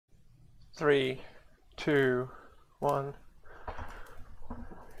3, 2, 1.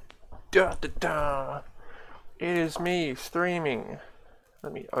 Da da da! It is me streaming.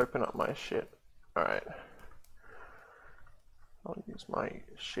 Let me open up my shit. Alright. I'll use my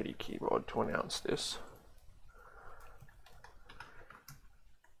shitty keyboard to announce this.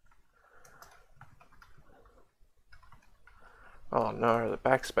 Oh no, the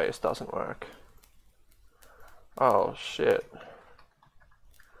backspace doesn't work. Oh shit.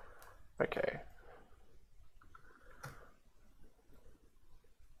 Okay.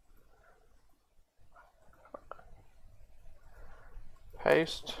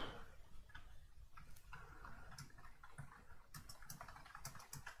 Paste.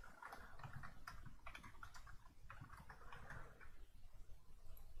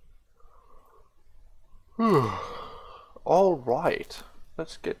 All right,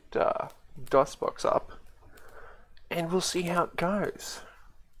 let's get DOSBox up, and we'll see how it goes.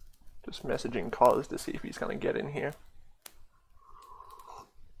 Just messaging Cos to see if he's going to get in here.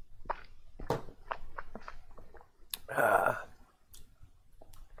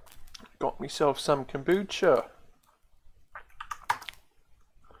 Got myself some kombucha.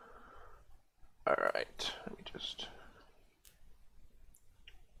 Alright, let me just...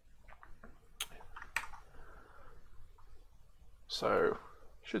 So,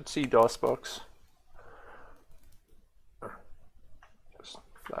 should see DOSBox. Just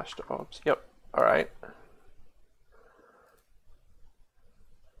flash to obs. Yep, alright.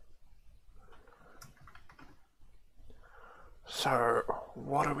 So,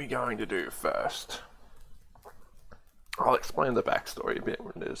 what are we going to do first? I'll explain the backstory a bit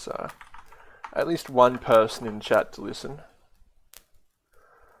when there's at least one person in chat to listen.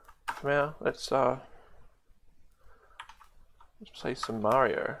 For now, let's play some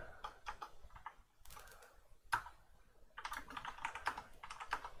Mario.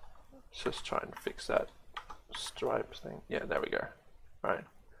 Let's just try and fix that stripe thing. Yeah, there we go. Right.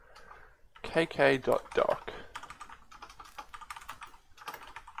 kk.doc.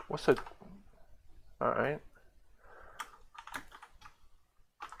 What's it? Alright.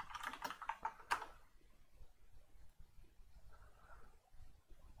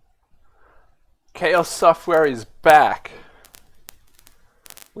 Chaos Software is back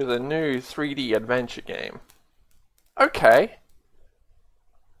with a new 3D adventure game. Okay.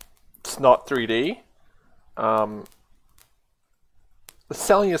 It's not 3D.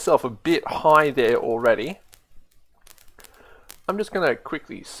 Selling yourself a bit high there already. I'm just going to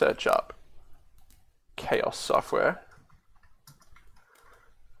quickly search up Chaos Software.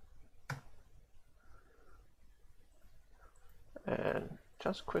 And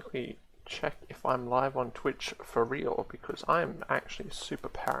just quickly check if I'm live on Twitch for real, because I'm actually super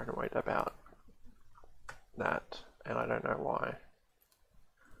paranoid about that, and I don't know why.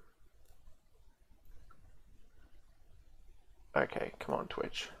 Okay, come on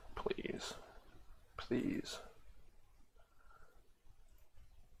Twitch, please. Please.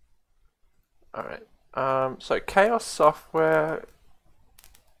 Alright, so Chaos Software,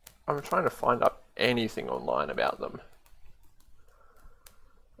 I'm trying to find up anything online about them.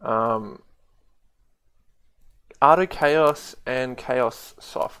 Art of Chaos and Chaos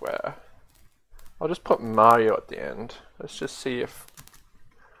Software. I'll just put Mario at the end. Let's just see if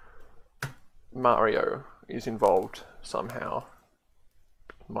Mario is involved somehow.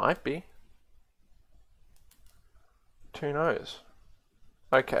 Might be. Who knows?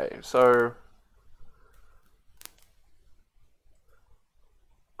 Okay, so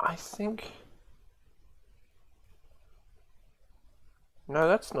I think... No,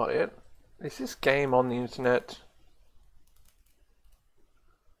 that's not it. Is this game on the internet?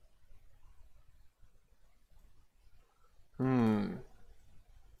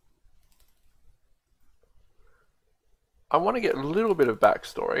 I want to get a little bit of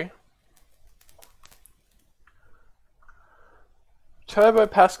backstory. Turbo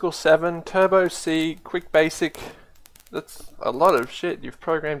Pascal 7, Turbo C, Quick Basic. That's a lot of shit you've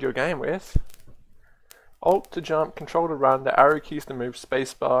programmed your game with. Alt to jump, control to run, the arrow keys to move,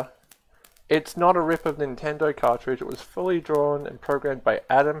 spacebar. It's not a rip of the Nintendo cartridge. It was fully drawn and programmed by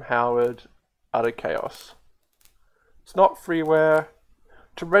Adam Howard, Art of Chaos. It's not freeware.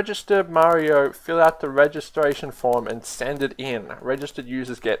 To register Mario, fill out the registration form and send it in. Registered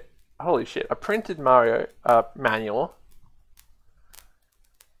users get, holy shit, a printed Mario manual.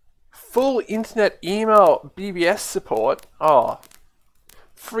 Full internet email BBS support. Oh.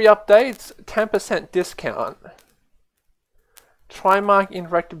 Free updates, 10% discount. Trimark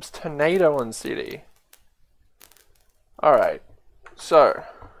Interactive's Tornado on CD. Alright, so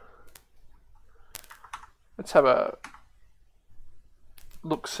let's have a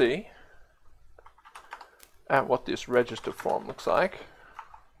look-see. at what this register form looks like.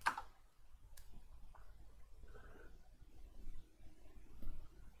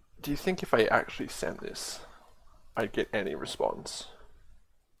 Do you think if I actually send this, I'd get any response?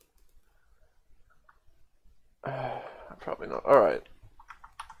 Probably not. Alright.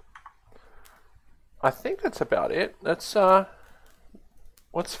 I think that's about it. Let's,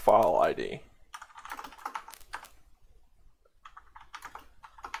 what's file ID?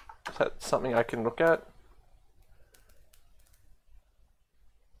 Is that something I can look at?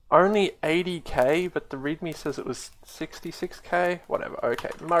 Only 80k, but the README says it was 66k? Whatever,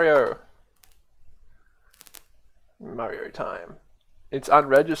 okay. Mario time. It's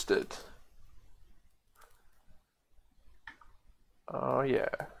unregistered. Oh yeah.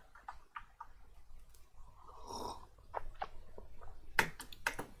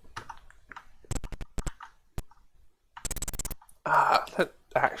 Ah, that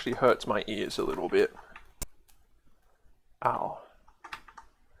actually hurts my ears a little bit. Ow.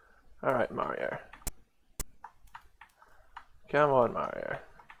 Alright, Mario. Come on, Mario.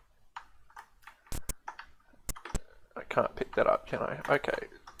 I can't pick that up, can I? Okay,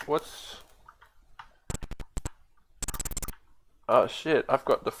 what's... Oh shit, I've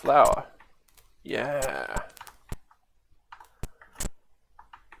got the flower. Yeah.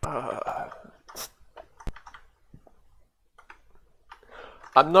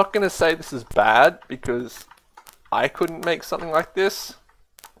 I'm not gonna say this is bad because I couldn't make something like this.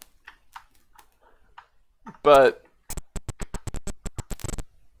 But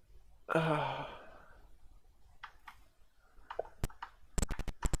it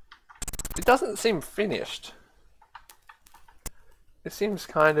doesn't seem finished. It seems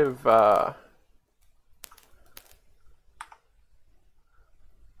kind of hang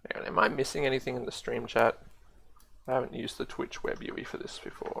on, am I missing anything in the stream chat? I haven't used the Twitch web UI for this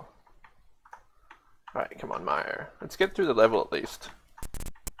before. Alright, come on, Mario. Let's get through the level at least.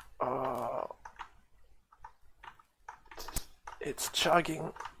 Oh, it's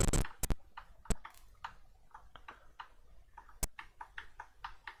chugging.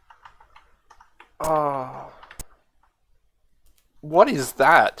 Oh. What is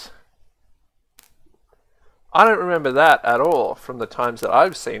that? I don't remember that at all from the times that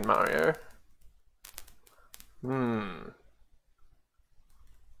I've seen Mario.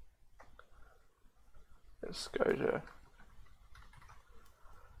 Let's go to...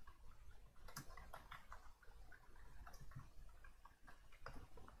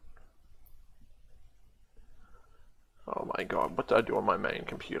 Oh my god, what did I do on my main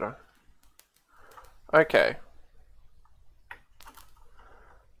computer? Okay.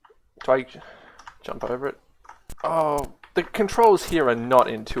 Do I jump over it? Oh, the controls here are not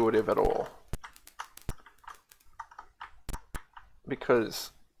intuitive at all.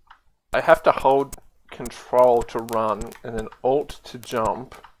 Because I have to hold control to run, and then alt to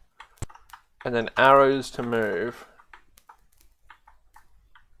jump, and then arrows to move,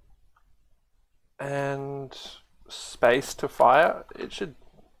 and space to fire. It should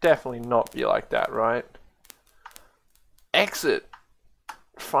definitely not be like that, right? Exit!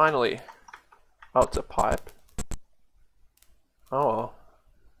 Finally. Oh, it's a pipe. Oh.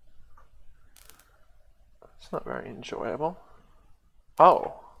 It's not very enjoyable.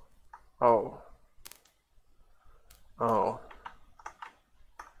 Oh. Oh. Oh.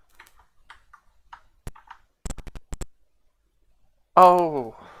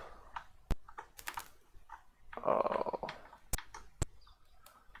 Oh. Oh.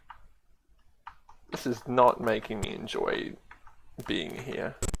 This is not making me enjoy being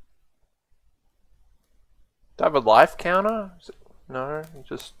here. Do I have a life counter? Is it, no, I'm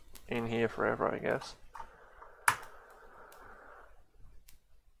just in here forever, I guess.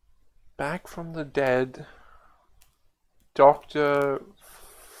 Back from the dead. Dr.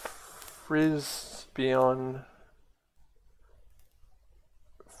 Frisbeon.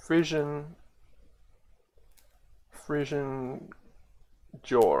 Frisian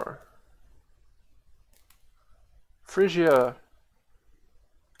jaw. Frisia.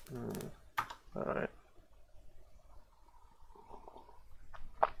 Alright.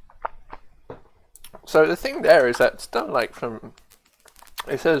 So the thing there is that it's done like from,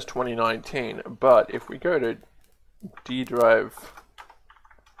 it says 2019, but if we go to D drive,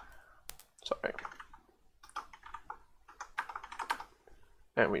 sorry,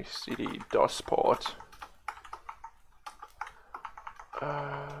 and we cd DOS port,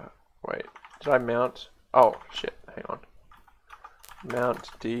 wait, did I mount? Oh shit, hang on. Mount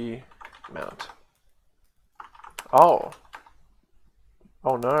D mount. Oh.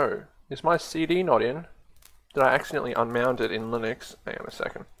 Oh no. Is my CD not in? Did I accidentally unmount it in Linux? Hang on a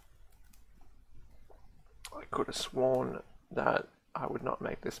second. I could have sworn that I would not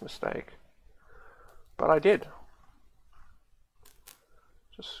make this mistake, but I did.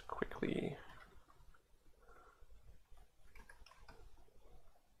 Just quickly.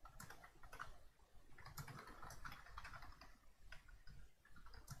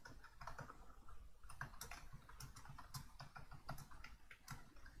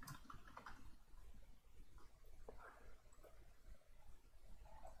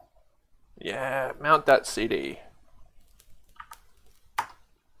 Yeah, mount that CD.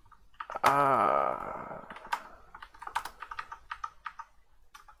 I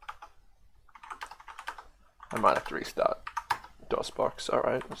might have to restart DOSBox.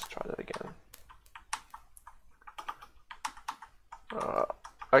 Alright, let's try that again.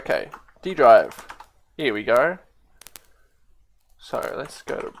 Okay, D drive. Here we go. So let's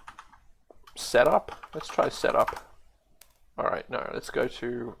go to setup. Let's try setup. Alright, no, let's go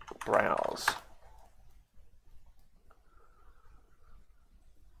to browse.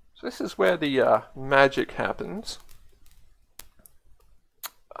 So this is where the magic happens.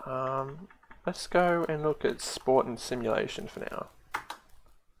 Let's go and look at sport and simulation for now.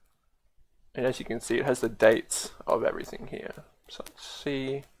 And as you can see, it has the dates of everything here. So let's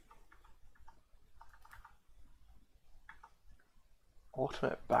see.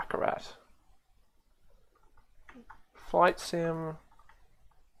 Ultimate Baccarat. Flight Sim.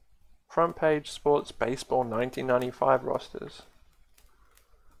 Front page sports baseball 1995 rosters.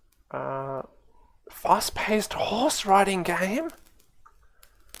 Fast-paced horse riding game?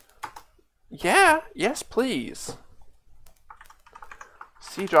 Yeah, yes please.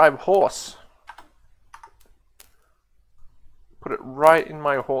 C-Drive horse. Put it right in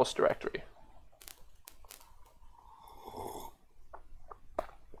my horse directory.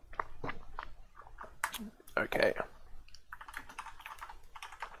 Okay.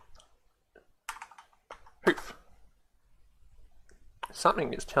 Hoof.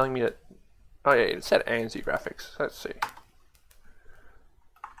 Something is telling me that... Oh yeah, it said ANSI graphics. Let's see.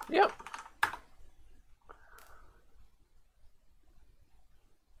 Yep.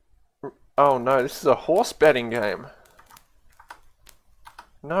 Oh no, this is a horse betting game.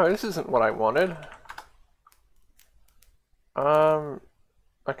 No, this isn't what I wanted.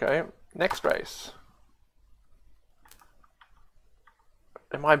 Okay, next race.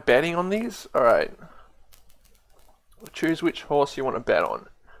 Am I betting on these? Alright. Choose which horse you want to bet on.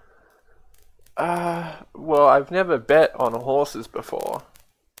 Well, I've never bet on horses before.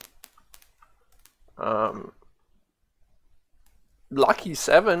 Lucky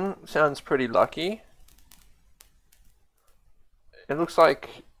 7 sounds pretty lucky. It looks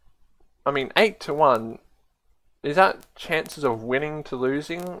like, I mean, 8 to 1. Is that chances of winning to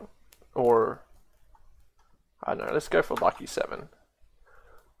losing? Or, I don't know, let's go for lucky 7.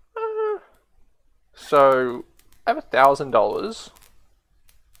 So, I have $1,000.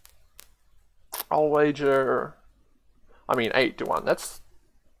 I'll wager, I mean 8 to 1, that's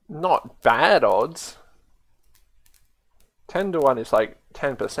not bad odds. 10 to 1 is like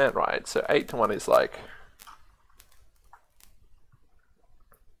 10%, right? So 8 to 1 is like,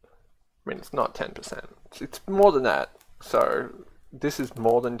 I mean it's not 10%, it's more than that. So this is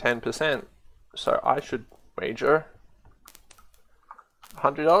more than 10%. So I should wager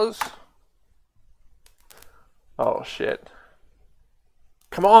 $100. Oh shit.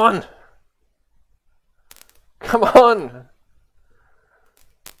 Come on! Come on!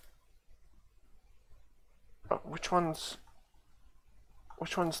 Oh, which one's...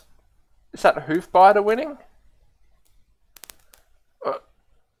 Is that Hoof Biter winning?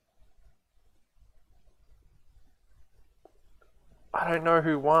 I don't know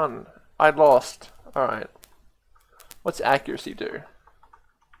who won. I lost. Alright. What's accuracy do?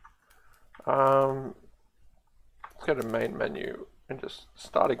 Let's go to main menu and just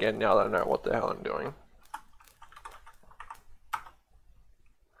start again now that I know what the hell I'm doing.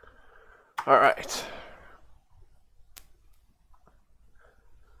 Alright.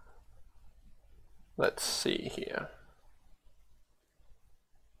 Let's see here.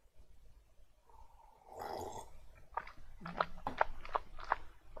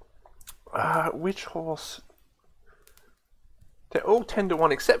 Which horse? They're all 10 to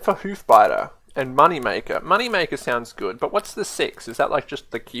 1 except for Hoof Biter and Moneymaker. Moneymaker sounds good, but what's the 6? Is that like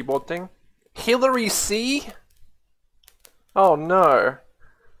just the keyboard thing? Hillary C? Oh no.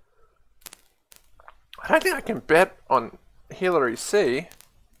 I don't think I can bet on Hillary C.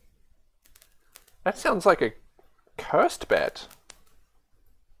 That sounds like a cursed bet.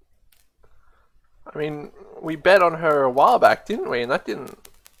 I mean, we bet on her a while back, didn't we? And that didn't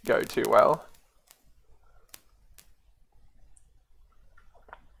go too well.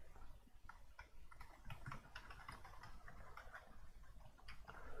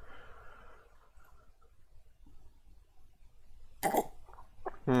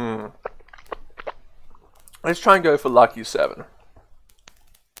 Let's try and go for lucky 7.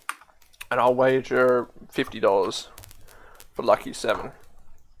 And I'll wager $50 for lucky 7.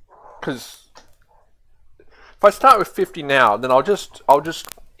 Because if I start with 50 now, then I'll just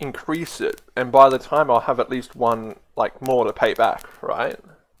increase it, and by the time I'll have at least one like more to pay back, right?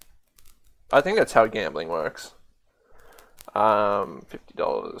 I think that's how gambling works.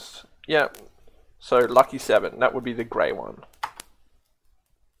 $50. Yeah. So lucky 7, that would be the grey one.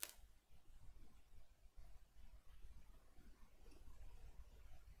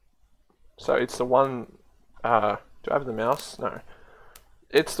 So it's the one, do I have the mouse? No.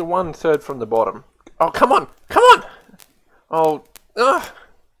 It's the 1/3 from the bottom. Oh, come on! Come on! Oh, ugh!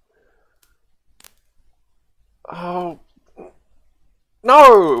 Oh,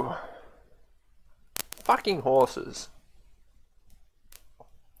 no! Fucking horses.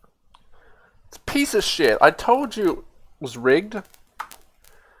 It's a piece of shit. I told you it was rigged.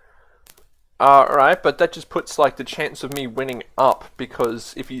 Right, but that just puts like the chance of me winning up,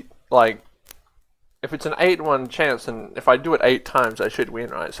 because if you like, if it's an 8-1 chance, and if I do it 8 times, I should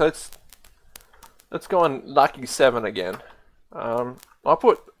win, right? So let's go on lucky 7 again. I'll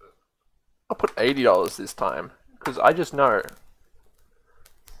put $80 this time, because I just know.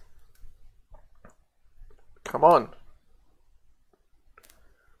 Come on.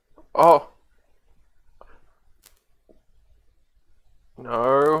 Oh.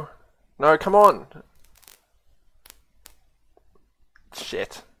 No. No, come on.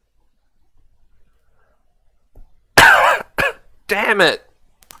 Shit. Damn it.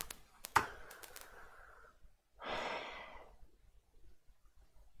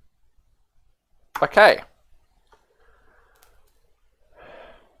 Okay.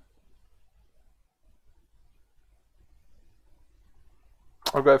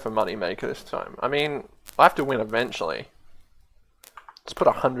 I'll go for Moneymaker this time. I mean, I have to win eventually. Let's put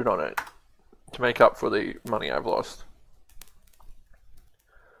 100 on it to make up for the money I've lost.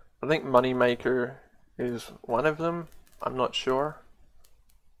 I think Moneymaker is one of them. I'm not sure.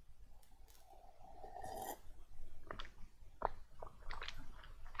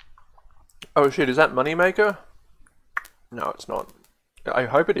 Oh shit, is that Moneymaker? No, it's not. I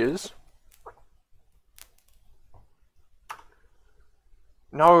hope it is.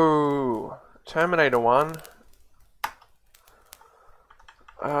 No! Terminator 1.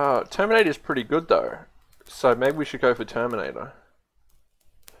 Terminator is pretty good though. So maybe we should go for Terminator.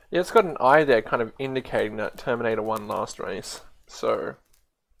 Yeah, it's got an eye there kind of indicating that Terminator won last race. So,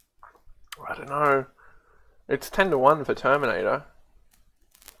 I don't know. It's 10-1 for Terminator.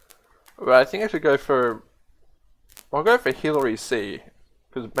 But I think I should go for... I'll go for Hillary C.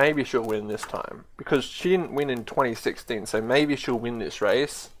 Because maybe she'll win this time. Because she didn't win in 2016, so maybe she'll win this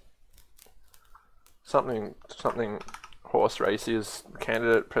race. Something horse races,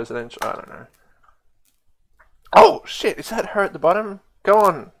 candidate, presidential, I don't know. Oh, shit, is that her at the bottom? Go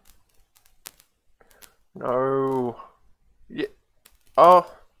on. No. Yeah.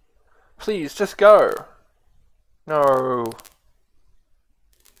 Oh. Please, just go. No.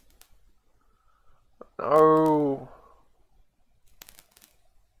 No.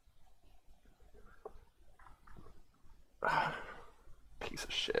 Piece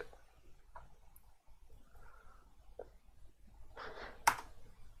of shit.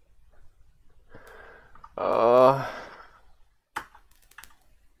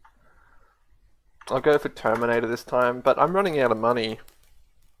 I'll go for Terminator this time, but I'm running out of money.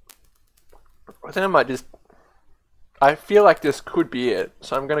 I think I might just... I feel like this could be it,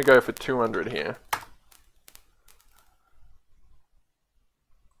 so I'm going to go for 200 here.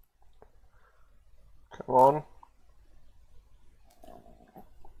 Come on.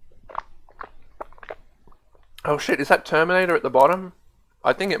 Oh shit, is that Terminator at the bottom?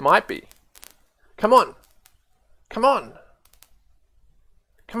 I think it might be. Come on! Come on!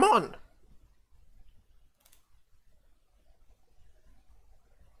 Come on!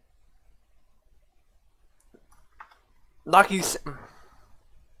 Lucky...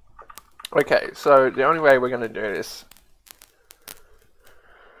 Okay, so the only way we're going to do this...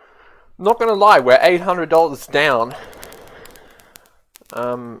 Not going to lie, we're $800 down.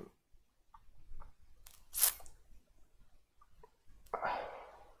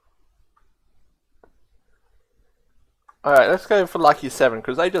 Alright, let's go for lucky 7,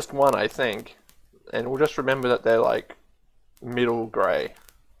 because they just won, I think. And we'll just remember that they're like middle grey.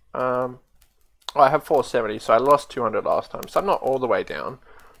 Oh, I have 470, so I lost 200 last time, so I'm not all the way down.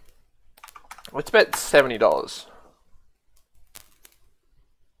 Let's bet $70.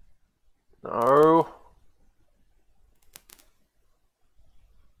 No.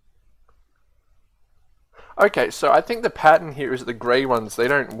 Okay, so I think the pattern here is the grey ones, they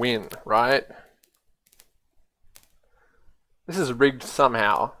don't win, right? This is rigged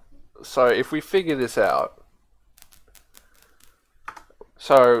somehow. So if we figure this out,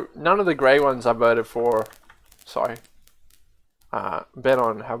 so none of the grey ones I voted for, sorry, bet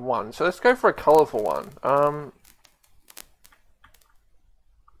on have won. So let's go for a colourful one. I'll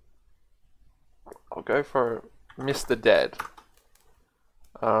go for Mr. Dead.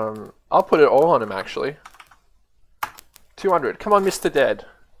 I'll put it all on him actually. 200. Come on, Mr. Dead.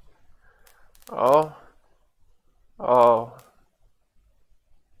 Oh. Oh.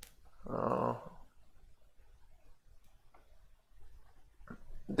 Oh.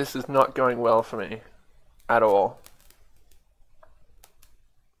 This is not going well for me at all.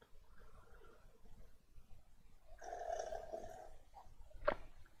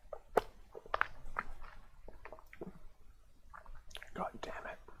 God damn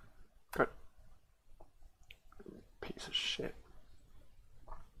it. Good. Piece of shit.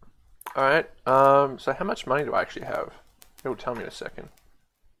 Alright, so how much money do I actually have? It'll tell me in a second.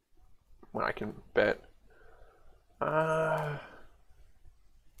 When I can bet.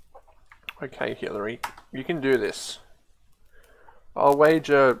 Okay, Hillary, you can do this. I'll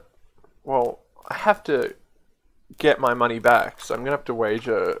wager, well, I have to get my money back, so I'm gonna have to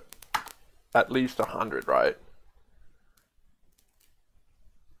wager at least 100, right?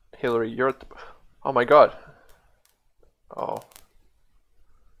 Hillary, you're at the, oh my god. Oh.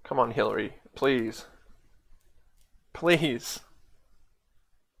 Come on, Hillary, please. Please.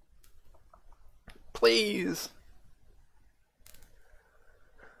 Please.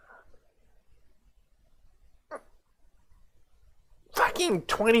 Fucking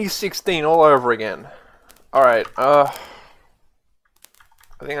 2016 all over again. Alright, I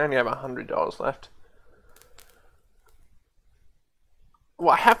think I only have $100 left.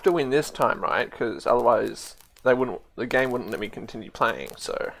 Well, I have to win this time, right? Because otherwise they wouldn't, the game wouldn't let me continue playing,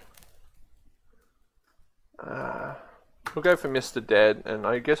 so we'll go for Mr. Dead, and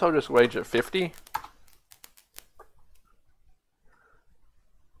I guess I'll just wager 50.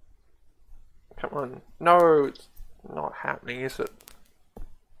 Come on. No, it's not happening, is it?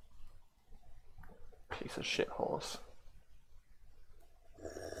 Piece of shit horse.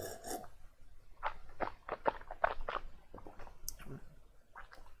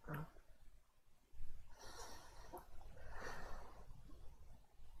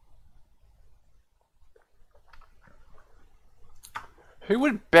 Who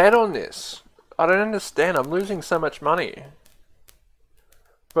would bet on this? I don't understand. I'm losing so much money.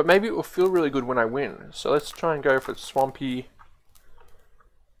 But maybe it will feel really good when I win. So let's try and go for Swampy.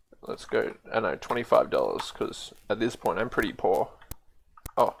 Let's go, I don't know, $25, because at this point I'm pretty poor.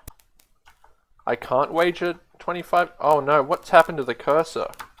 Oh. I can't wager 25? Oh no, what's happened to the cursor?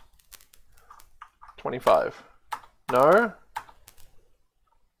 25. No?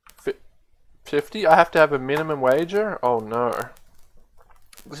 50? I have to have a minimum wager? Oh no.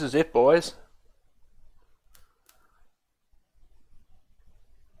 This is it, boys.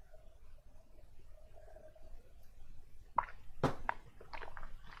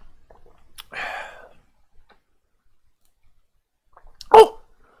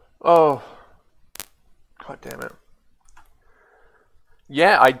 Oh, god damn it.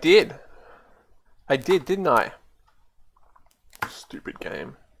 Yeah, I did. I did, didn't I? Stupid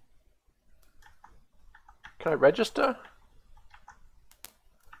game. Can I register?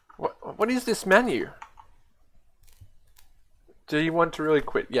 What is this menu? Do you want to really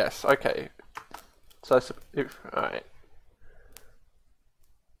quit? Yes, okay. So, if, alright.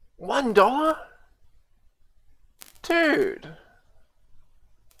 $1? Dude.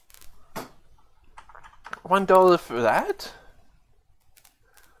 $1 for that?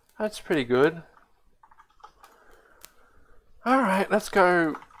 That's pretty good. Alright, let's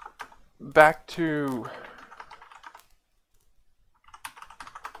go back to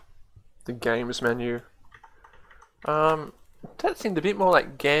the games menu. That seemed a bit more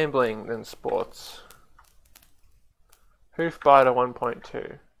like gambling than sports. Hoof Biter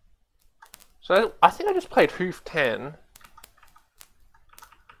 1.2. So I think I just played Hoof 10.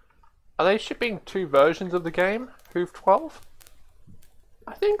 Are they shipping 2 versions of the game? Hoof 12?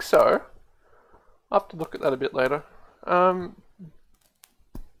 I think so. I'll have to look at that a bit later.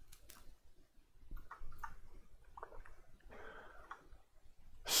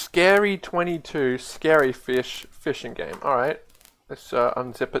 Scary 22, Scary Fish fishing game. Alright, let's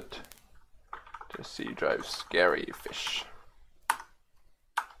unzip it to see you drive Scary Fish.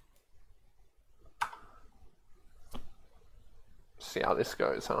 See how this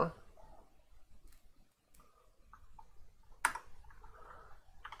goes, huh?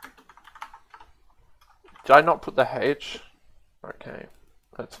 Did I not put the H? Okay,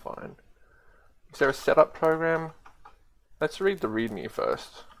 that's fine. Is there a setup program? Let's read the README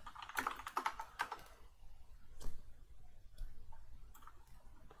first.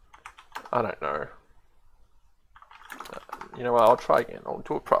 I don't know. You know what, I'll try again. I'll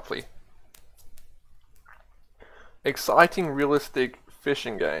do it properly. Exciting, realistic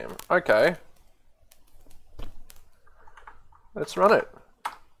fishing game. Okay. Let's run it.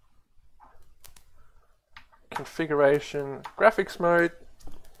 Configuration, graphics mode.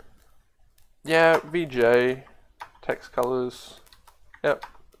 Yeah, VJ, text colors. Yep,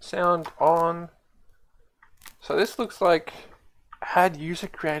 sound on. So this looks like had user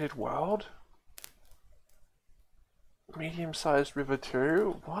created world. Medium-sized river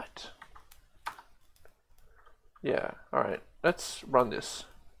 2. What? Yeah, alright. Let's run this.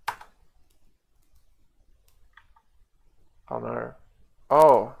 Oh no.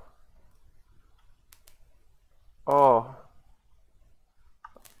 Oh. Oh.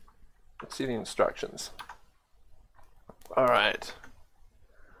 Let's see the instructions. Alright.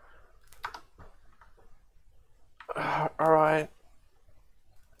 Alright.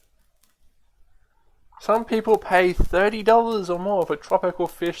 Some people pay $30 or more for tropical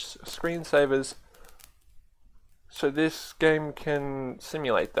fish screensavers, so this game can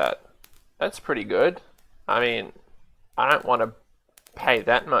simulate that. That's pretty good. I mean, I don't want to pay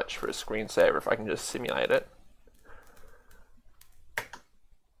that much for a screensaver if I can just simulate it.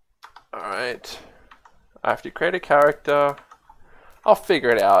 Alright. I have to create a character. I'll figure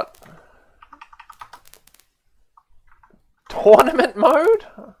it out. Tournament mode?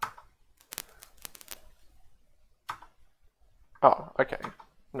 Oh, okay.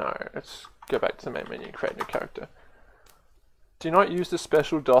 No, let's go back to the main menu, create a new character. Do not use the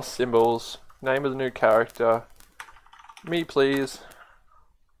special DOS symbols. Name of the new character. Me, please.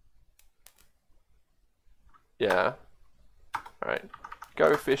 Yeah. Alright.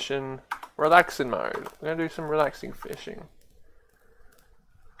 Go fishing. Relaxing mode. I'm gonna do some relaxing fishing.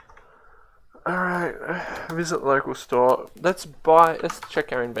 Alright. Visit local store. Let's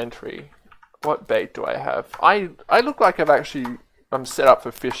check our inventory. What bait do I have? I look like I'm set up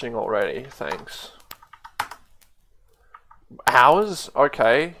for fishing already, thanks. Hours?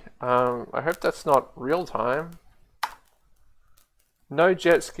 Okay. I hope that's not real time. No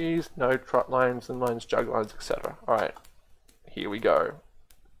jet skis, no trot lines, and lines, jug lines, etc. Alright. Here we go.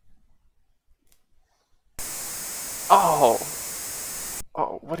 Oh!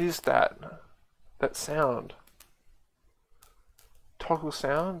 Oh, what is that? That sound. Toggle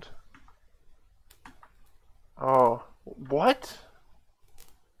sound? Oh, what?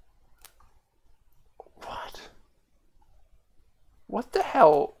 What? What the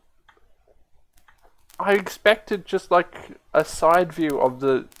hell? I expected just like a side view of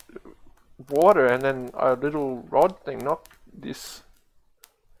the water and then a little rod thing, not this.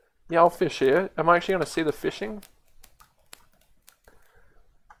 Yeah, I'll fish here. Am I actually going to see the fishing?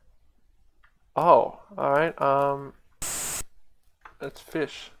 Oh, alright, let's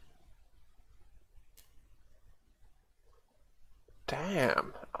fish.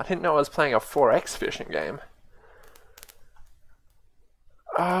 Damn, I didn't know I was playing a 4X fishing game.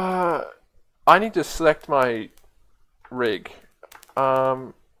 I need to select my rig.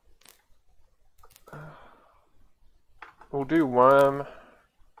 We'll do worm.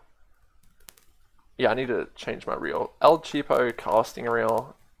 Yeah, I need to change my reel. El Cheapo casting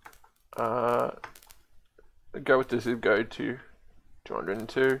reel. Go with the zip go to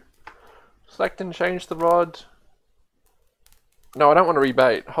 202. Select and change the rod. No, I don't want to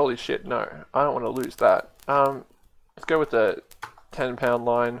rebait. Holy shit, no. I don't want to lose that. Let's go with the 10-pound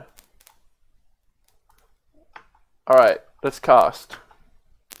line. Alright, let's cast.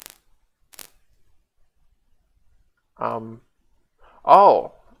 Oh.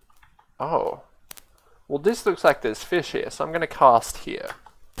 Oh. Well, this looks like there's fish here, so I'm going to cast here.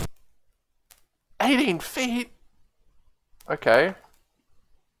 18 feet? Okay.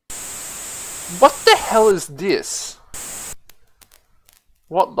 What the hell is this?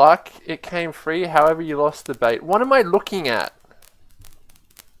 What luck? It came free, however you lost the bait. What am I looking at?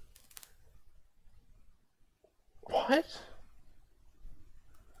 What?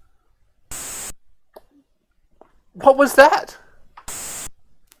 What was that?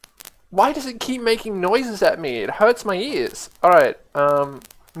 Why does it keep making noises at me? It hurts my ears. Alright,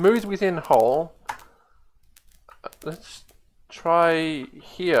 moves within hole. Let's try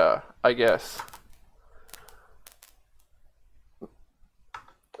here, I guess.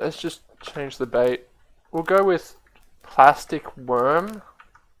 Let's just change the bait. We'll go with plastic worm.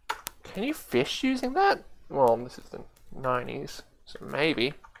 Can you fish using that? Well, this is the 90s, so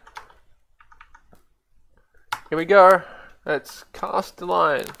maybe. Here we go. Let's cast the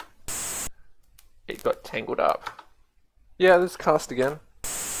line. It got tangled up. Yeah, let's cast again.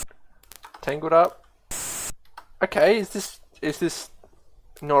 Tangled up. Okay, is this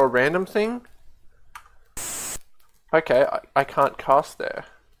not a random thing? Okay, I can't cast there.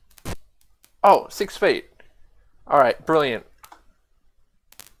 Oh, 6 feet. Alright, brilliant.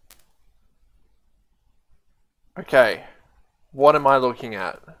 Okay, what am I looking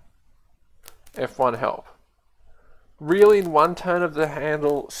at? F1 help. Reel in one turn of the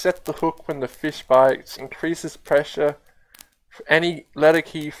handle, set the hook when the fish bites, increases pressure, any letter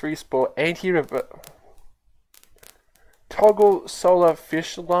key, free sport, anti-revert. Toggle solar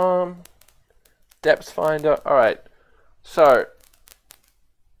fish alarm, depth finder. Alright, so,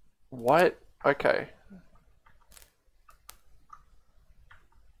 what? Okay.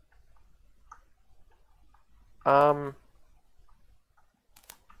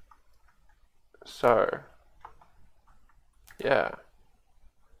 So, yeah.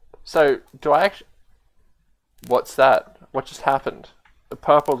 So, do I actually... What's that? What just happened? The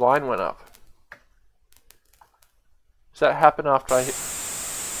purple line went up. Does that happen after I hit...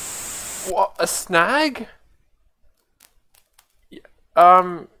 What? A snag?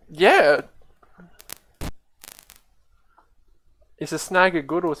 Yeah. Is a snag a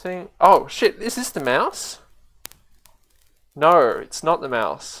good or thing? Oh, shit, is this the mouse? No, it's not the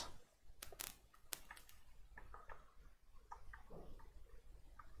mouse.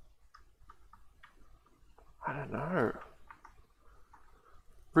 I don't know.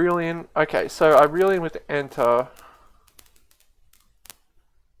 Reel in. Okay, so I reel in with enter.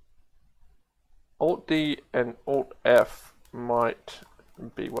 Alt D and Alt F might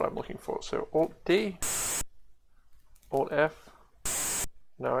be what I'm looking for. So Alt D, Alt F.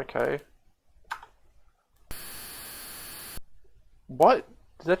 No, okay. What?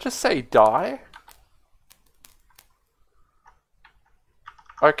 Did that just say die?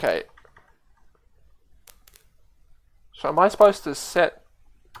 Okay. So am I supposed to set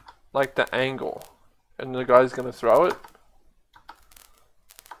like the angle and the guy's gonna throw it?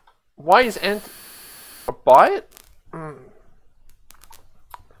 Why is ent a bite?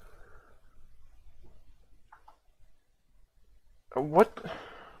 What?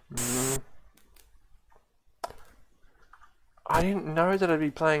 I didn't know that I'd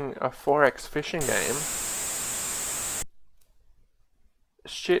be playing a 4X fishing game.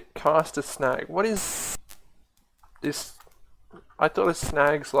 Shit, cast a snag. What is this? I thought a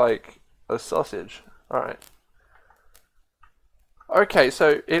snag's like a sausage. Alright. Okay,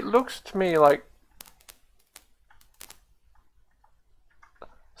 so it looks to me like...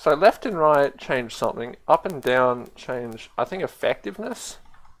 So left and right change something. Up and down change, I think, effectiveness.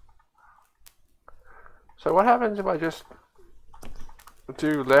 So what happens if I just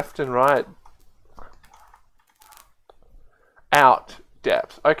do left and right? Out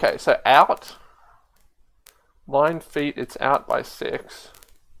depth. Okay, so out. Line feet, it's out by 6.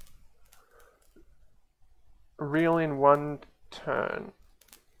 Reel in one turn.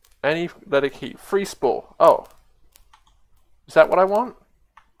 Any letter key. Free spool. Oh. Is that what I want?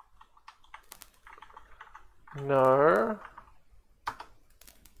 No.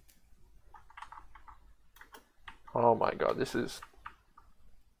 Oh my god, this is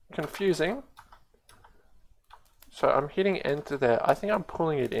confusing. So I'm hitting enter there. I think I'm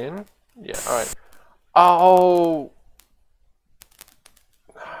pulling it in. Yeah, alright. Oh!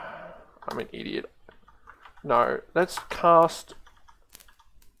 I'm an idiot. No, let's cast,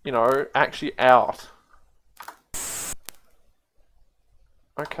 you know, actually out.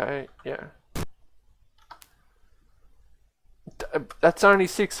 Okay, yeah. That's only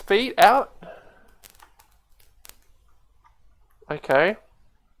 6 feet out? Okay.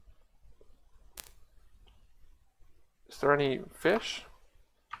 Is there any fish?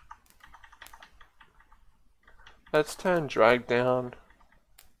 Let's turn drag down.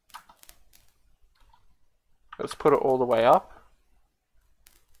 Let's put it all the way up.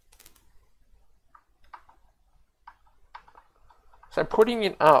 So putting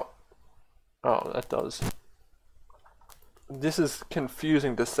it up. Oh, that does. This is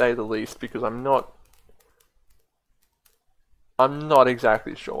confusing to say the least because I'm not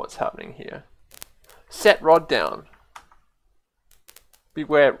exactly sure what's happening here. Set rod down.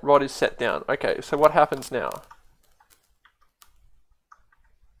 Beware, rod is set down. Okay, so what happens now?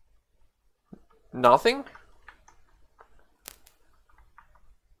 Nothing?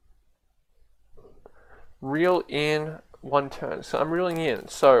 Reel in one turn. So I'm reeling in.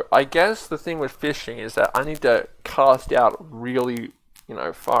 So I guess the thing with fishing is that I need to cast out really, you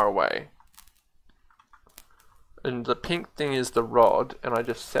know, far away. And the pink thing is the rod, and I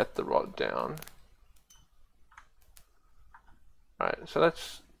just set the rod down. Alright, so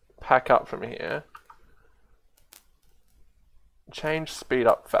let's pack up from here. Change speed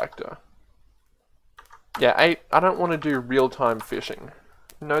up factor. Yeah, 8. I don't want to do real-time fishing.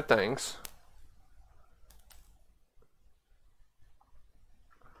 No thanks.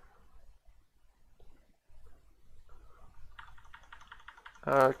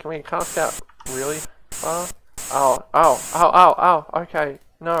 Can we cast out really far? Oh, oh, oh, oh, oh, okay.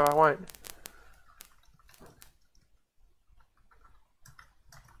 No, I won't.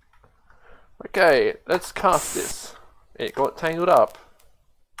 Okay, let's cast this. It got tangled up.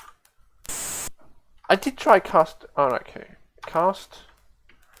 I did try cast. Oh, okay. Cast.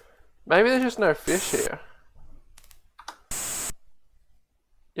 Maybe there's just no fish here.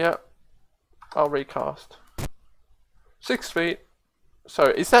 Yep. I'll recast. 6 feet. So,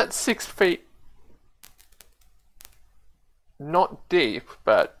 is that 6 feet? Not deep,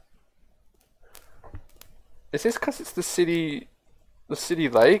 but is this because it's the city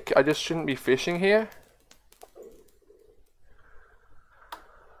lake? I just shouldn't be fishing here?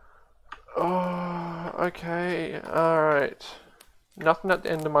 Oh, okay, alright. Nothing at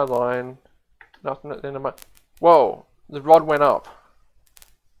the end of my line. Nothing at the end of my... Whoa, the rod went up.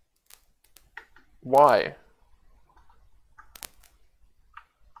 Why?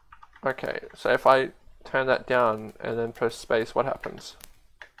 Okay, so if I turn that down and then press space, what happens?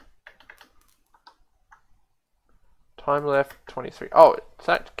 Time left 23. Oh,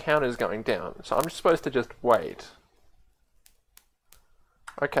 that counter's going down, so I'm supposed to just wait.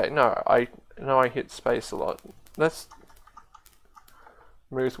 Okay, no, I hit space a lot. Let's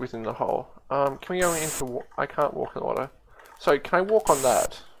move within the hole. Can we go into... I can't walk in the water. So, can I walk on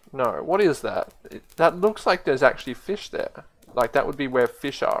that? No. What is that? That looks like there's actually fish there. Like, that would be where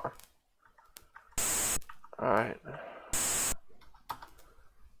fish are. Alright.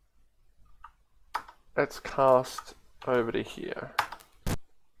 Let's cast over to here.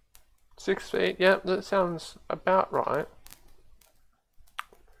 6 feet, yep, that sounds about right.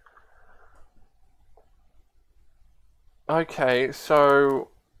 Okay, so...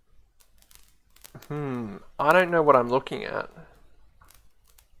 I don't know what I'm looking at.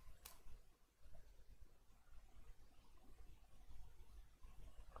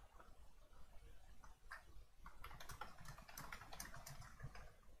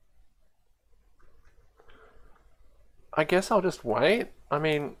 I guess I'll just wait. I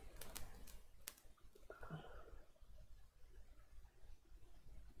mean...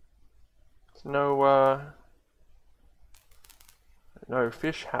 There's no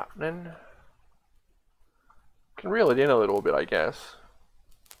fish happening. Can reel it in a little bit, I guess.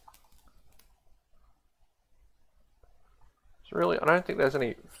 It's really... I don't think there's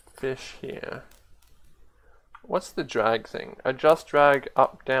any fish here. What's the drag thing? Adjust drag,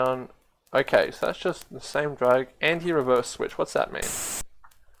 up, down... Okay, so that's just the same drag. Anti-reverse switch. What's that mean?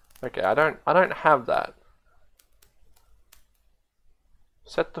 Okay, I don't have that.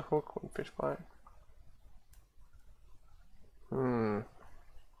 Set the hook when fish bite.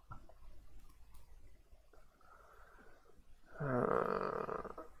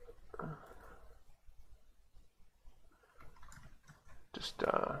 Just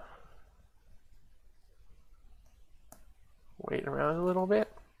wait around a little bit.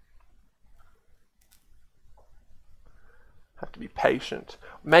 Have to be patient.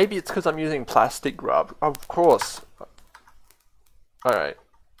 Maybe it's because I'm using plastic rub. Of course. Alright.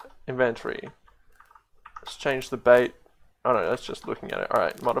 Inventory. Let's change the bait. Oh no, that's just looking at it.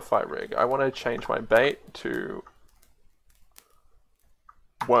 Alright, modify rig. I want to change my bait to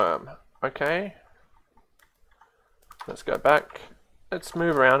worm. Okay. Let's go back. Let's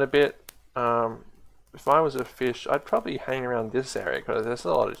move around a bit. If I was a fish, I'd probably hang around this area because there's a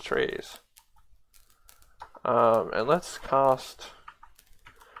lot of trees. And let's cast...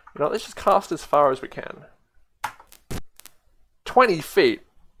 You know, let's just cast as far as we can. 20 feet!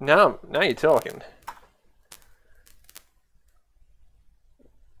 Now you're talking.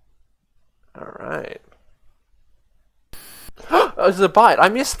 Alright. Oh, it was a bite! I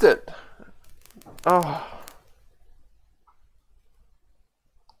missed it! Oh.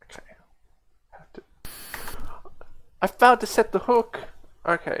 Okay. I failed to set the hook!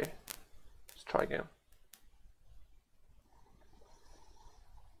 Okay. Let's try again.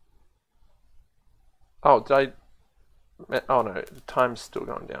 Oh, did I... Oh no, the time's still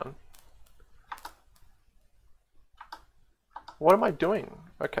going down. What am I doing?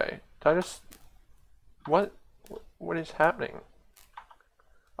 Okay, did I just... What is happening?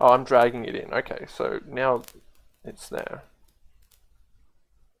 Oh, I'm dragging it in. Okay, so now it's there.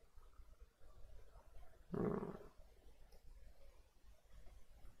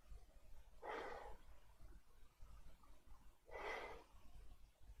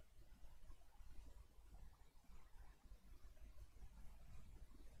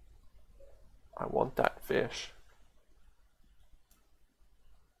 I want that fish.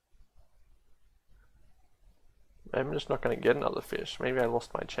 Maybe I'm just not going to get another fish. Maybe I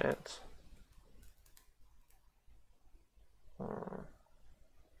lost my chance.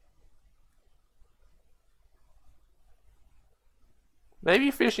 Maybe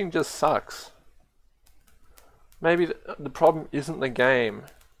fishing just sucks. Maybe the problem isn't the game.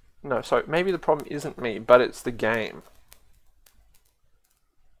 No, sorry, maybe the problem isn't me, but it's the game.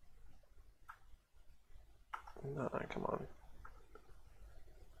 No, come on.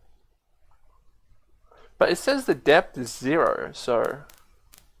 But it says the depth is 0, so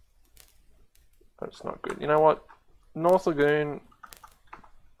that's not good. You know what? North Lagoon,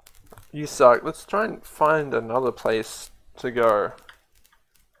 you suck. Let's try and find another place to go.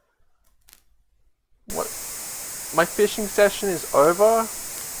 What? My fishing session is over?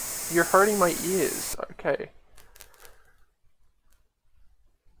 You're hurting my ears. Okay.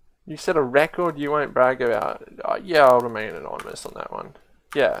 You set a record you won't brag about. Yeah, I'll remain anonymous on that one.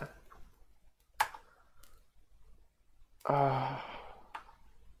 Yeah.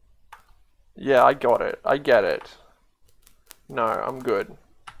 Yeah, I got it. I get it. No, I'm good.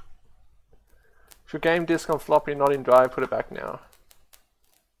 If your game disk on floppy, not in drive, put it back now.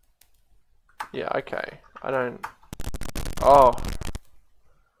 Yeah, okay. I don't... Oh.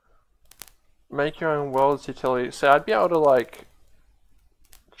 Make your own world's utility. So I'd be able to, like,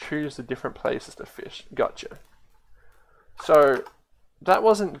 choose the different places to fish. Gotcha. So, that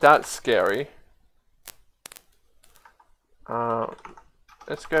wasn't that scary.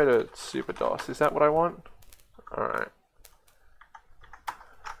 Let's go to Super DOS. Is that what I want? Alright.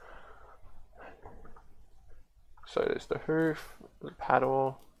 So there's the hoof, the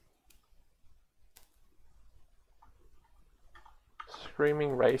paddle.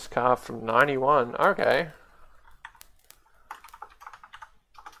 Screaming race car from 91. Okay.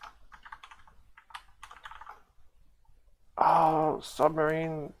 Oh,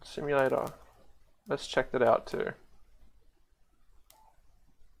 submarine simulator. Let's check that out too.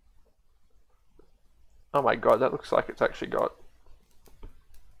 Oh my god, that looks like it's actually got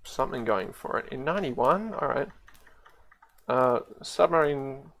something going for it. In 91? Alright.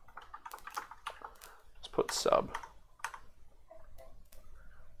 Submarine. Let's put sub.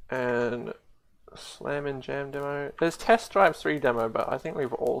 And Slam and Jam demo. There's Test Drive 3 demo, but I think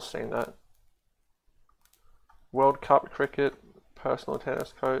we've all seen that. World Cup cricket, personal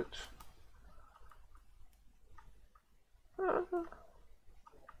tennis coach.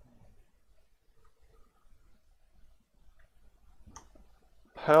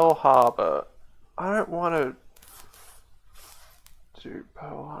 Pearl Harbor. I don't want to do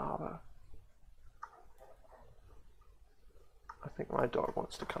Pearl Harbor. I think my dog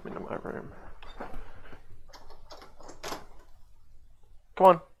wants to come into my room. Come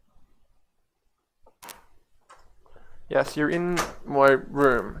on. Yes, you're in my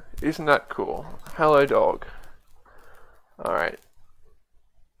room. Isn't that cool? Hello, dog. Alright.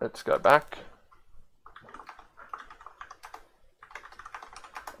 Let's go back.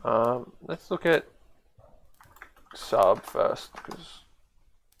 Let's look at sub first, because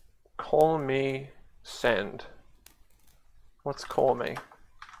call me send. What's call me?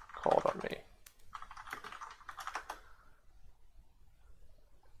 Call.me.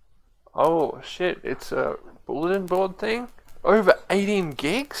 Oh shit, it's a bulletin board thing? Over 18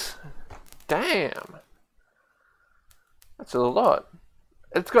 gigs? Damn. That's a lot.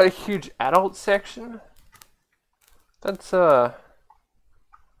 It's got a huge adult section. That's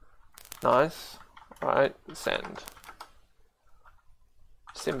nice. Alright, send.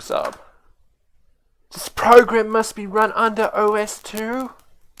 Sim sub. This program must be run under OS 2?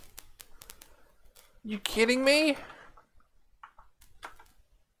 You kidding me?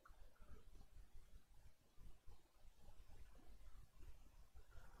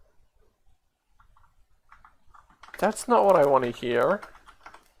 That's not what I want to hear.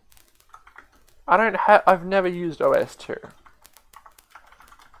 I've never used OS 2.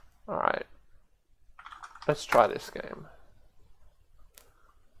 Alright. Let's try this game.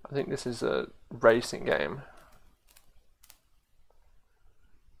 I think this is a racing game.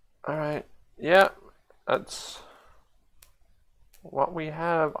 Alright. Yeah. That's what we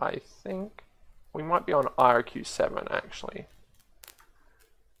have, I think. We might be on IRQ7 actually.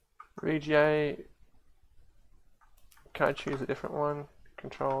 VGA. Can I choose a different one?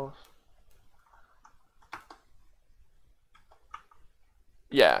 Controls.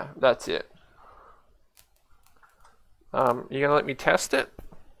 Yeah, that's it. You gonna let me test it?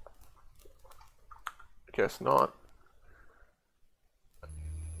 Guess not.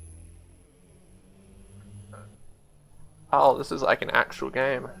 Oh, this is like an actual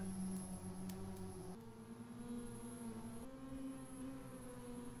game.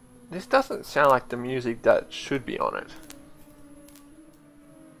 This doesn't sound like the music that should be on it.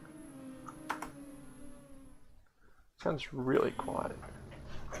 Sounds really quiet.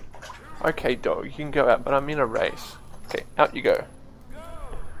 Okay, dog, you can go out, but I'm in a race. Okay, out you go.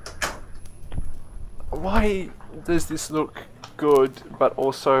 Why does this look good, but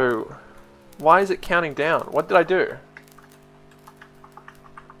also... Why is it counting down? What did I do?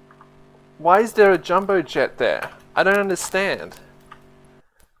 Why is there a jumbo jet there? I don't understand.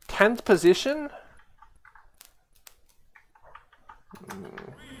 10th position?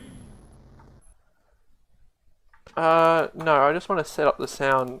 No, I just want to set up the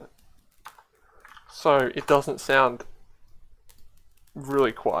sound so it doesn't sound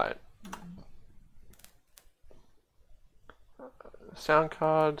really quiet. Sound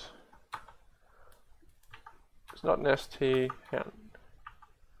card. It's not an ST.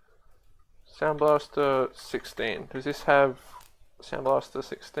 Sound Blaster 16. Does this have Sound Blaster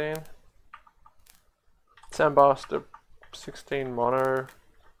 16? Sound Blaster 16 mono.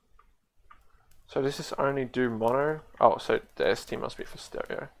 So does this only do mono? Oh, so the ST must be for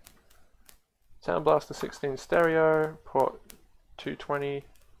stereo. Sound Blaster 16 stereo, port 220.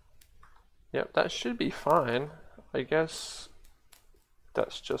 Yep, that should be fine. I guess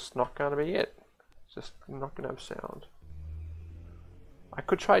that's just not going to be it. It's just not going to have sound. I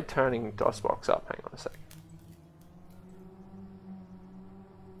could try turning DOSBox up. Hang on a sec.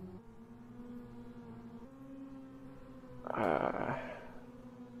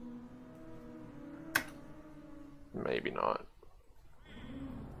 Maybe not.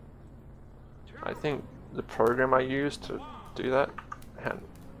 I think the program I used to do that.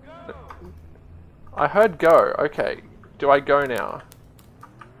 I heard go. Okay. Do I go now?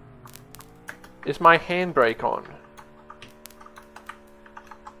 Is my handbrake on?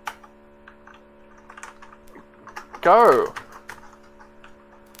 Go!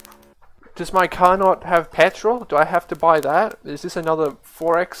 Does my car not have petrol? Do I have to buy that? Is this another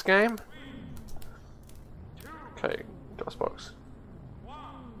 4X game? Okay, DOSBox.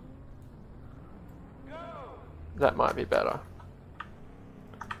 That might be better.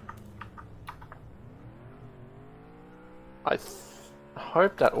 I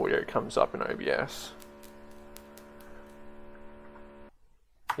hope that audio comes up in OBS.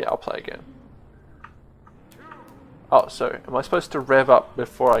 Yeah, I'll play again. Oh, so am I supposed to rev up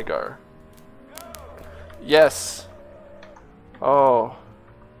before I go? Yes! Oh.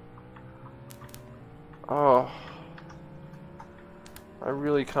 Oh. I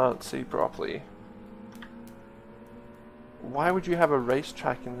really can't see properly. Why would you have a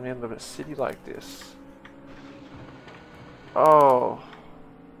racetrack in the middle of a city like this? Oh.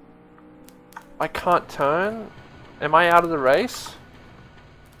 I can't turn? Am I out of the race?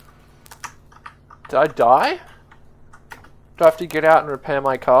 Did I die? Do I have to get out and repair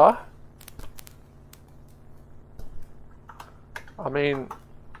my car? I mean,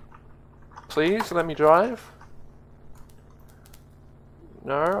 please let me drive.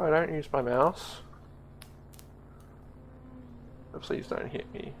 No, I don't use my mouse. But please don't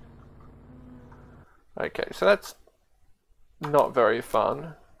hit me. Okay, so that's not very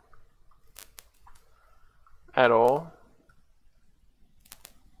fun at all.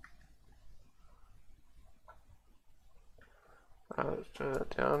 Let's turn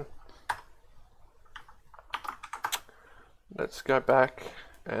that down. Let's go back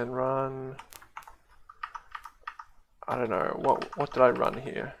and run. I don't know, what did I run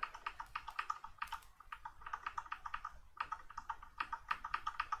here?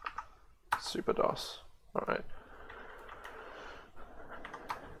 Super DOS. Alright.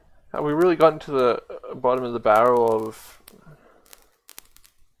 Have we really gotten to the bottom of the barrel of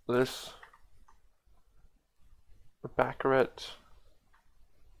this? Baccarat.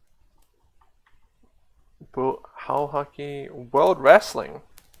 Hull Hockey. World Wrestling.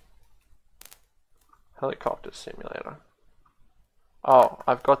 Helicopter Simulator. Oh,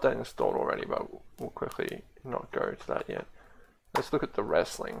 I've got that installed already, but we'll quickly not go to that yet. Let's look at the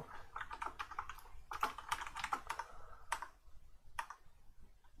wrestling.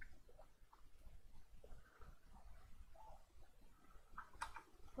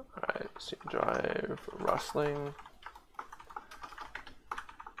 Alright, C drive, wrestling.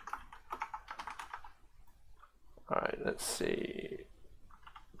 Alright, let's see.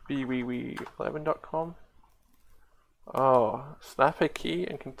 bwee11.com. Oh, snap a key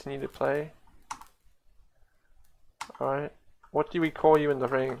and continue to play. Alright, what do we call you in the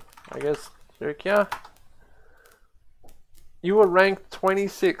ring? I guess Jookia? You were ranked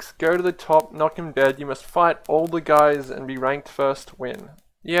 26. Go to the top, knock him dead. You must fight all the guys and be ranked first to win.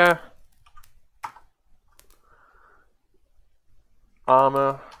 Yeah.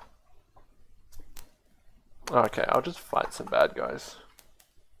 Armor. Okay, I'll just fight some bad guys.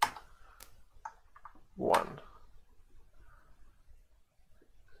 1.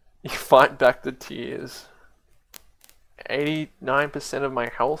 You fight back the tears. 89% of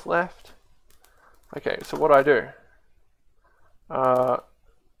my health left? Okay, so what do I do?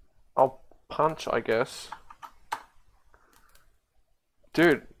 I'll punch, I guess.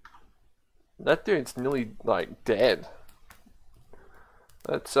 Dude, that dude's nearly, like, dead.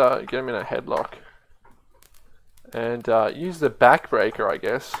 Let's get him in a headlock. And use the backbreaker, I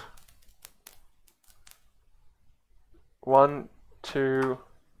guess. 1, 2...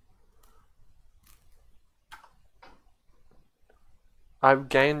 I've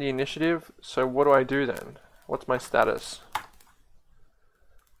gained the initiative, so what do I do then? What's my status?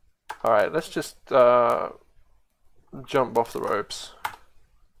 Alright, let's just jump off the ropes.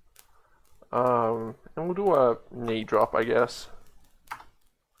 And we'll do a knee drop, I guess.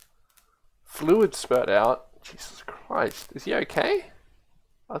 Fluid spurt out. Jesus Christ, is he okay?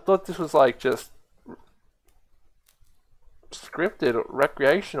 I thought this was like just scripted or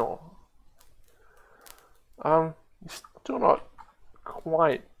recreational. He's still not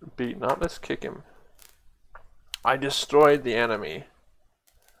quite beaten up. Let's kick him. I destroyed the enemy.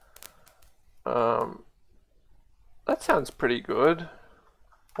 That sounds pretty good.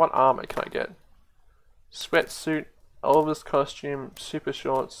 What armor can I get? Sweatsuit, Elvis costume, super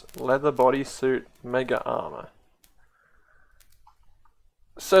shorts, leather bodysuit, mega armor.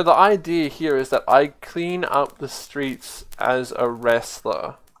 So the idea here is that I clean up the streets as a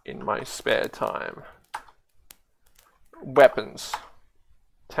wrestler in my spare time. Weapons.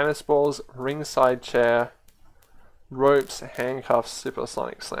 Tennis balls, ringside chair, ropes, handcuffs,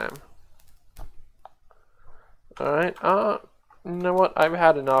 supersonic slam. Alright, you know what? I've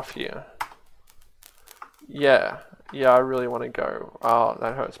had enough here. Yeah, I really want to go. Oh,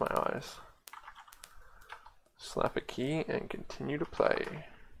 that hurts my eyes. Slap a key and continue to play.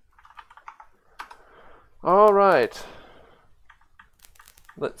 Alright.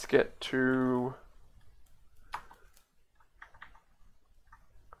 Let's get to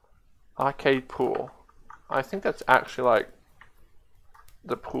arcade pool. I think that's actually like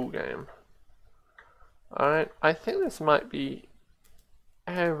the pool game. Alright, I think this might be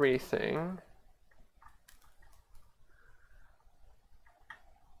everything.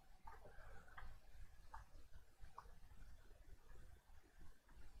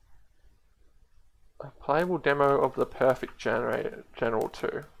 A playable demo of the Perfect General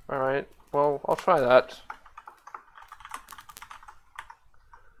 2. Alright, well, I'll try that.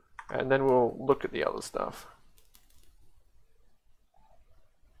 And then we'll look at the other stuff.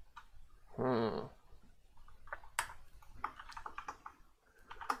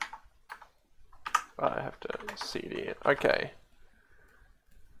 I have to CD it. Okay.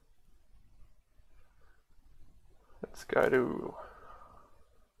 Let's go to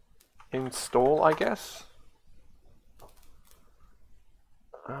install, I guess.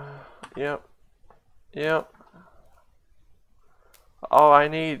 Yep. Oh, I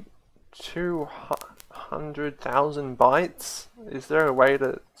need 200,000 bytes. Is there a way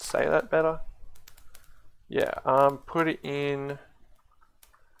to say that better? Yeah, put it in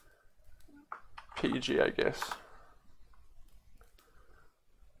PG, I guess.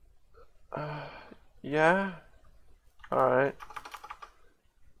 Yeah. Alright.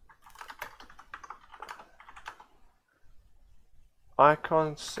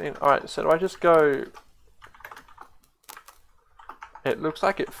 Icons in. Alright, so do I just go. It looks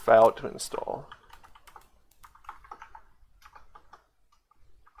like it failed to install.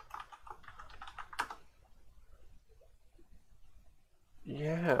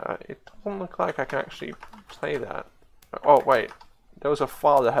 Yeah, it doesn't look like I can actually play that. Oh wait, there was a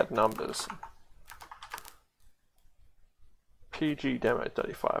file that had numbers. PG demo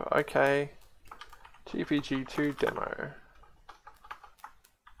 35, okay. TPG2 demo.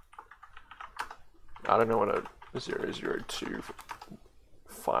 I don't know what a 002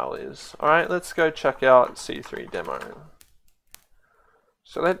 file is. Alright, let's go check out C3 demo.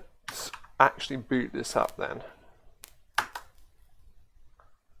 So let's actually boot this up then.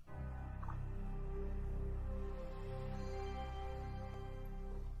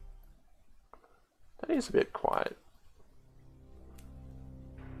 That is a bit quiet.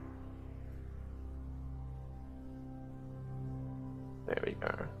 There we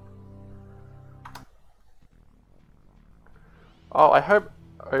go. Oh, I hope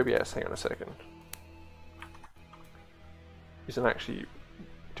OBS, hang on a second, isn't actually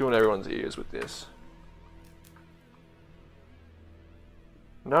doing everyone's ears with this.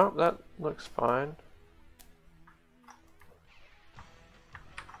 No, that looks fine.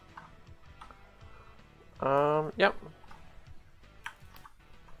 Yep.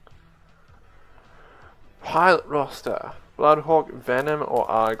 Pilot roster. Bloodhawk, Venom, or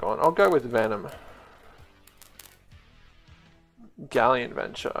Argon? I'll go with Venom. Galleon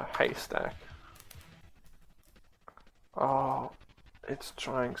Venture, Haystack. Oh, it's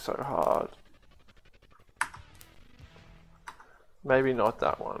trying so hard. Maybe not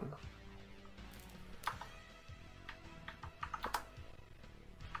that one.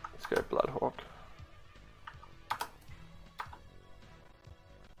 Let's go Bloodhawk.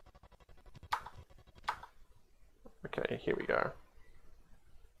 Okay, here we go.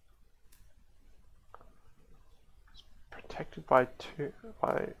 It's protected by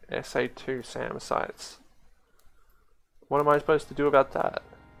SA2 SAM sites. What am I supposed to do about that?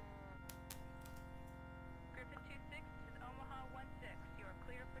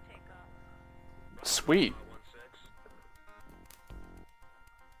 Sweet.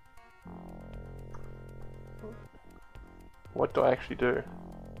 What do I actually do?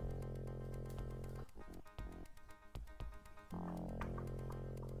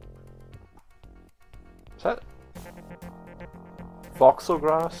 Is that voxel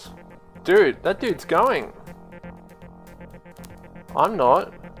grass? Dude, that dude's going. I'm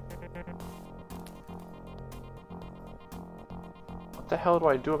not. What the hell do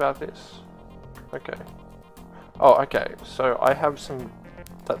I do about this? Okay. Oh, okay. So I have some...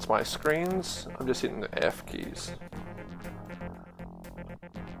 That's my screens. I'm just hitting the F keys.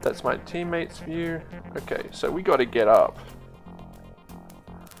 That's my teammates' view. Okay, so we gotta get up.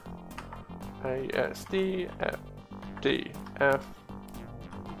 A, S, D, F, D, F,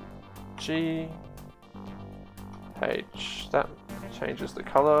 G, H. That changes the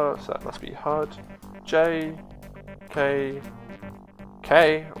color, so that must be HUD. J, K,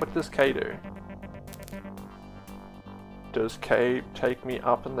 K. What does K do? Does K take me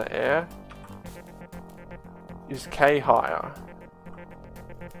up in the air? Is K higher?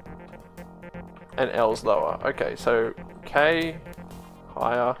 And L's lower. Okay, so K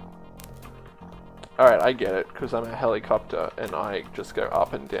higher. Alright, I get it, because I'm a helicopter and I just go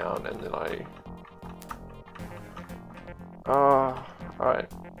up and down and then I... alright.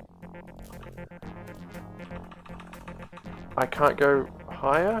 I can't go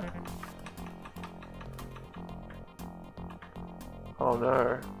higher? Oh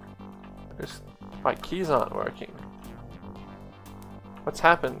no. My keys aren't working. What's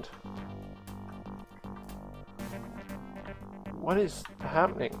happened? What is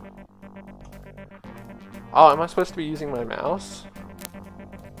happening? Oh, am I supposed to be using my mouse?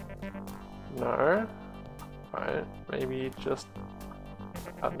 No. Right, maybe just...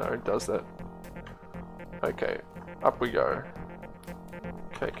 I don't know, it does that. Okay, up we go.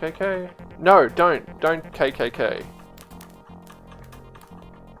 KKK. No, don't KKK.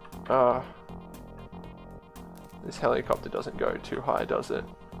 This helicopter doesn't go too high, does it?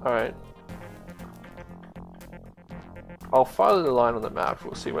 Alright. I'll follow the line on the map,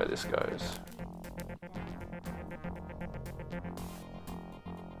 we'll see where this goes.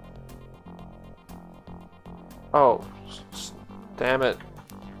 Oh, damn it.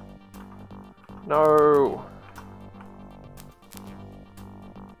 No.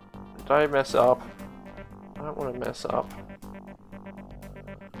 Did I mess up? I don't want to mess up.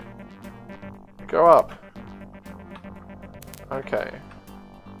 Go up. Okay.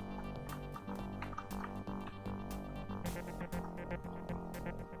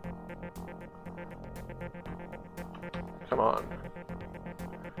 Come on.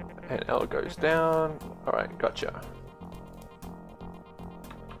 And L goes down. Alright, gotcha.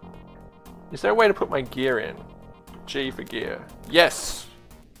 Is there a way to put my gear in? G for gear. Yes!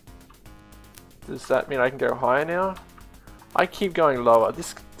 Does that mean I can go higher now? I keep going lower.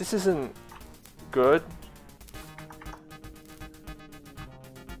 This isn't good.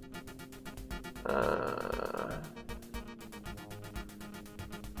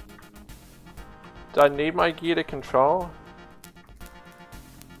 Do I need my gear to control?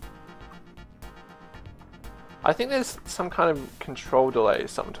 I think there's some kind of control delay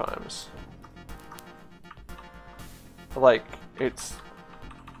sometimes. Like, it's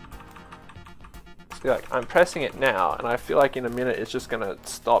like I'm pressing it now and I feel like in a minute it's just gonna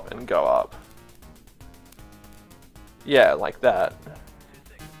stop and go up. Yeah, like that.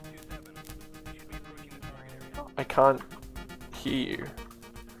 I can't hear you.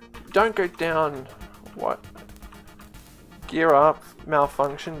 Don't go down. What? Gear up,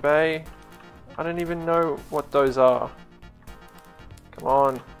 malfunction bay. I don't even know what those are. Come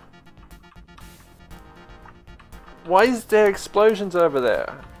on. Why is there explosions over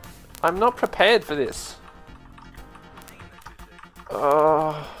there? I'm not prepared for this.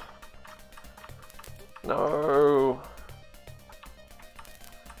 No.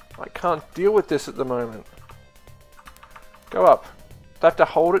 I can't deal with this at the moment. Go up. Do I have to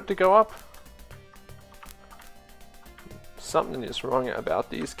hold it to go up? Something is wrong about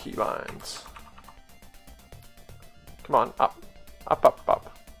these keybinds. Come on, up. Up, up,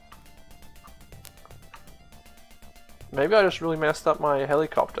 up. Maybe I just really messed up my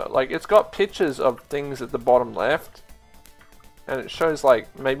helicopter. Like, it's got pictures of things at the bottom left. And it shows,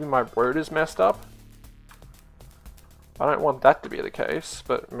 like, maybe my road is messed up. I don't want that to be the case,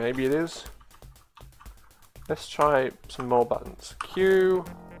 but maybe it is. Let's try some more buttons. Q,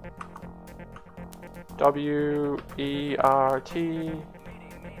 W, E, R, T.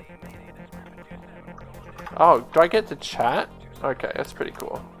 Oh, do I get to chat? Okay, that's pretty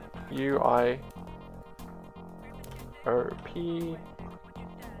cool. U, I, O, P.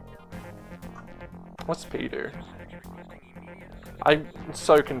 What's P do? I'm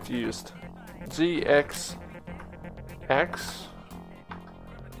so confused. Z, X, X.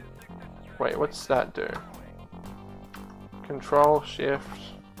 Wait, what's that do? Control, Shift,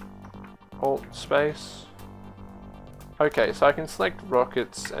 Alt, Space. Okay, so I can select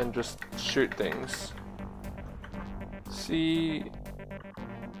rockets and just shoot things. C.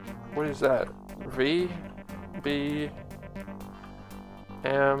 What is that? V, B,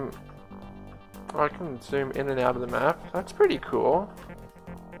 M. I can zoom in and out of the map. That's pretty cool.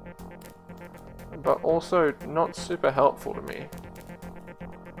 But also not super helpful to me.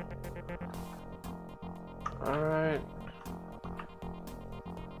 Alright.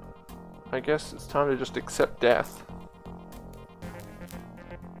 I guess it's time to just accept death.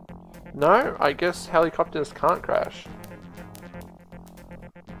 No, I guess helicopters can't crash.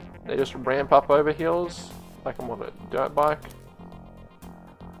 They just ramp up over hills like I'm on a dirt bike.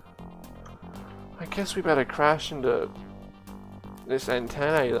 I guess we better crash into this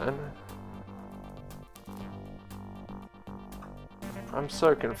antennae then. I'm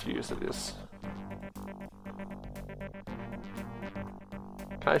so confused at this.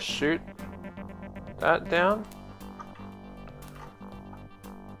 Can I shoot that down?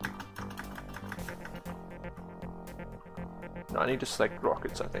 No, I need to select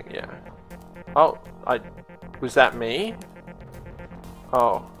rockets, I think, yeah. Oh, was that me?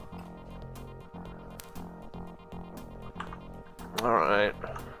 Oh. Alright.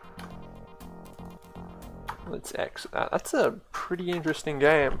 Let's exit that. That's a pretty interesting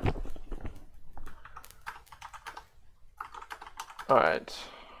game. Alright.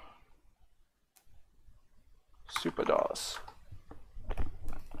 Super DOS.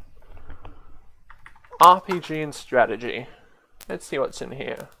 RPG and strategy. Let's see what's in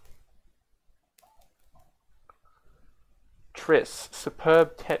here. Tris,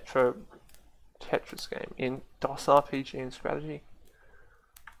 superb Tetris game in DOS RPG and strategy.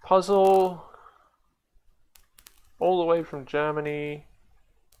 Puzzle, all the way from Germany.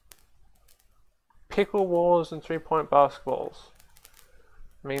 Pickle wars and 3-point basketballs.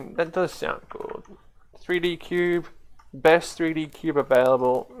 I mean, that does sound good. 3D cube, best 3D cube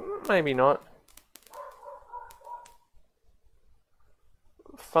available. Maybe not.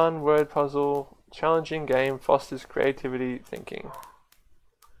 Fun word puzzle, challenging game, fosters creativity, thinking.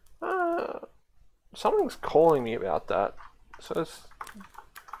 Something's calling me about that. So let's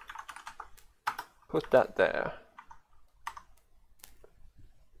put that there.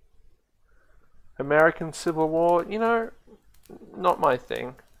 American Civil War, you know, not my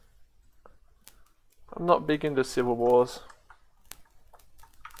thing. I'm not big into civil wars.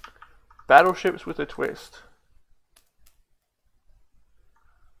 Battleships with a twist.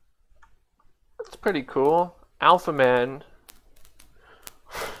 That's pretty cool. Alpha Man.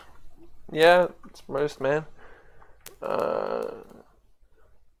 Yeah, it's most man.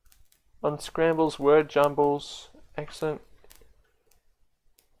 Unscrambles, word jumbles. Excellent.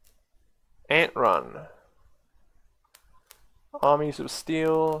 Ant Run. Armies of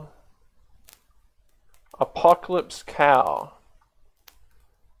Steel. Apocalypse Cow.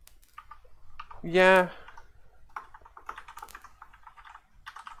 Yeah.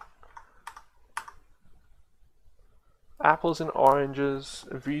 Apples and Oranges,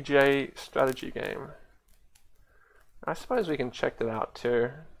 VJ strategy game. I suppose we can check that out too.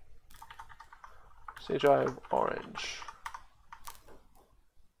 CGI of Orange.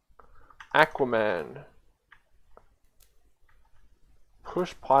 Aquaman.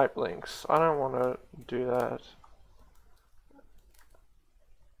 Push pipe links. I don't want to do that.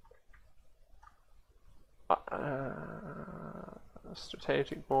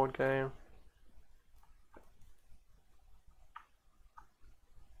 Strategic board game.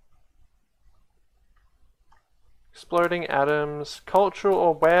 Exploding atoms. Cultural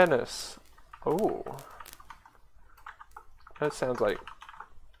awareness. Ooh. That sounds like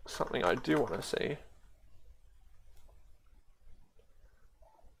something I do want to see.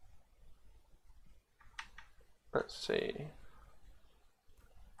 Let's see.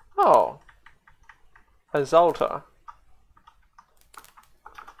 Oh, Azalta.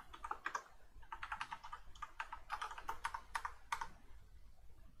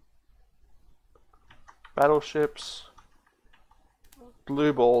 Battleships.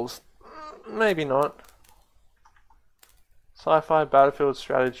 Blue balls. Maybe not. Sci-fi battlefield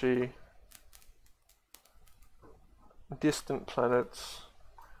strategy. Distant planets.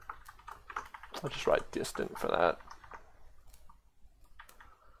 I'll just write distant for that.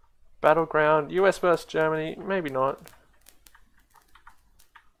 Battleground. US versus Germany. Maybe not.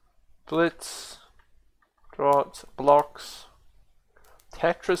 Blitz. Draughts. Blocks.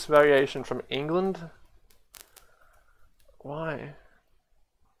 Tetris variation from England. Why?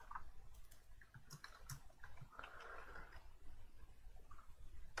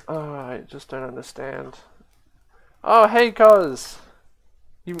 Oh, I just don't understand. Oh, hey, cuz!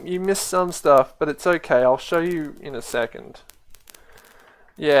 You missed some stuff, but it's okay. I'll show you in a second.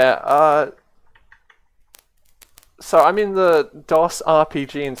 Yeah, so I'm in the DOS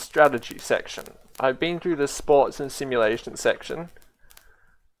RPG and strategy section. I've been through the sports and simulation section.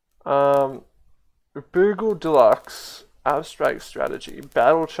 Boogle Deluxe, Abstract Strategy,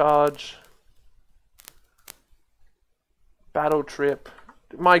 Battle Charge, Battle Trip.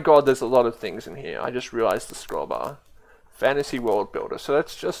 My god, there's a lot of things in here. I just realized the scroll bar. Fantasy World Builder. So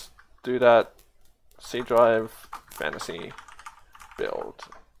let's just do that. C drive, fantasy, build.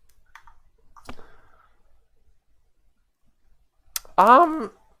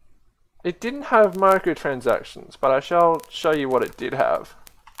 It didn't have microtransactions, but I shall show you what it did have.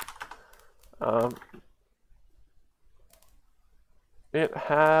 It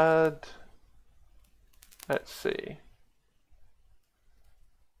had, let's see.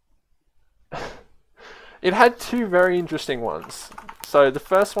 It had two very interesting ones. So the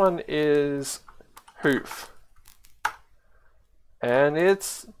first one is Hoof. And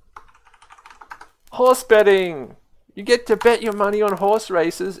it's horse betting. You get to bet your money on horse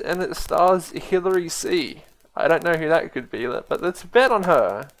races and it stars Hillary C. I don't know who that could be, but let's bet on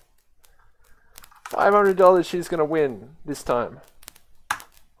her. $500 she's going to win this time.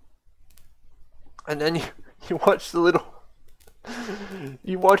 And then you watch the little...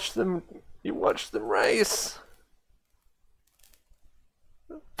 you watch them race.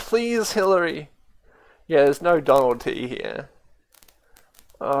 Please, Hillary. Yeah, there's no Donald T here.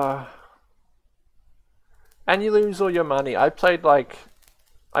 And you lose all your money. I played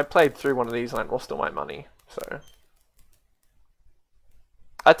through one of these and I lost all my money. So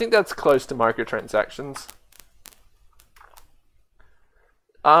I think that's close to microtransactions.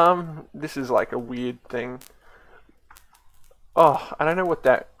 This is like a weird thing. Oh, I don't know what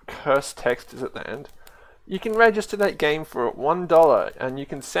that cursed text is at the end. You can register that game for $1 and you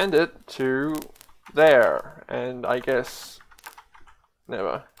can send it to there. And I guess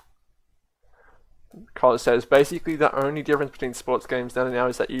never. College says basically the only difference between sports games then and now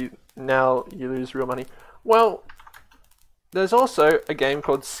is that you lose real money. Well, there's also a game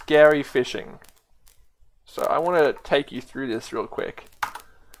called ScaryFish. So I want to take you through this real quick.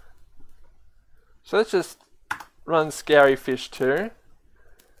 So let's just run ScaryFish II.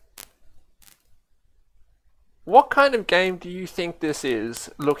 What kind of game do you think this is,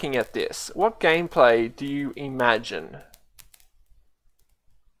 looking at this? What gameplay do you imagine?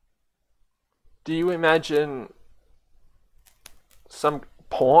 Do you imagine some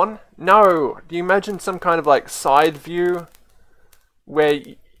porn? No! Do you imagine some kind of like side view where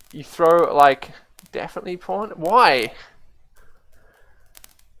you throw like, definitely porn? Why?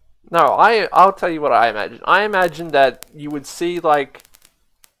 No, I'll tell you what I imagine. I imagine that you would see like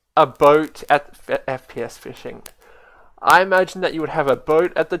a boat at FPS fishing. I imagine that you would have a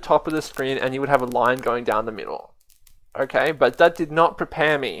boat at the top of the screen and you would have a line going down the middle. Okay, but that did not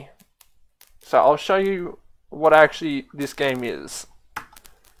prepare me. So I'll show you what actually this game is.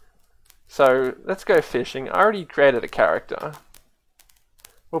 So let's go fishing. I already created a character.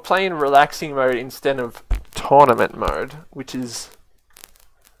 We'll play in relaxing mode instead of tournament mode, which is,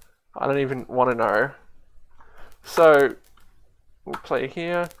 I don't even want to know. So we'll play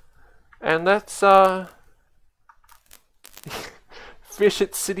here, and let's fish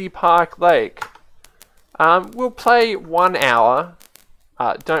at City Park Lake. We'll play 1 hour.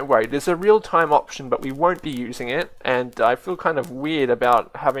 Don't worry, there's a real-time option, but we won't be using it, and I feel kind of weird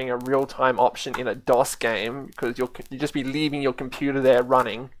about having a real-time option in a DOS game, because you'll just be leaving your computer there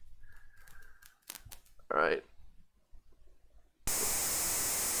running. Alright.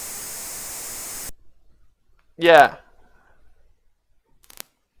 Yeah.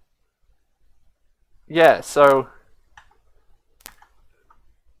 yeah, so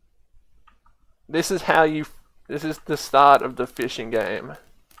this is how you, this is the start of the fishing game.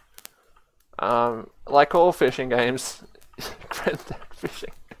 Like all fishing games,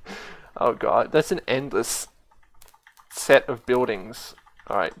 fishing. Oh god, that's an endless set of buildings.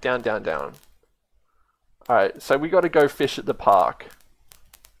 Alright, down, down, down. Alright, so we gotta go fish at the park.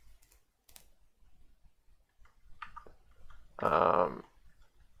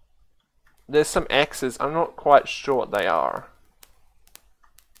 There's some X's, I'm not quite sure what they are.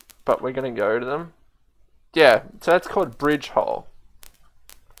 But we're gonna go to them. Yeah, so that's called bridge hole.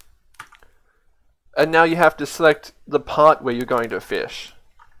 And now you have to select the part where you're going to fish.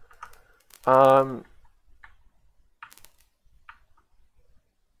 I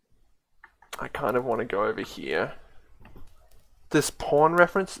kind of want to go over here. This porn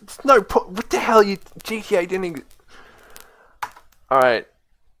reference? It's no porn. What the hell? You GTA didn't. Alright.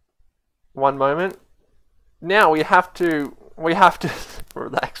 One moment. Now we have to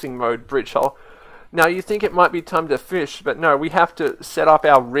relaxing mode, bridge hole. Now you think it might be time to fish, but no, we have to set up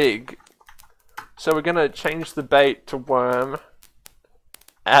our rig. So we're gonna change the bait to worm.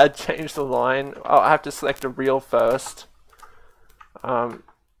 Change the line. Oh, I have to select a reel first.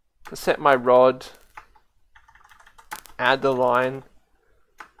 Set my rod. Add the line.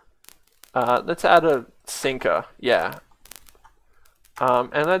 Let's add a sinker. Yeah.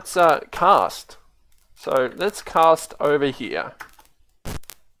 And let's cast. So let's cast over here.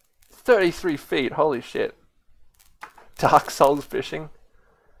 33 feet. Holy shit. Dark Souls fishing.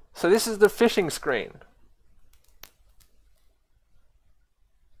 So this is the fishing screen.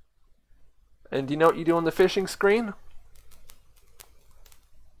 And do you know what you do on the fishing screen?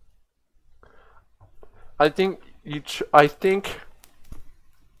 I think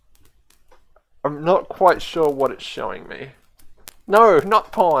I'm not quite sure what it's showing me. No,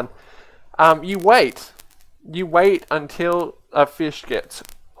 not porn. You wait. You wait until a fish gets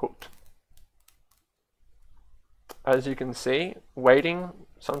hooked. As you can see, waiting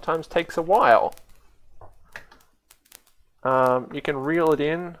sometimes takes a while. You can reel it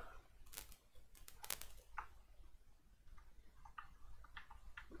in.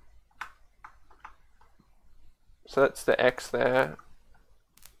 So that's the X there.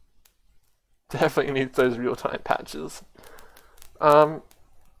 Definitely needs those real-time patches. Was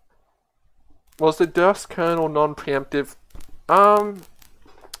the DOS kernel non-preemptive?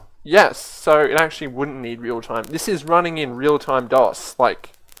 Yes, so it actually wouldn't need real-time. This is running in real-time DOS,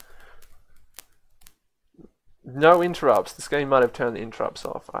 like no interrupts. This game might have turned the interrupts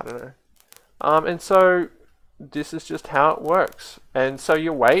off, I don't know. And so this is just how it works. And so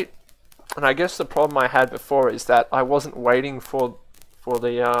you wait. And I guess the problem I had before is that I wasn't waiting for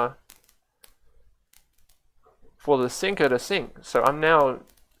the sinker to sink. So I'm now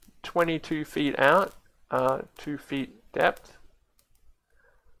 22 feet out, 2 feet depth,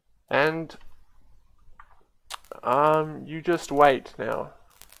 and you just wait now,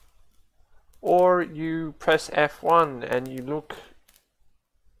 or you press F1 and you look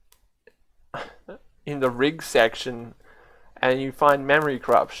in the rig section and you find memory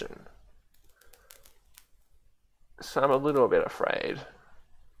corruption. So I'm a little bit afraid,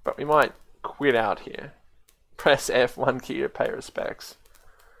 but we might quit out here. Press F1 key to pay respects.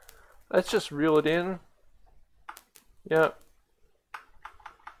 Let's just reel it in. Yep.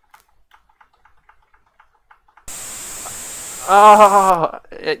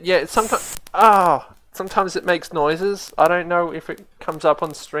 Yeah, sometimes it makes noises. I don't know if it comes up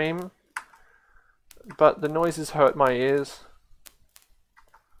on stream, but the noises hurt my ears.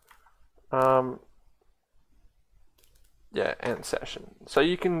 Yeah, end session. So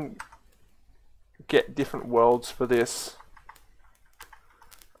you can get different worlds for this.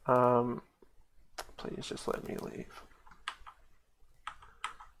 Please just let me leave.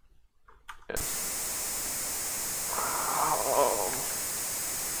 Yeah.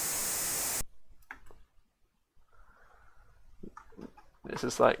 This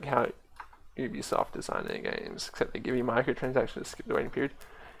is like how Ubisoft design their games, except they give you microtransactions to skip the waiting period.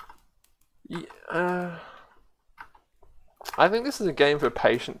 Yeah, I think this is a game for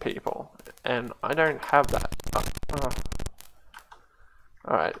patient people, and I don't have that.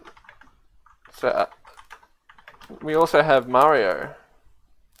 Alright. So, we also have Mario.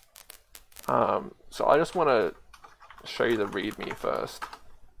 So I just want to show you the README first.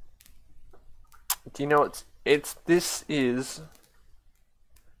 Do you know this is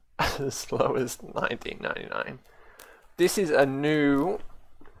as low as $19.99. This is a new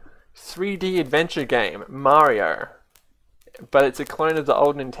 3D adventure game, Mario. But it's a clone of the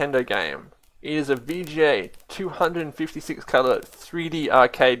old Nintendo game. It is a VGA 256 color 3D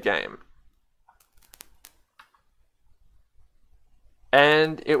arcade game.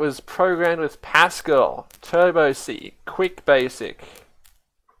 And it was programmed with Pascal, Turbo C, Quick Basic.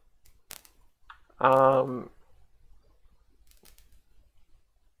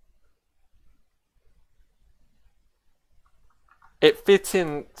 It fits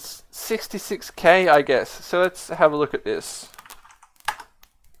in 66K, I guess. So let's have a look at this.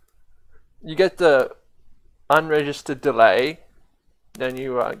 You get the unregistered delay. Then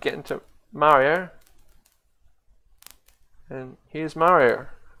you get into Mario. And here's Mario.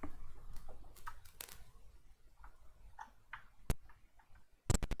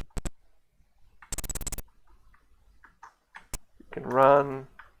 You can run.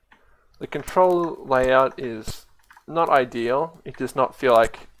 The control layout is not ideal. It does not feel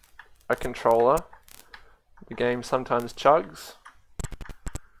like a controller. The game sometimes chugs.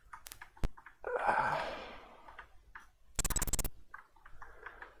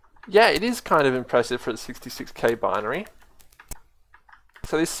 Yeah, it is kind of impressive for a 66K binary.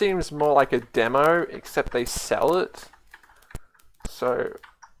 So this seems more like a demo, except they sell it. So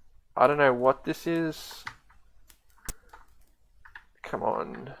I don't know what this is. Come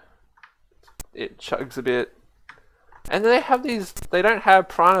on. It chugs a bit. And they have these, they don't have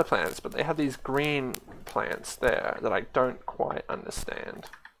piranha plants, but they have these green plants there that I don't quite understand.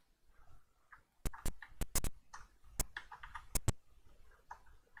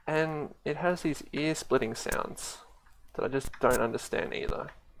 And it has these ear-splitting sounds that I just don't understand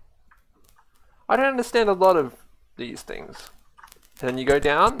either. I don't understand a lot of these things. Then you go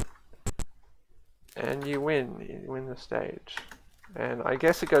down, and you win the stage. And I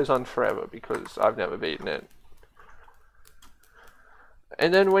guess it goes on forever because I've never beaten it.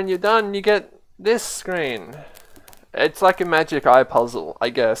 And then when you're done, you get this screen. It's like a magic eye puzzle, I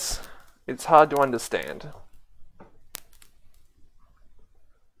guess. It's hard to understand.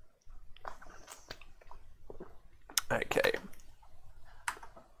 Okay.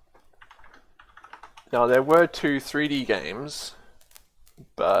 Now there were 2 3D games,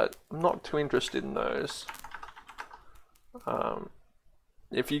 but I'm not too interested in those.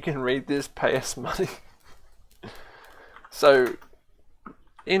 If you can read this, pay us money. So,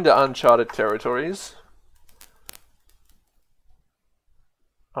 into uncharted territories.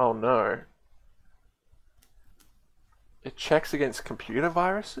 Oh no. It checks against computer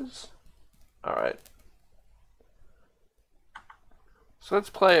viruses? Alright. So let's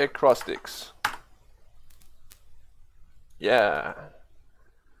play Acrostix. Yeah.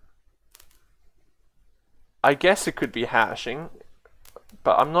 I guess it could be hashing,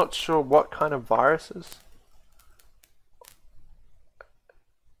 but I'm not sure what kind of viruses.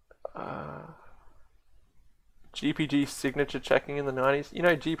 GPG signature checking in the 90s. You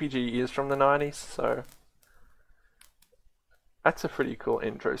know, GPG is from the 90s, so that's a pretty cool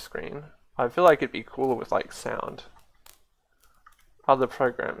intro screen. I feel like it'd be cooler with like sound. Other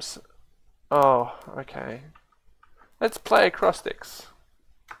programs. Oh, okay. Let's play Acrostix.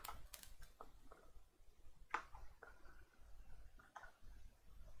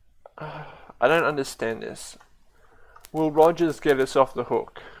 I don't understand this. Will Rogers get us off the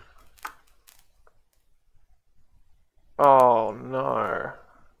hook? Oh no.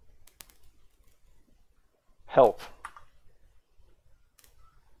 Help.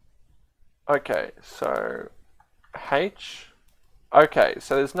 Okay, so H. Okay,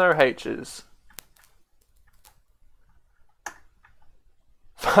 so there's no H's.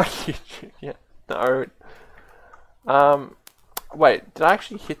 Fuck you, yeah. No. Wait, did I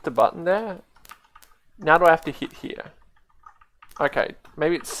actually hit the button there? Now do I have to hit here? Okay,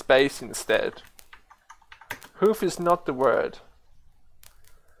 maybe it's space instead. Hoof is not the word.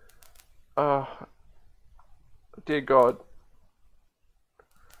 Oh, dear God.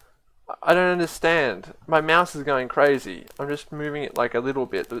 I don't understand. My mouse is going crazy. I'm just moving it like a little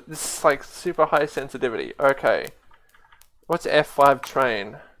bit. This is like super high sensitivity. Okay. What's F5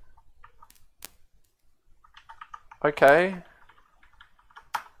 train? Okay.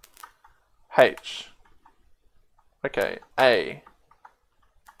 H. Okay. A.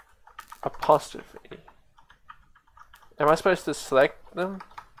 Apostrophe. Am I supposed to select them?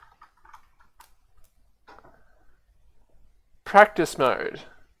 Practice mode.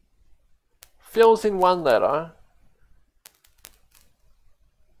 Fills in one letter.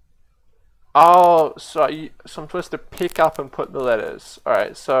 Oh, so I'm supposed to pick up and put the letters.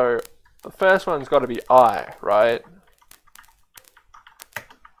 Alright, so the first one's got to be I, right?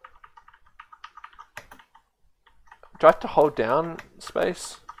 Do I have to hold down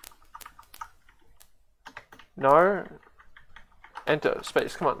space? No? Enter,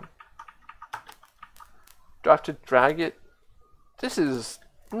 space, come on. Do I have to drag it? This is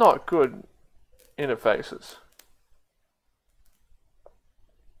not good interfaces.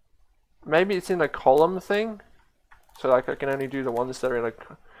 Maybe it's in a column thing. So like I can only do the ones that are in a...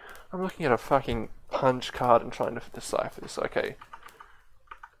 I'm looking at a fucking punch card and trying to decipher this. Okay.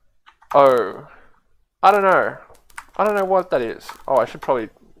 Oh. I don't know. I don't know what that is. Oh, I should probably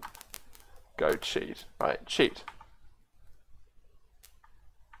go cheat. Right, cheat.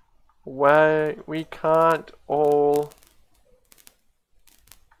 We can't all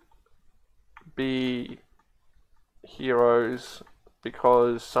be heroes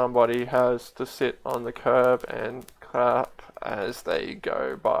because somebody has to sit on the curb and clap as they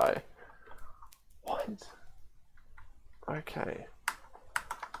go by. What? Okay.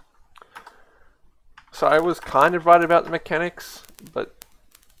 So I was kind of right about the mechanics, but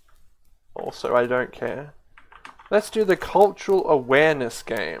also I don't care. Let's do the cultural awareness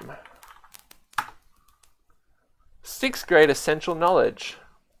game. 6th grade essential knowledge.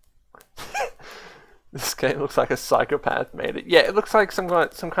 This game looks like a psychopath made it. Yeah, it looks like some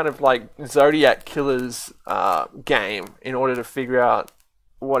kind of like Zodiac Killer's game in order to figure out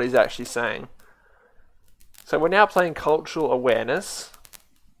what he's actually saying. So we're now playing cultural awareness.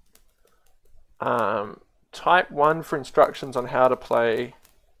 Type 1 for instructions on how to play.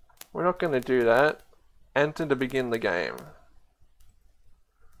 We're not going to do that. Enter to begin the game.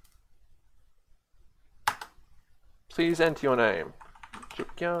 Please enter your name.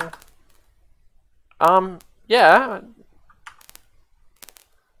 Jookia. Yeah.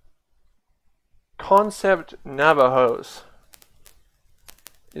 Concept Navajos.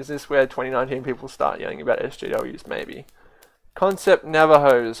 Is this where 2019 people start yelling about SJWs? Maybe. Concept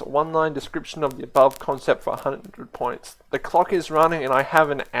Navajos. One-line description of the above concept for 100 points. The clock is running and I have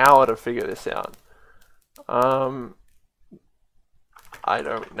an hour to figure this out. I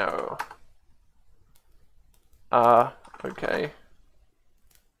don't know. Okay.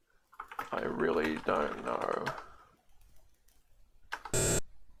 I really don't know.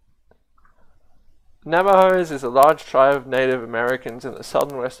 Navajos is a large tribe of Native Americans in the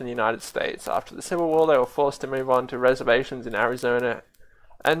southern western United States. After the Civil War, they were forced to move on to reservations in Arizona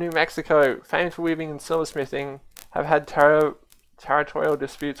and New Mexico. Famed for weaving and silversmithing, have had territorial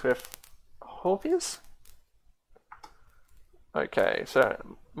disputes with Hoofies? Okay, so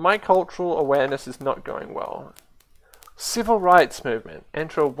my cultural awareness is not going well. Civil rights movement.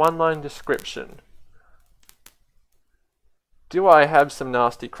 Enter a one-line description. Do I have some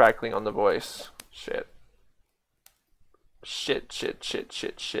nasty crackling on the voice? Shit. Shit, shit, shit,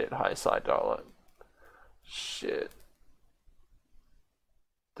 shit, shit. High side dollar. Shit.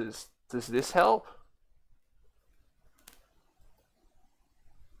 Does this help?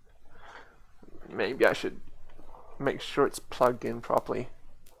 Maybe I should make sure it's plugged in properly.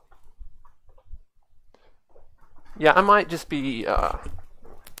 Yeah, I might just be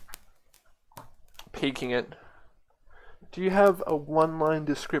peeking it. Do you have a one-line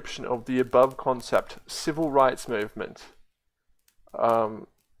description of the above concept, civil rights movement? I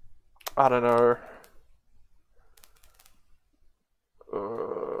don't know.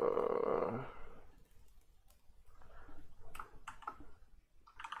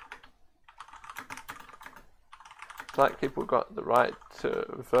 Black people got the right to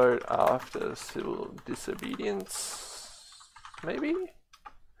vote after civil disobedience? Maybe?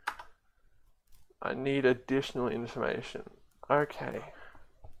 I need additional information. Okay.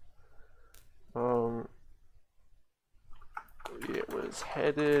 It was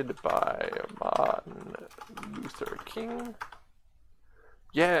headed by Martin Luther King.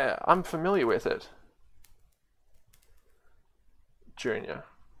 Yeah, I'm familiar with it. Junior.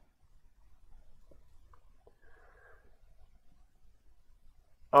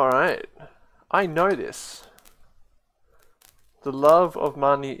 Alright, I know this. The love of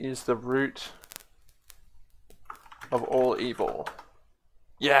money is the root of all evil.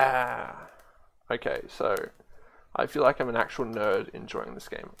 Yeah! Okay, so I feel like I'm an actual nerd enjoying this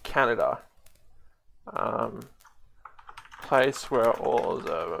game. Canada. Place where all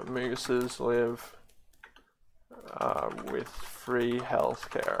the mooses live with free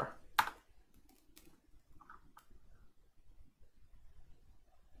healthcare.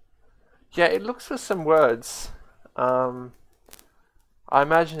 Yeah, it looks for some words. I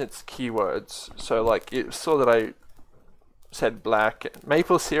imagine it's keywords. So like it saw that I said black.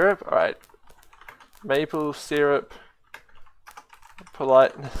 Maple syrup? Alright. Maple syrup.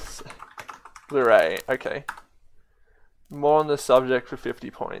 Politeness. Blu-ray. Okay. More on the subject for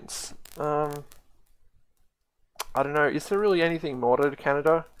 50 points. I don't know. Is there really anything more to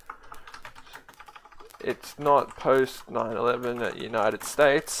Canada? It's not post 9/11 at United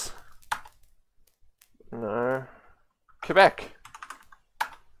States. No. Quebec.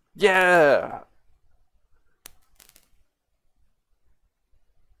 Yeah.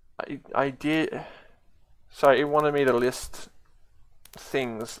 I did. So it wanted me to list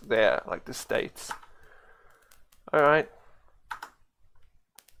things there, like the states. Alright.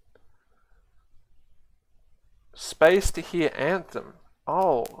 Space to hear anthem.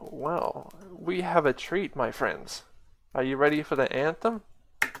 Oh, well, we have a treat, my friends. Are you ready for the anthem?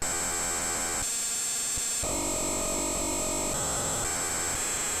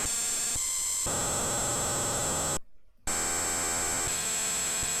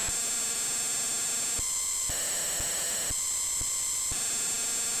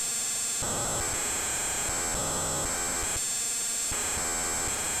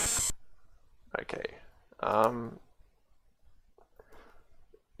 Okay.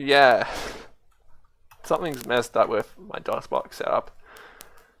 Yeah. Something's messed up with my DOSBox setup.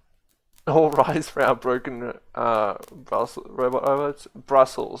 All rise for our broken robot robots.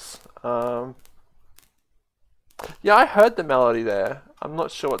 Brussels. Yeah, I heard the melody there. I'm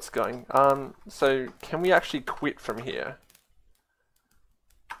not sure what's going. So can we actually quit from here?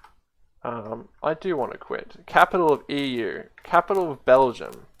 I do want to quit. Capital of EU. Capital of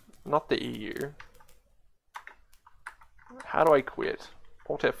Belgium. Not the EU. How do I quit?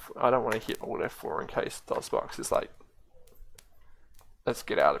 Alt F. I don't want to hit Alt F4 in case DOSBox is like, let's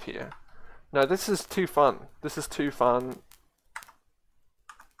get out of here. No, this is too fun. This is too fun.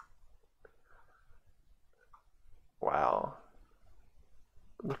 Wow.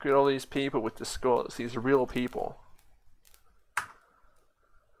 Look at all these people with the scores. These real people.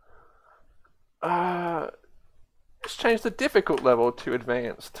 Let's change the difficult level to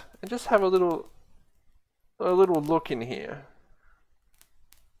advanced and just have a little look in here.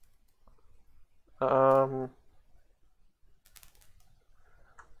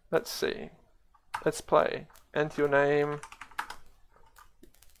 Let's see. Let's play. Enter your name.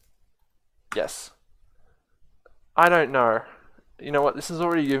 Yes. I don't know. You know what? This is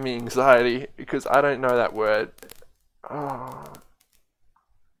already giving me anxiety because I don't know that word. Oh.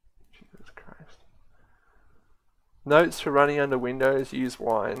 Jesus Christ. Notes for running under Windows. Use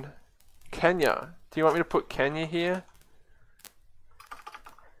wine. Kenya. Do you want me to put Kenya here?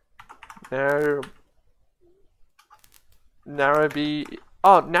 No. Nairobi.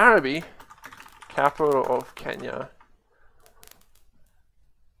 Oh, Nairobi. Capital of Kenya.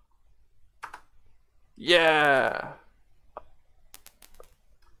 Yeah.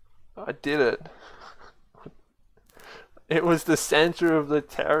 I did it. It was the center of the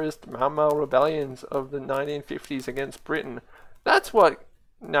terrorist Mau Mau rebellions of the 1950s against Britain. That's what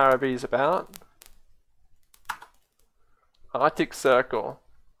Nairobi is about. Arctic Circle.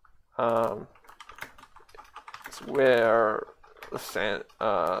 It's where the Santa,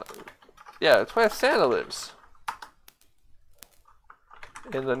 yeah, it's where Santa lives.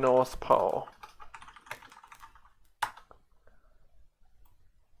 In the North Pole.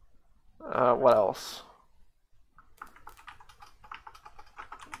 What else?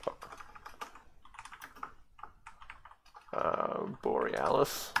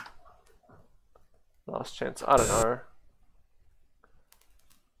 Borealis. Last chance. I don't know.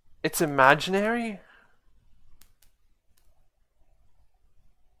 It's imaginary?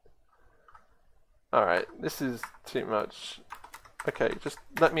 Alright, this is too much. Okay, just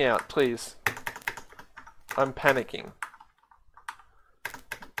let me out, please. I'm panicking.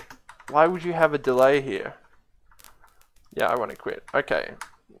 Why would you have a delay here? Yeah, I want to quit. Okay,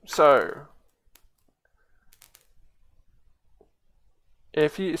 so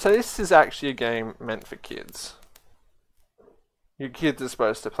so this is actually a game meant for kids. Your kids are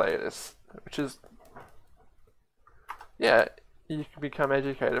supposed to play this, which is, yeah, you can become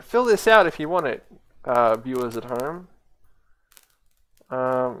educated. Fill this out if you want it, viewers at home.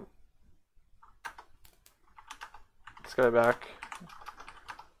 Let's go back.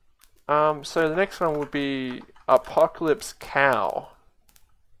 So the next one would be Apocalypse Cow.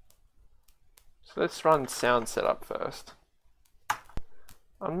 So let's run sound setup first.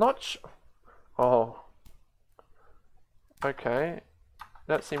 I'm not sure. Oh. Okay.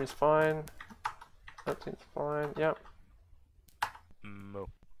 That seems fine. That seems fine. Yep. No.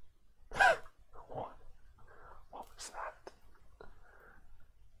 What was that? Let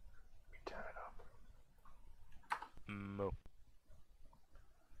me turn it up. No.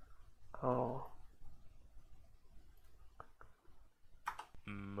 Oh.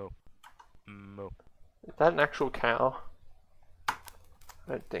 No. No. Is that an actual cow?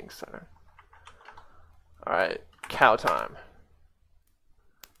 I don't think so. Alright, cow time.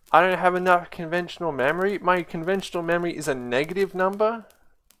 I don't have enough conventional memory. My conventional memory is a negative number.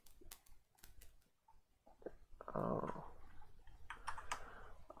 Oh.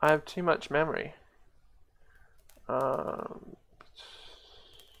 I have too much memory.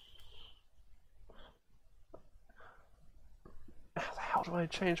 How do I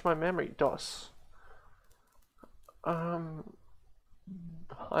change my memory? DOS. High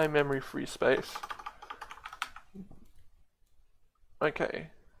memory free space.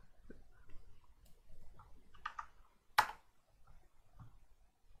 Okay.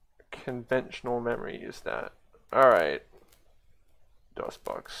 Conventional memory is that. Alright. DOS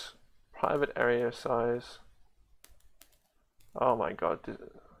box. Private area size. Oh my god.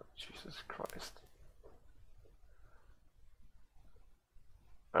 Jesus Christ.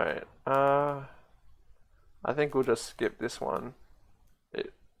 Alright. I think we'll just skip this one.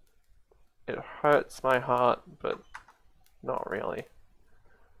 It hurts my heart, but not really.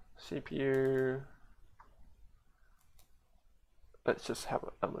 CPU. Let's just have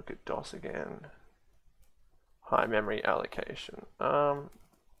a look at DOS again. High memory allocation.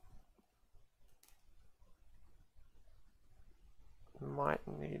 Might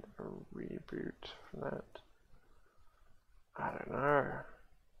need a reboot for that. I don't know.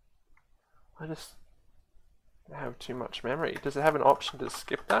 I just have too much memory. Does it have an option to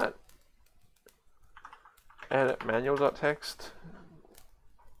skip that? Edit manual.txt.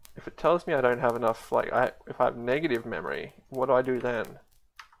 If it tells me I don't have enough, like if I have negative memory, what do I do then?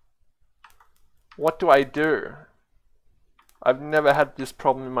 What do I do? I've never had this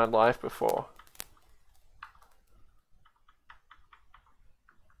problem in my life before.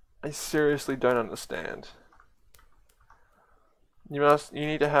 I seriously don't understand. You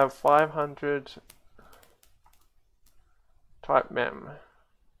need to have 500 type mem.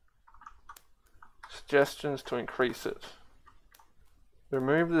 Suggestions to increase it.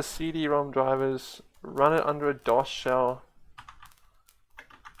 Remove the CD-ROM drivers, run it under a DOS shell.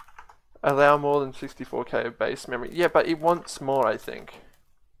 Allow more than 64K of base memory. Yeah, but it wants more, I think.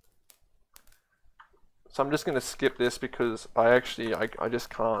 So I'm just going to skip this because I just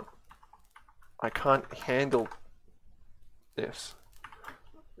can't. I can't handle this.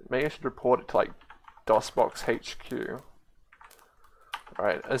 Maybe I should report it to like DOSBox HQ.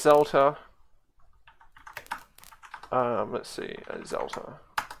 Alright, Azalta. Let's see, Azalta.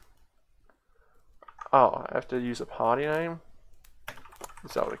 Oh, I have to use a party name?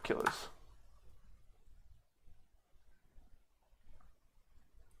 Azalta Killers.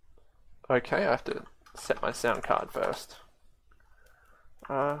 Okay, I have to set my sound card first.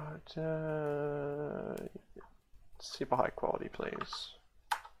 Super high quality, please.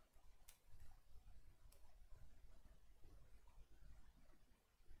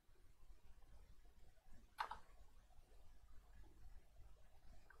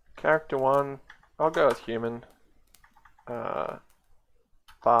 Character 1, I'll go with human. Bard.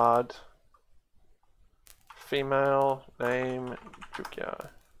 Female, name, Jookia.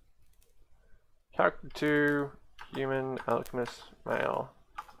 Character 2, human, alchemist, male.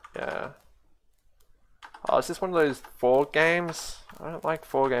 Yeah. Oh, is this one of those 4 games? I don't like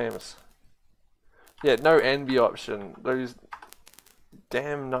 4 games. Yeah, no envy option. Those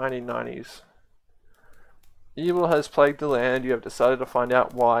damn 1990s. Evil has plagued the land. You have decided to find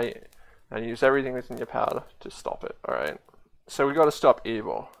out why and use everything within your power to stop it. Alright. So we got to stop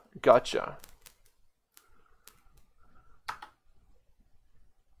evil. Gotcha.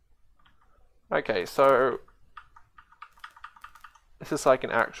 Okay, so this is like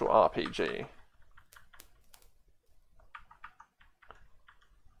an actual RPG.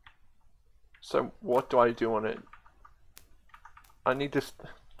 So what do I do on it? I need this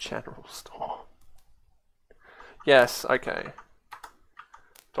general store. Yes, okay.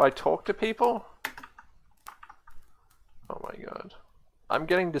 Do I talk to people? Oh my god. I'm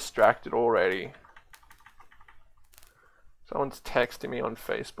getting distracted already. Someone's texting me on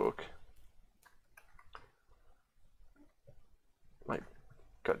Facebook. Like,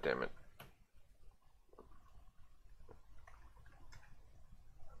 god damn it.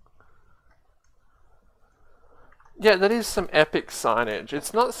 Yeah, that is some epic signage.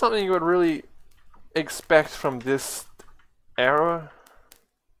 It's not something you would really expect from this era.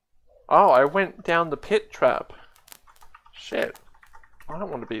 Oh, I went down the pit trap. Shit. I don't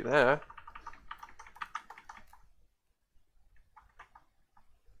want to be there.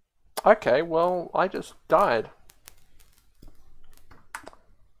 Okay, well, I just died.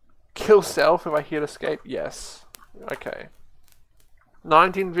 Kill self if I hit escape? Yes. Okay.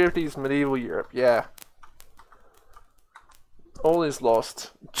 1950s medieval Europe, yeah. All is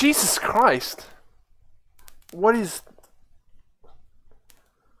lost. Jesus Christ! What is...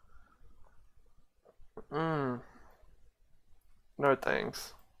 No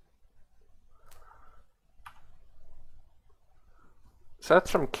thanks. So that's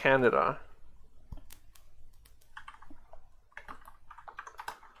from Canada.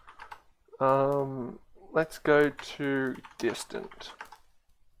 Let's go to distant.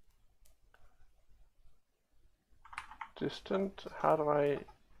 distant. How do I...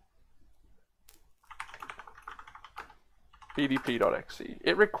 bdp.exe.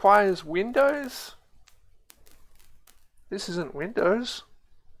 It requires Windows? This isn't Windows.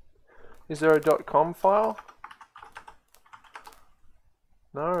 Is there a .com file?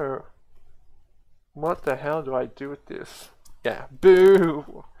 No. What the hell do I do with this? Yeah,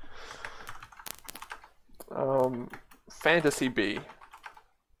 boo! Fantasy B.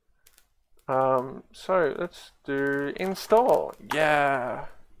 So let's do install. Yeah!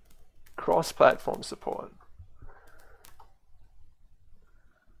 Cross-platform support.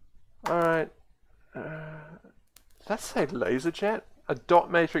 Alright. Does that say LaserJet? A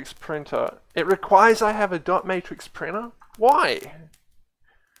dot matrix printer. It requires I have a dot matrix printer? Why?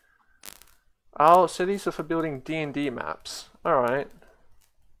 Oh, so these are for building D&D maps. Alright.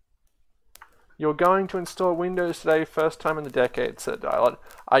 You're going to install Windows today, first time in the decade, said Dialog.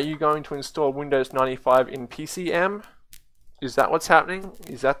 Are you going to install Windows 95 in PCM? Is that what's happening?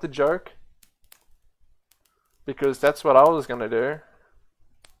 Is that the joke? Because that's what I was going to do.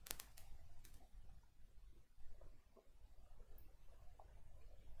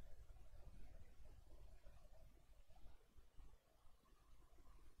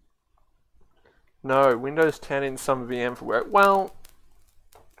 No, Windows 10 in some VM for work. Well,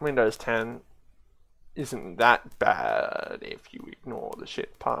 Windows 10 isn't that bad if you ignore the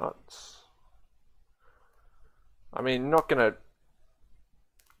shit parts. I mean, not gonna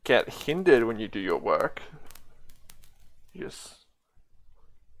get hindered when you do your work. You're just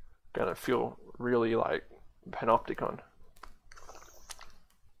gonna feel really like panopticon.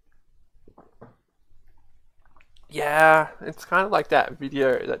 Yeah, it's kind of like that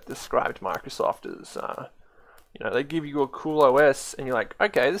video that described Microsoft as, you know, they give you a cool OS and you're like,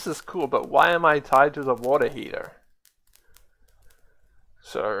 okay, this is cool, but why am I tied to the water heater?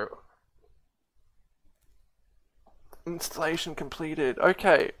 So, installation completed.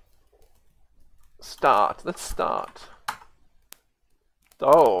 Okay, start. Let's start.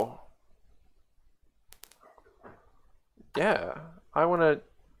 Oh, yeah, I want to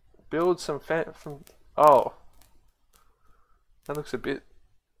build some oh. That looks a bit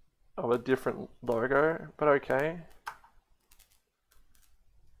of a different logo, but okay.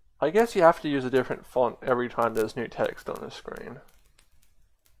 I guess you have to use a different font every time there's new text on the screen.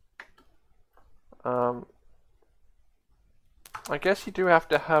 I guess you do have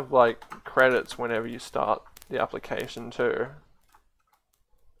to have like credits whenever you start the application too.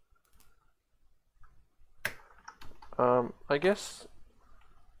 I guess...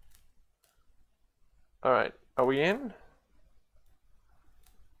 Alright, are we in?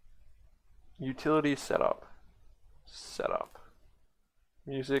 Utility setup. Setup.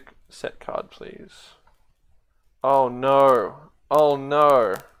 Music set card, please. Oh no. Oh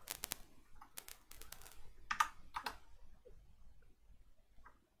no.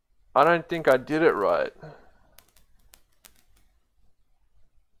 I don't think I did it right.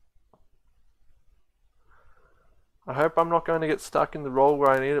 I hope I'm not going to get stuck in the role where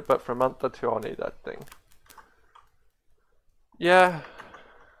I need it, but for a month or two I'll need that thing. Yeah.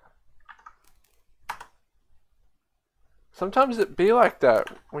 Sometimes it be like that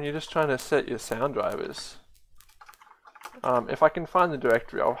when you're just trying to set your sound drivers. If I can find the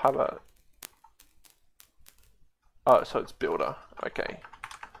directory, I'll have a... Oh, so it's builder. Okay.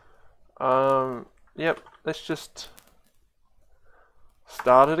 Yep, let's just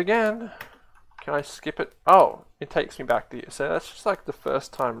start it again. Can I skip it? Oh, it takes me back to here. So that's just like the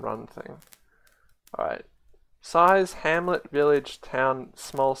first time run thing. Alright. Size, hamlet, village, town,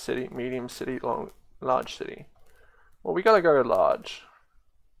 small city, medium city, large city. Well, we gotta go large.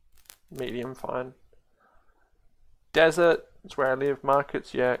 Medium, fine. Desert, it's where I live.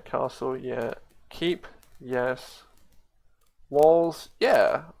 Markets, yeah. Castle, yeah. Keep, yes. Walls,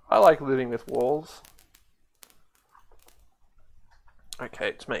 yeah. I like living with walls. Okay,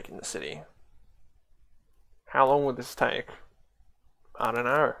 it's making the city. How long will this take? I don't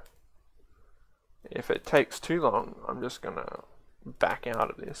know. If it takes too long, I'm just gonna back out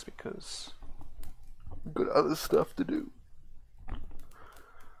of this because I've got other stuff to do.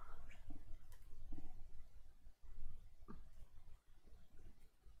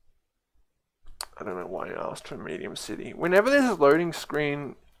 I don't know why I asked for medium city. Whenever there's a loading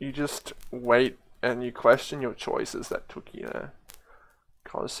screen, you just wait and you question your choices that took you there.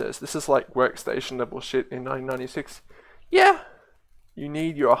 Cause says, this is like workstation level shit in 1996. Yeah! You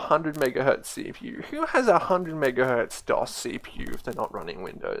need your 100 megahertz CPU. Who has a 100 megahertz DOS CPU if they're not running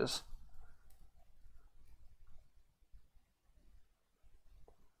Windows?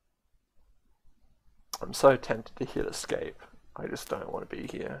 I'm so tempted to hit escape. I just don't want to be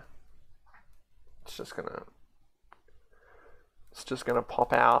here. It's just gonna It's just gonna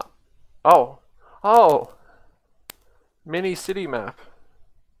pop out. Oh! Oh! Mini city map.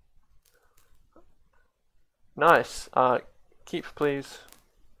 Nice. Keep please.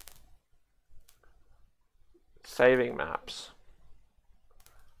 Saving maps.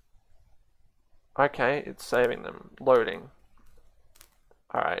 Okay, it's saving them. Loading.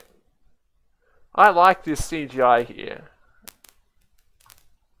 Alright. I like this CGI here.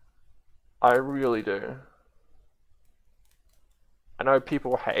 I really do. I know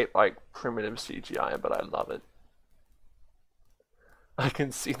people hate like primitive CGI, but I love it. I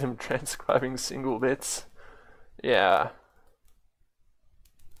can see them transcribing single bits. Yeah.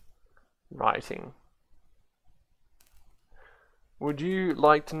 Writing. Would you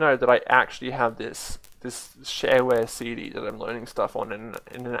like to know that I actually have this shareware CD that I'm loading stuff on in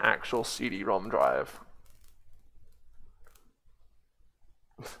an actual CD-ROM drive?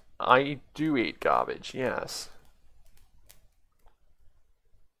 I do eat garbage, yes.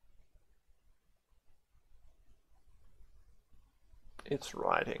 It's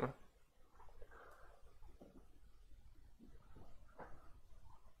writing.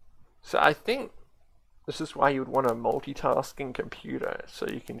 So I think this is why you would want a multitasking computer, so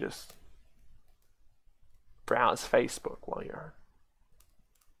you can just browse Facebook while you're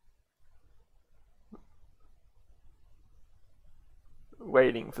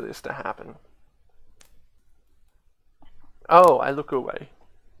waiting for this to happen. Oh, I look away.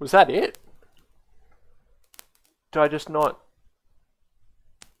 Was that it? Do I just not...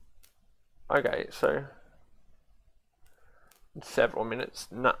 Okay, so... several minutes.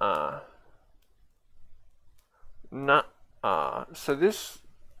 Nuh-uh. Nuh-uh. So this...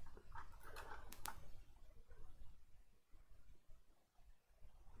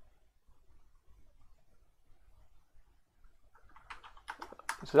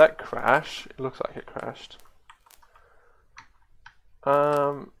 Does that crash? It looks like it crashed.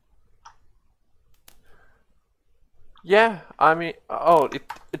 Yeah, I mean, oh, it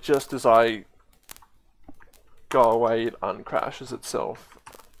just as I go away, it uncrashes itself.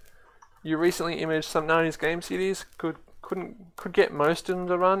 You recently imaged some 90s game CDs? Could get most of them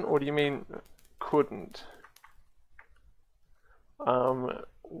to run, or do you mean couldn't?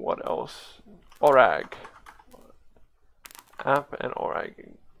 What else? ORAG. App and ORAG.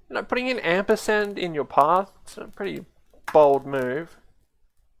 You know, putting in ampersand in your path, it's a pretty bold move.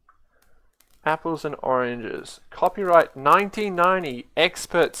 Apples and oranges. Copyright 1990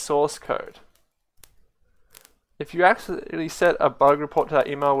 expert source code. If you accidentally set a bug report to that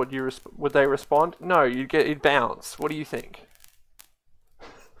email, would they respond? No, you'd bounce. What do you think?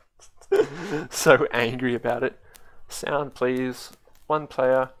 So angry about it. Sound please. One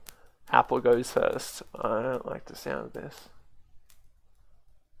player. Apple goes first. I don't like the sound of this.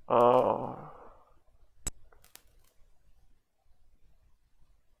 Oh.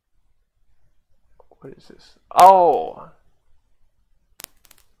 What is this? Oh!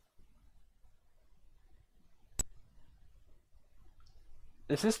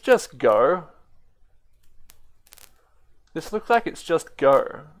 Is this just Go? This looks like it's just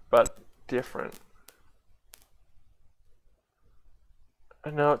Go, but different.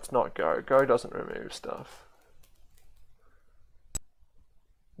 No, it's not Go. Go doesn't remove stuff.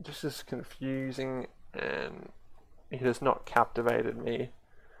 This is confusing and it has not captivated me.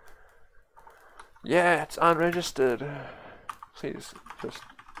 Yeah, it's unregistered. Please just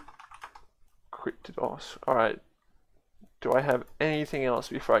quit to DOS. Alright. Do I have anything else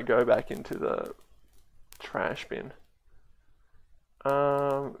before I go back into the trash bin?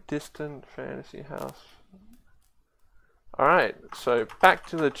 Distant fantasy house. Alright, so back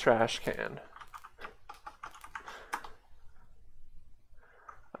to the trash can.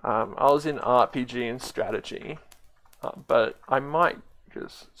 I was in RPG and strategy, but I might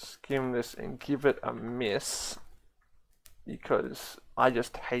just skim this and give it a miss because I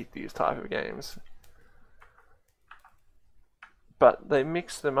just hate these type of games. But they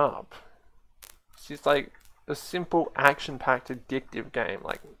mix them up. It's just like a simple action-packed addictive game,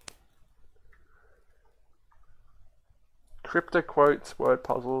 like crypto quotes, word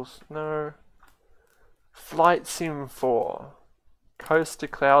puzzles, no. Flight Sim 4. Coast to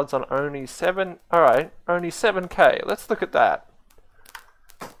clouds on only 7, alright, only 7K. Let's look at that.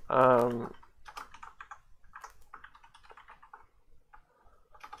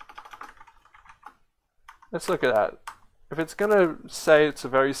 Let's look at that. If it's gonna say it's a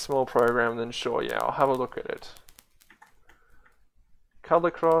very small program, then sure, yeah, I'll have a look at it.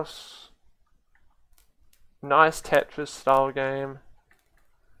 Color cross. Nice Tetris style game.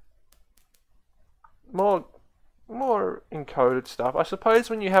 More more encoded stuff. I suppose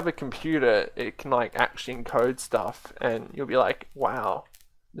when you have a computer, it can like actually encode stuff, and you'll be like, wow,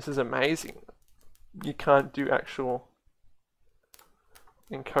 this is amazing. You can't do actual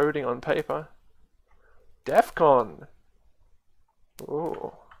encoding on paper. DEFCON.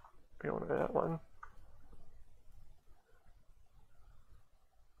 Oh, we want that one.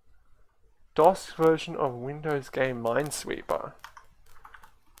 DOS version of Windows game Minesweeper.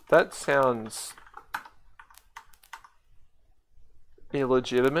 That sounds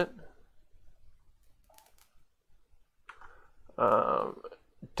illegitimate.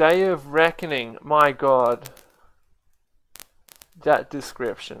 Day of Reckoning. My God. That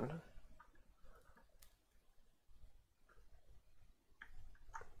description.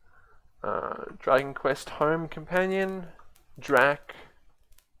 Dragon Quest Home Companion. Drac.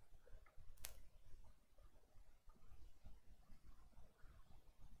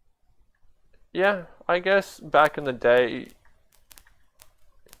 Yeah, I guess back in the day,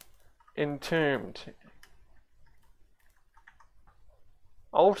 Entombed.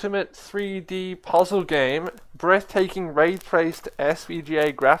 Ultimate 3D puzzle game, breathtaking ray-traced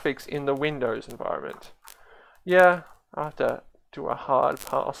SVGA graphics in the Windows environment. Yeah, I'll have to do a hard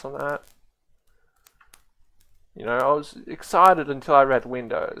pass on that. You know, I was excited until I read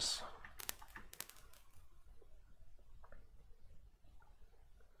Windows.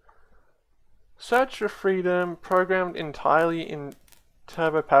 Search for Freedom, programmed entirely in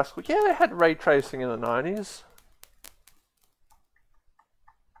Turbo Pascal. Yeah, they had ray tracing in the 90s.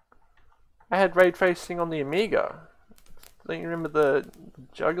 I had ray tracing on the Amiga. Don't you remember the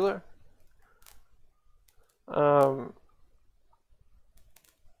juggler?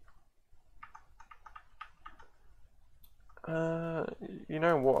 You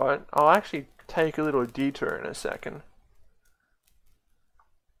know what? I'll actually take a little detour in a second.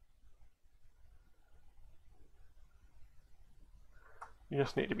 You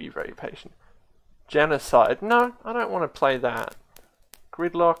just need to be very patient. Genocide. No, I don't want to play that.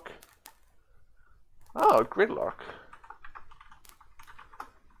 Gridlock. Oh, Gridlock.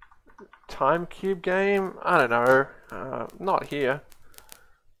 Time Cube game? I don't know. Not here.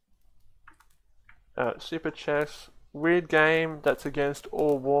 Super Chess. Weird game that's against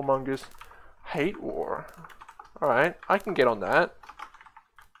all warmongers. Hate War. Alright, I can get on that.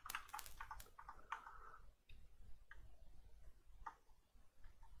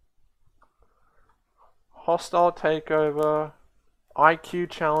 Hostile Takeover. IQ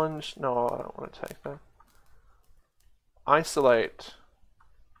Challenge. No, I don't want to take that. Isolate.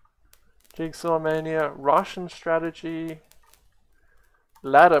 Jigsaw Mania. Russian Strategy.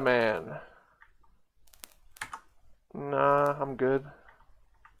 Ladderman. Nah, I'm good.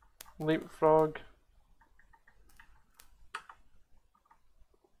 Leapfrog.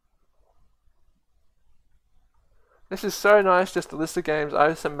 This is so nice, just a list of games. I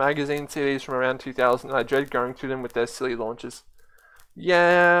have some magazine CDs from around 2000 and I dread going through them with their silly launches.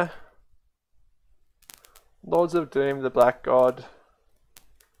 Yeah. Lords of Doom, The Black God.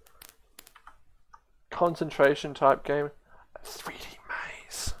 Concentration type game. 3D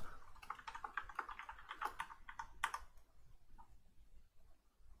Maze.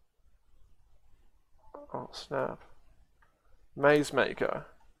 Oh snap. Maze Maker.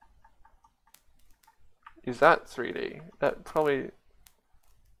 Is that 3D? That probably...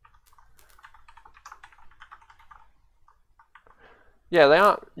 Yeah, they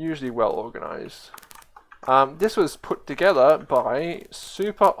aren't usually well organized. This was put together by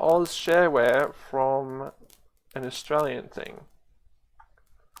Super Oz Shareware from an Australian thing.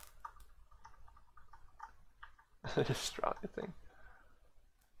 An Australian thing.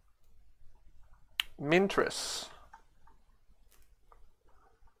 RemTris.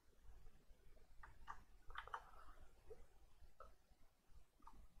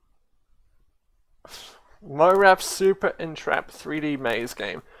 Moraff Super Entrap 3D Maze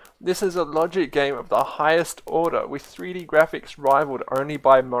game. This is a logic game of the highest order, with 3D graphics rivaled only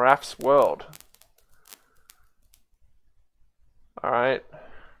by Moraff's World. Alright.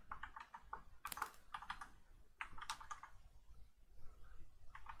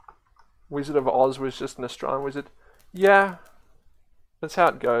 Wizard of Oz was just an Australian wizard. Yeah, that's how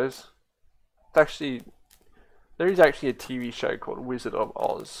it goes. It's actually, there is actually a TV show called Wizard of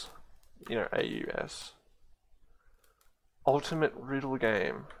Oz. You know, AUS. Ultimate Riddle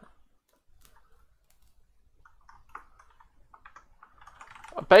Game.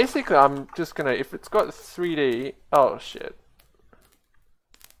 Basically, I'm just gonna, if it's got 3D, oh shit.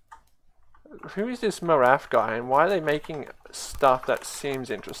 Who is this Moraff guy and why are they making stuff that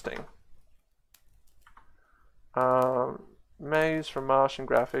seems interesting? Maze from Martian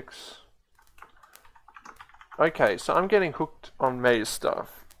Graphics. Okay, so I'm getting hooked on maze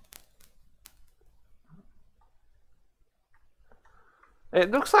stuff. It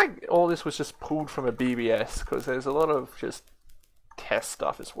looks like all this was just pulled from a BBS, because there's a lot of just test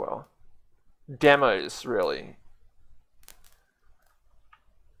stuff as well. Demos, really.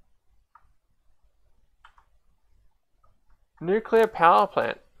 Nuclear power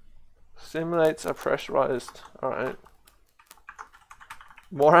plant. Simulates a pressurized... Alright.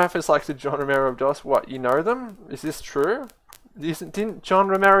 Moraff is like the John Romero of DOS. What, you know them? Is this true? Didn't John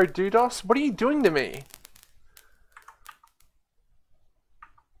Romero do DOS? What are you doing to me?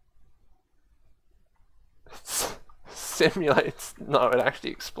 Simulates... No, it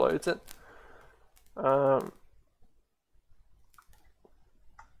actually explodes it.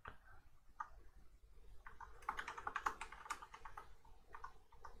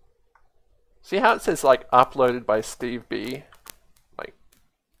 See how it says like uploaded by Steve B? Like,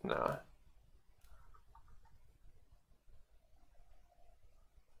 nah.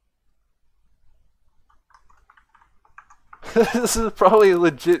 This is probably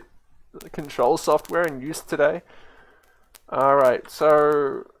legit control software in use today. Alright,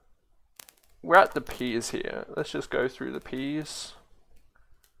 so we're at the P's here. Let's just go through the P's.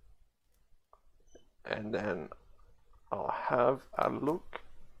 And then I'll have a look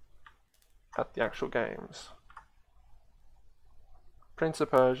at the actual games. Prince of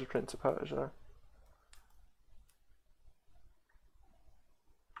Persia, Prince of Persia.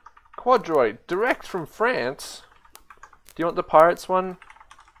 Quadroid, direct from France. Do you want the Pirates one?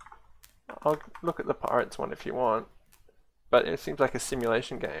 I'll look at the Pirates one if you want. But it seems like a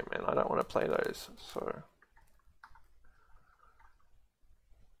simulation game and I don't want to play those, so...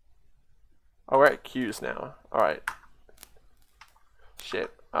 Oh, we're at Q's now. Alright.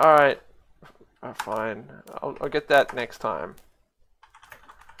 Shit. Alright. Oh, fine. I'll get that next time.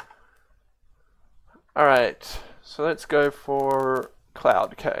 Alright. So let's go for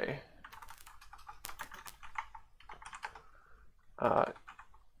Cloud K.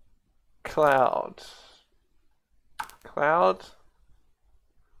 Cloud. Cloud?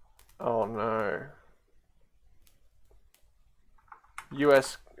 Oh no.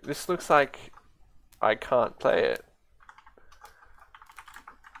 US. This looks like I can't play it.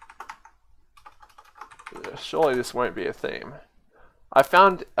 Surely this won't be a theme. I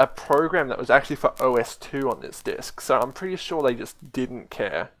found a program that was actually for OS2 on this disk, so I'm pretty sure they just didn't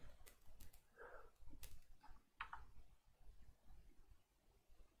care.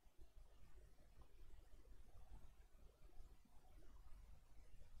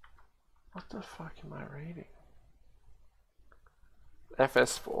 What the fuck am I reading?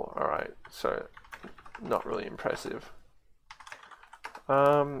 FS4, alright, so not really impressive.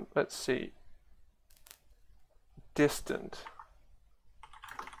 Let's see. Distant.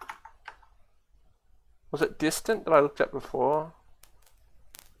 Was it Distant that I looked at before?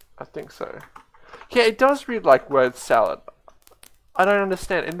 I think so. Yeah, it does read like word salad. I don't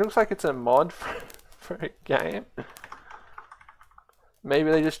understand. It looks like it's a mod for a game. Maybe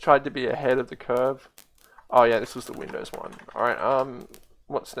they just tried to be ahead of the curve. Oh yeah, this was the Windows one. Alright,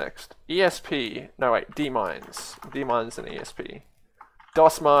 what's next? ESP. No wait, DMines. DMines and ESP.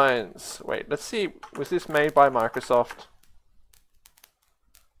 DOSMINES. Wait, let's see. Was this made by Microsoft?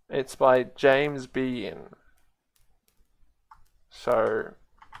 It's by James Bean. So,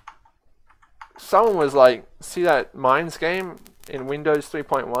 someone was like, see that Mines game in Windows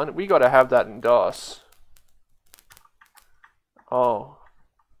 3.1? We gotta have that in DOS. Oh.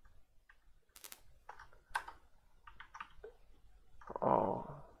 Oh.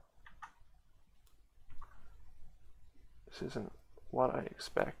 This isn't what I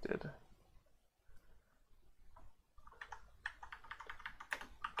expected.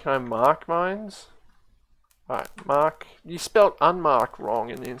 Can I mark mines? Alright, mark. You spelled unmark wrong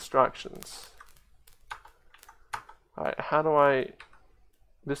in the instructions. Alright, how do I...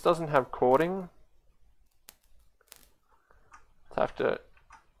 This doesn't have cording. I have to...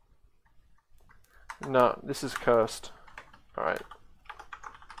 No, this is cursed. Alright.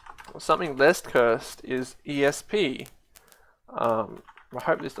 Something less cursed is ESP. I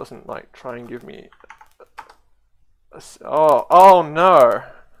hope this doesn't like try and give me... Oh no!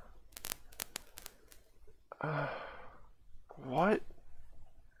 What?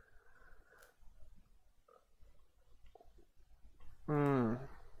 I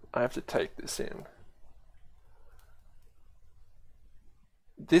have to take this in.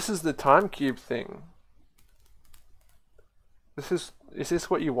 This is the time cube thing. Is this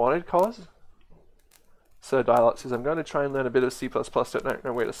what you wanted, Cos? So Dialog says, I'm going to try and learn a bit of C++, don't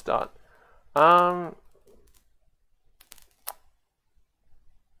know where to start.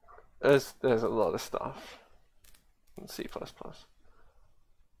 There's a lot of stuff. in C++.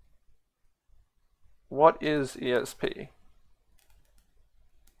 What is ESP?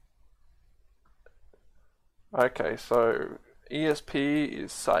 Okay, so ESP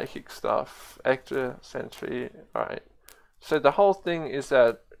is psychic stuff, extrasensory, alright. So the whole thing is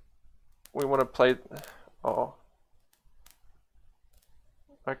that we want to play, oh,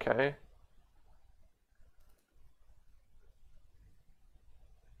 okay.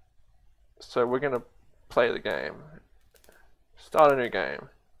 So we're going to play the game. Start a new game.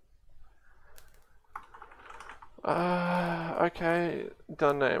 Okay,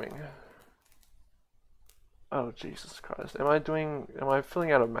 done naming. Oh, Jesus Christ. Am I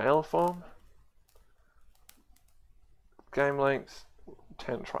filling out a mail form? Game length,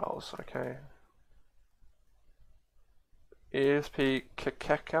 10 trials, okay. ESP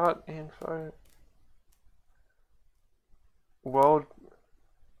checkout info. World.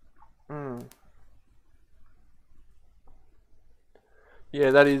 Yeah,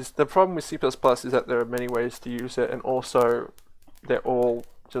 that is the problem with C++ is that there are many ways to use it, and also they're all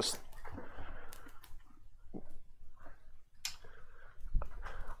just.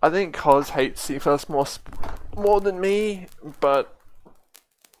 I think Cos hates C++ more than me, but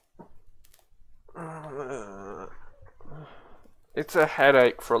it's a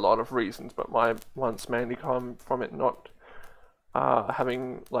headache for a lot of reasons. But my ones mainly come from it not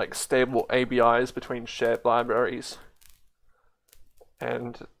having like stable ABIs between shared libraries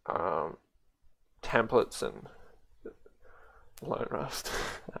and templates and loan rust.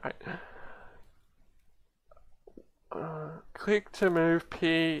 Alright. Click to move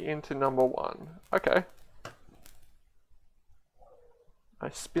P into number 1. Okay. I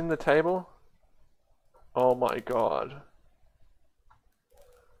spin the table. Oh my god.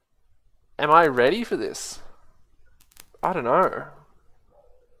 Am I ready for this? I don't know.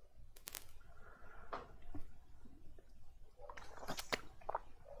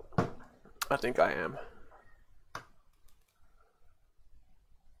 I think I am.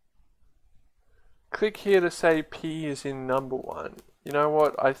 Click here to say P is in number 1. You know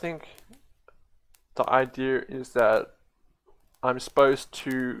what? I think the idea is that I'm supposed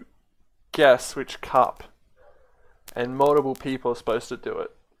to guess which cup, and multiple people are supposed to do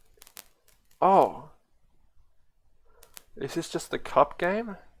it. Oh. Is this just the cup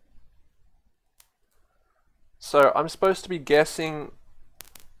game? So I'm supposed to be guessing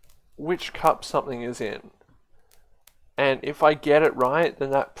which cup something is in. And if I get it right, then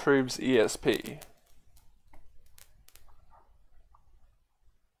that proves ESP.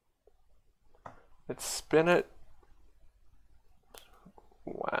 Let's spin it.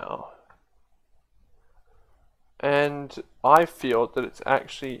 Wow. And I feel that it's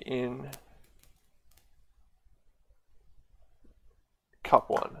actually in cup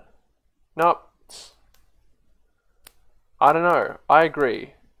 1. Nope. I don't know. I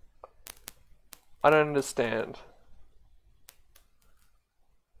agree. I don't understand.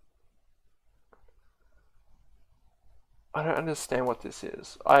 I don't understand what this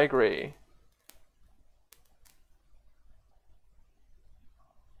is. I agree.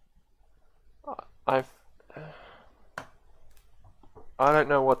 I don't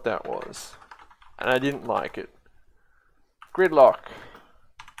know what that was, and I didn't like it. Gridlock.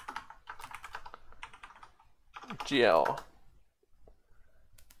 GL.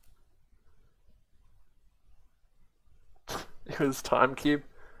 It was Time Cube.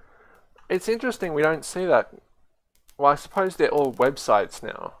 It's interesting we don't see that. Well, I suppose they're all websites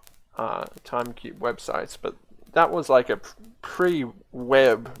now, Time Cube websites, but that was like a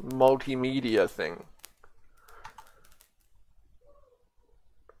pre-web multimedia thing.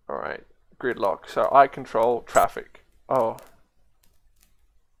 Alright, Gridlock. So I control traffic. Oh.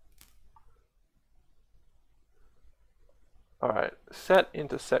 Alright, set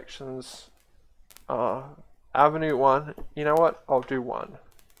intersections. Avenue 1. You know what? I'll do 1.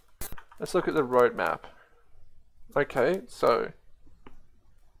 Let's look at the roadmap. Okay, so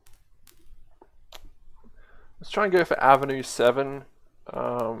let's try and go for Avenue 7.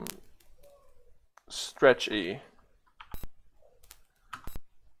 Stretch E.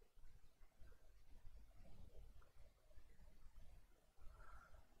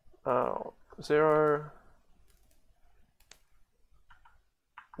 Oh, 0,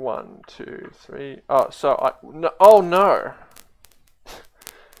 1, 2, 3. Oh, so no, oh no,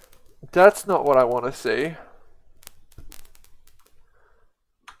 that's not what I want to see.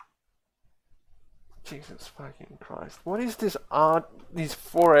 Jesus fucking Christ! What is this these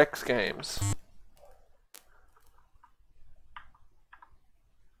 4X games?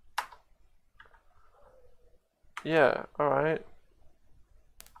 Yeah. All right.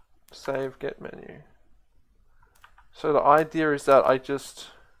 Save, get menu. So the idea is that I just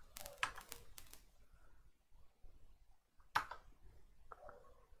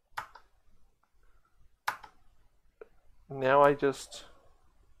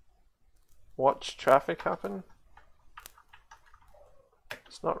watch traffic happen.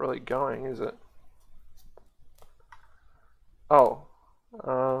 It's not really going, is it? Oh,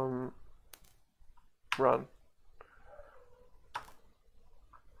 run.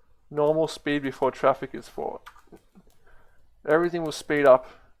 Normal speed before traffic is for. Everything will speed up.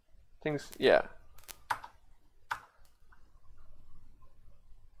 Things, yeah.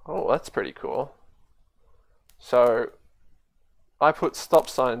 Oh, that's pretty cool. So, I put stop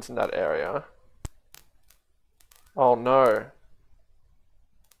signs in that area. Oh no.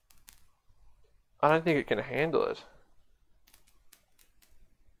 I don't think it can handle it.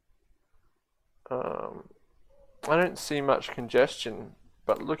 I don't see much congestion,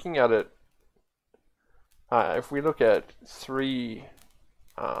 but looking at it, if we look at 3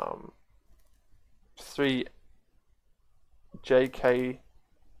 JKXL,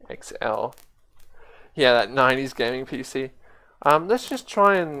 yeah, that 90s gaming PC. Let's just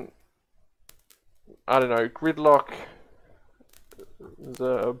try and, I don't know, GRIDLOCK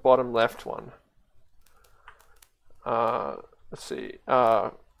the bottom left one. Let's see.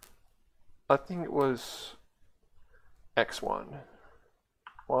 I think it was X1.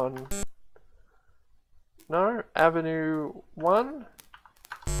 No, Avenue 1.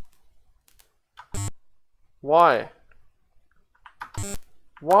 Why?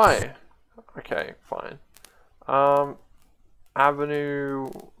 Why? Okay, fine. Avenue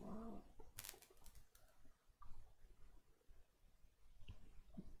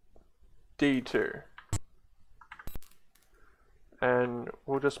D2. And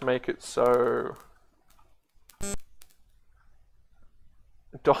we'll just make it so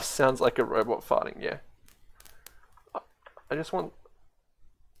DOS sounds like a robot farting, yeah. I just want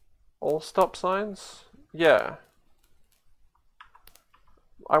all stop signs? Yeah.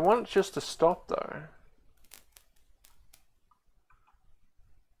 I want it just to stop though.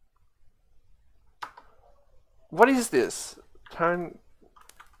 What is this? Turn.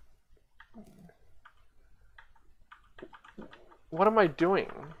 What am I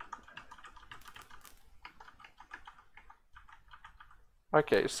doing?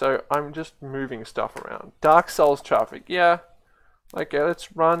 Okay, so I'm just moving stuff around. Dark Souls traffic, yeah. Okay,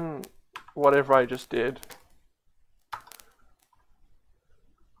 let's run whatever I just did.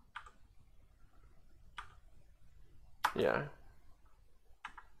 Yeah.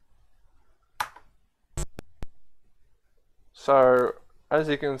 So, as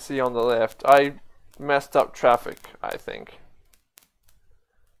you can see on the left, I messed up traffic, I think.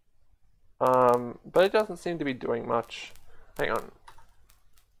 But it doesn't seem to be doing much. Hang on.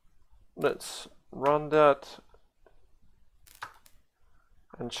 Let's run that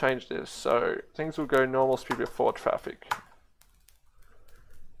and change this so things will go normal speed before traffic.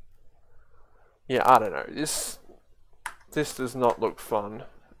 Yeah, I don't know. This does not look fun,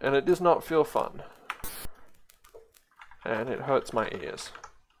 and it does not feel fun, and it hurts my ears.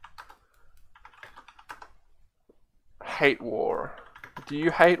 Hate war. Do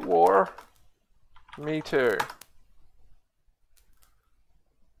you hate war? Me too.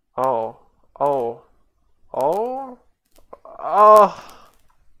 Oh. Oh. Oh. Oh.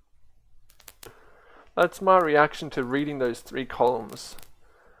 That's my reaction to reading those 3 columns.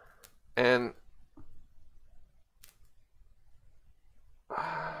 And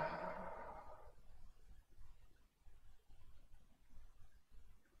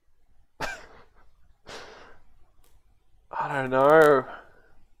I don't know.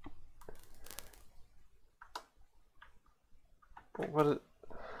 What is...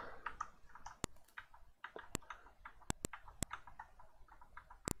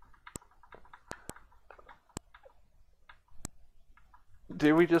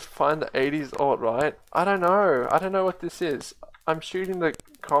 Did we just find the 80s alt-right? I don't know. I don't know what this is. I'm shooting the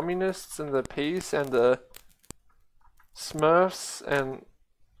communists and the peace and the Smurfs, and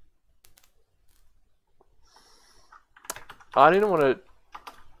I didn't want to...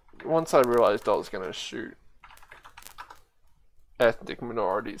 Once I realized I was going to shoot ethnic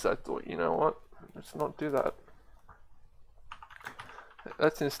minorities, I thought, you know what? Let's not do that.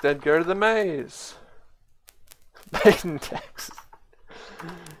 Let's instead go to the maze. Baden, Texas.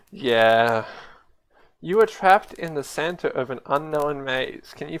 Yeah. You are trapped in the center of an unknown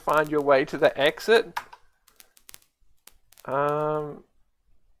maze. Can you find your way to the exit? Yeah,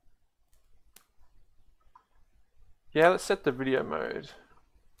 let's set the video mode.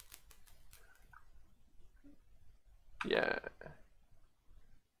 Yeah.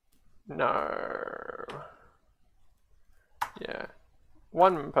 No. Yeah.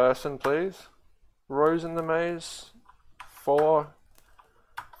 1 person, please. Rows in the maze. 4.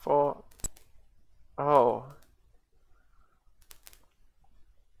 Oh. Oh.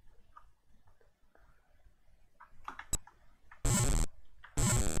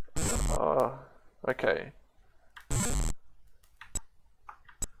 Okay.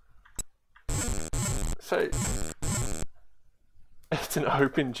 So it's an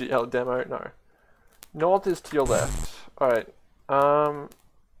open GL demo. No. North is to your left. Alright.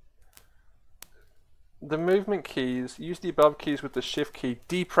 The movement keys, use the above keys with the shift key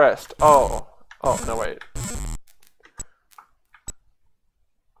depressed. Oh. Oh, no, wait.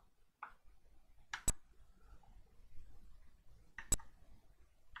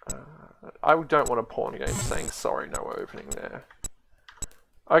 I don't want a porn game saying sorry, no opening there.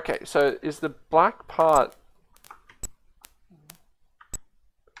 Okay, so is the black part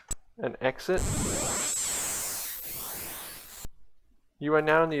an exit? You are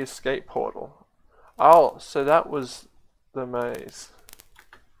now in the escape portal. Oh, so that was the maze.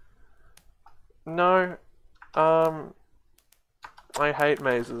 No, I hate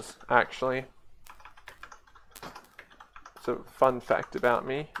mazes, actually. It's a fun fact about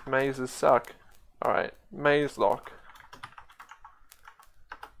me. Mazes suck. Alright, maze lock.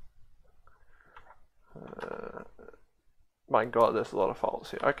 My god, there's a lot of files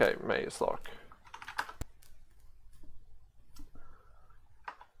here. Okay, maze lock.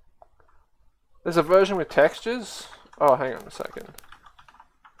 There's a version with textures? Oh, hang on a second.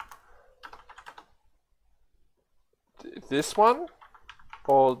 This one?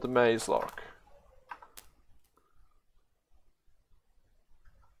 Or the maze lock?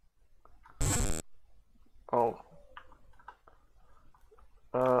 Oh.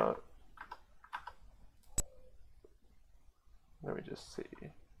 Let me just see.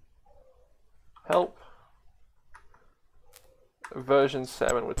 Help. Version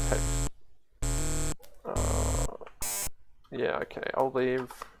 7 with text. Yeah, okay, I'll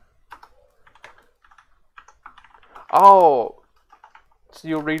leave. Oh! So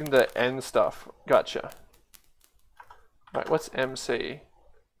you're reading the N stuff. Gotcha. Right, what's MC?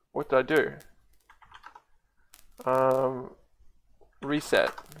 What did I do?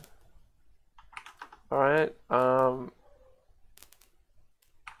 Reset. Alright,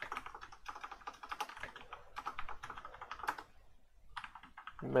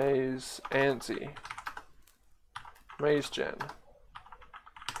 Maze ANSI. Maze gen.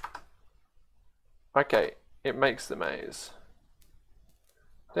 Okay, it makes the maze.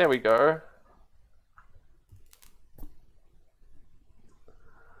 There we go.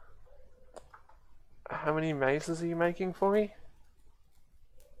 How many mazes are you making for me?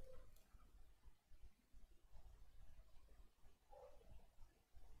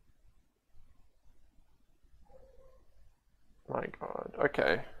 My god,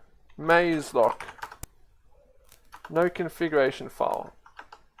 okay. Maze lock. No configuration file.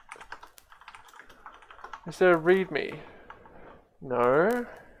 Is there a readme? No.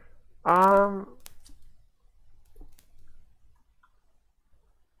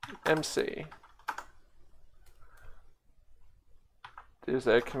 MC. Is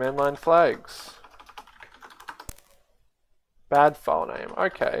there command line flags? Bad file name.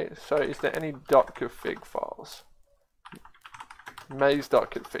 Okay, so is there any .config files?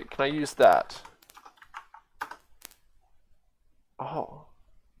 Maze.config. Can I use that? Oh.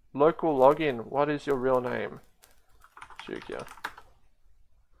 Local login. What is your real name? Jookia.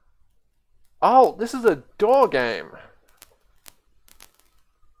 Oh, this is a door game.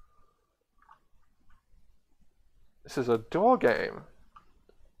 This is a door game.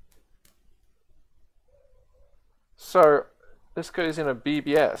 So, this goes in a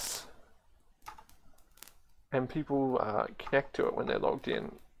BBS. And people connect to it when they're logged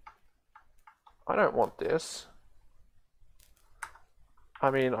in. I don't want this. I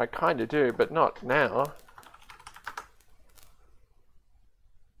mean, I kinda do, but not now.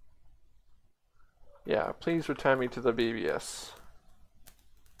 Yeah, please return me to the BBS.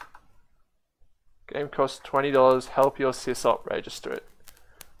 Game costs $20, help your sysop register it.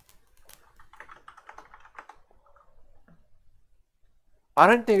 I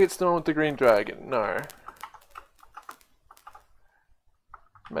don't think it's the one with the green dragon, no.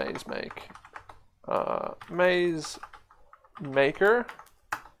 Maze make. Maze maker.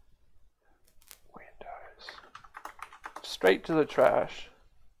 Windows. Straight to the trash.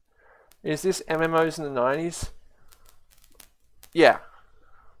 Is this MMOs in the 90s? Yeah.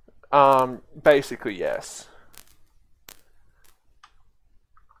 Basically yes.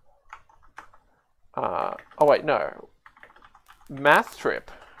 Oh wait, no. Math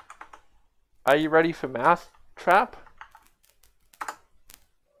trip. Are you ready for math trap?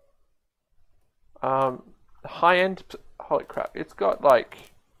 High-end, holy crap, it's got like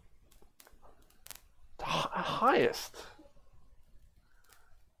highest.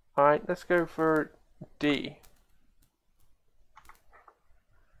 Alright, let's go for D.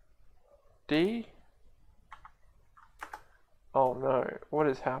 D? Oh no, what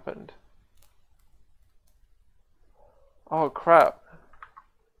has happened? Oh crap.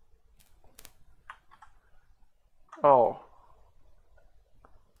 Oh.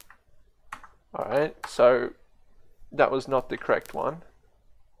 Alright, so that was not the correct one.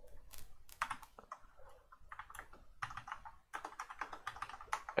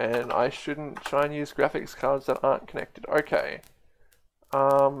 And I shouldn't try and use graphics cards that aren't connected. Okay.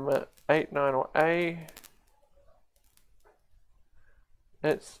 8, 9 or A.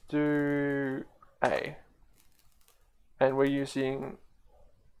 Let's do A. And we're using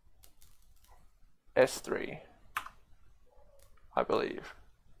S3, I believe.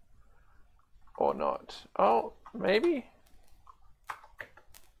 Or not. Oh, maybe?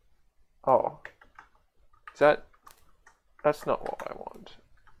 Oh. Is that... That's not what I want.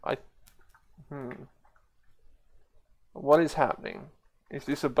 What is happening? Is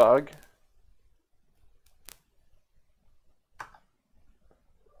this a bug?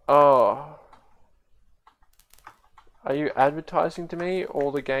 Oh. Are you advertising to me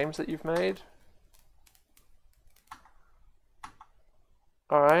all the games that you've made?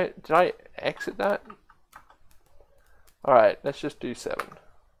 Alright, did I exit that? Alright, let's just do 7.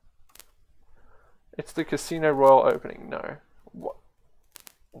 It's the Casino Royale opening. No. What?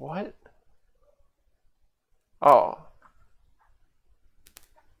 What? Oh.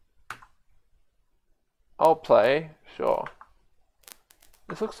 I'll play, sure.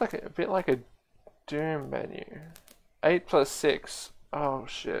 This looks like a bit like a Doom menu. 8 plus 6. Oh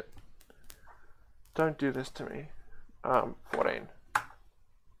shit. Don't do this to me. 14.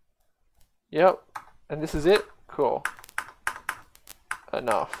 Yep. And this is it? Cool.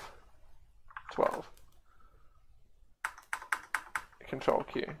 Enough. 12. Control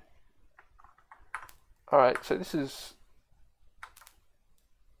Q. Alright, so this is...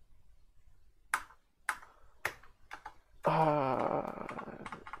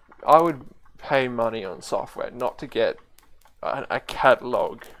 I would pay money on software not to get a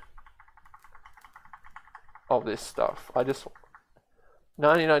catalog of this stuff. I just...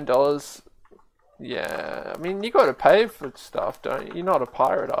 $99? Yeah, I mean, you gotta pay for stuff, don't you? You're not a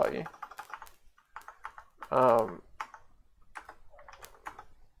pirate, are you?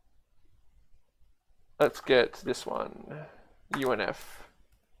 Let's get this one. UNF.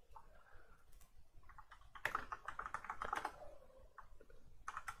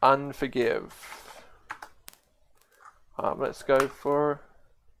 Unforgive. Let's go for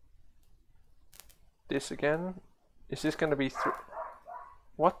this again. Is this going to be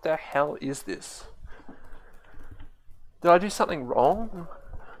what the hell is this? Did I do something wrong?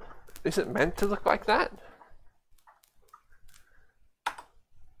 Is it meant to look like that?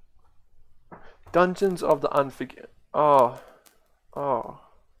 Dungeons of the Unforgiven. Oh. Oh.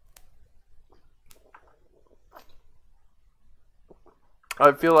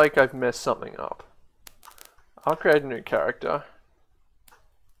 I feel like I've messed something up. I'll create a new character.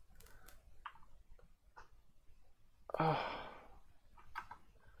 Oh.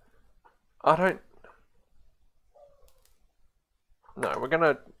 I don't... No, we're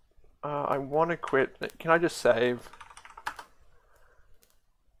gonna... I want to quit. Can I just save?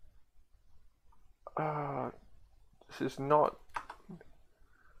 This is not...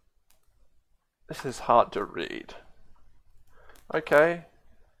 This is hard to read. Okay.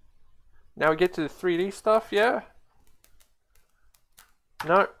 Now we get to the 3D stuff, yeah?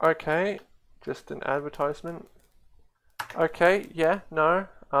 No, okay. Just an advertisement. Okay, yeah, no.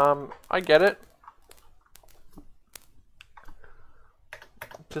 I get it.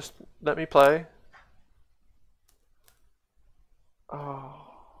 Just let me play. Oh,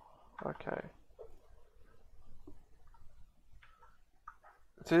 okay.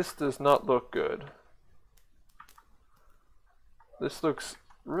 This does not look good. This looks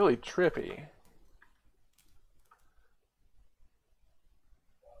really trippy.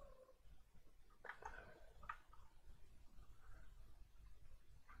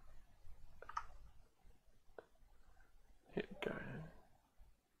 Here we go.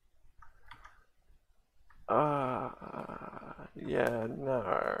 Yeah,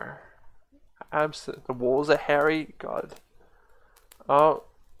 no. The walls are hairy. God. Oh.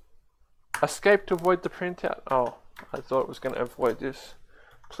 Escape to avoid the printout. Oh, I thought it was going to avoid this.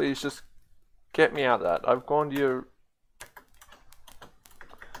 Please just get me out of that. I've gone to your...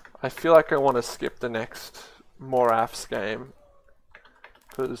 I feel like I want to skip the next Moraff's game.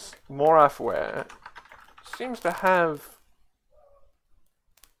 because Moraffware seems to have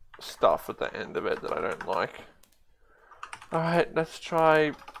stuff at the end of it that I don't like. Alright, let's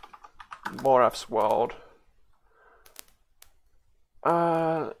try Moraff's World.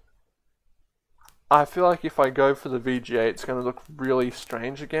 I feel like if I go for the VGA, it's going to look really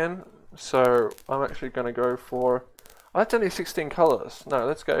strange again. So I'm actually going to go for... Oh, that's only 16 colors. No,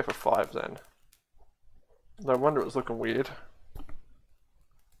 let's go for 5 then. No wonder it was looking weird.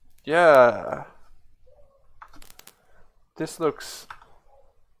 Yeah. This looks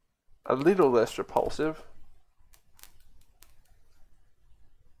a little less repulsive.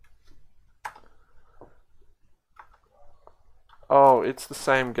 Oh, it's the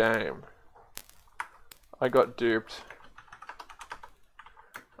same game. I got duped.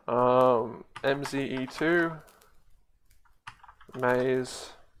 MZE2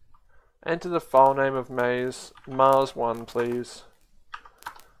 maze. Enter the file name of maze. Mars1, please.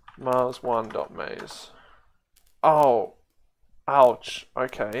 Mars1.maze. Oh, ouch.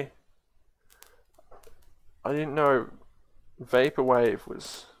 Okay. I didn't know Vaporwave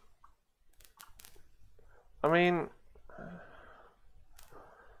was... I mean...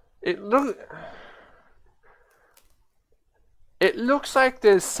 It looks like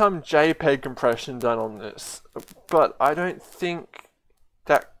there's some JPEG compression done on this, but I don't think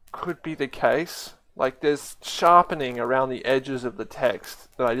that could be the case. Like, there's sharpening around the edges of the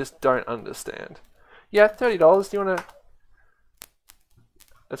text that I just don't understand. Yeah, $30. Do you want to...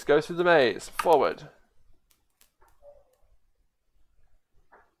 Let's go through the maze. Forward.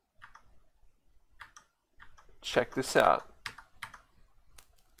 Check this out.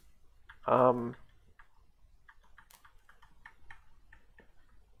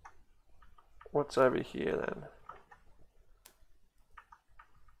 What's over here then?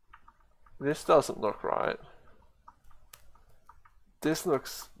 This doesn't look right. This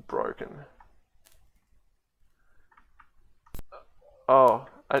looks broken. Oh,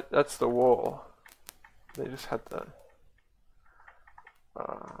 that's the wall. They just had the...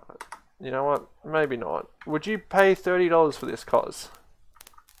 you know what? Maybe not. Would you pay $30 for this, cos?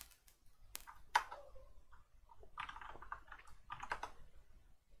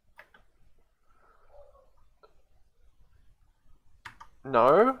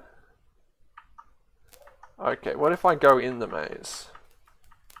 No? Okay, what if I go in the maze?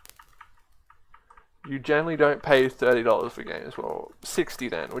 You generally don't pay $30 for games. Well, 60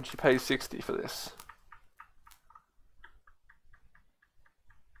 then. Would you pay 60 for this?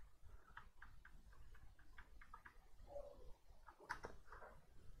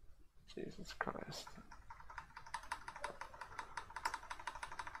 Jesus Christ.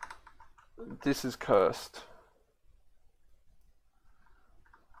 This is cursed.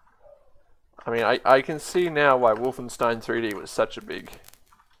 I mean, I can see now why Wolfenstein 3D was such a big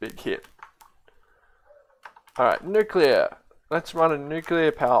hit. Alright, nuclear. Let's run a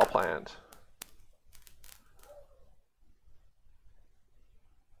nuclear power plant.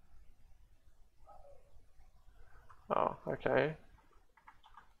 Oh, okay.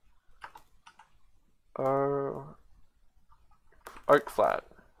 Oh, Oakflat.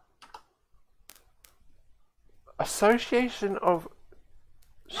 Association of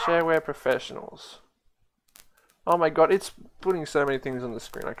Shareware Professionals. Oh my god, it's putting so many things on the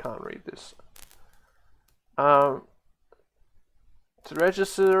screen, I can't read this. To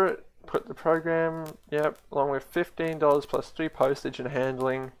register it, put the program, yep, along with $15 plus 3 postage and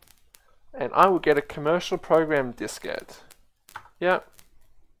handling. And I will get a commercial program diskette. Yep.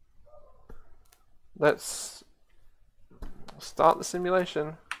 Let's start the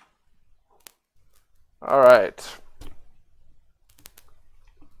simulation. Alright.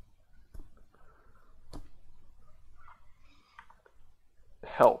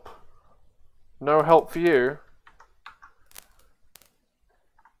 Help. No help for you.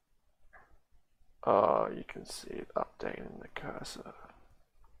 Oh, you can see it updating the cursor.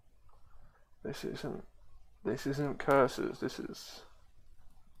 This isn't cursors, it's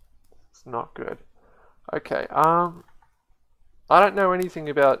not good. Okay, I don't know anything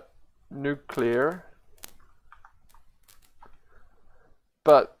about nuclear,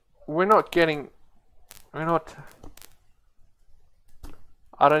 but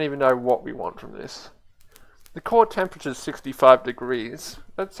I don't even know what we want from this. The core temperature is 65 degrees.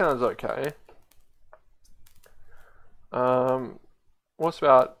 That sounds okay. What's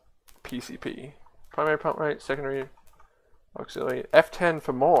about PCP? Primary pump rate, secondary auxiliary. F10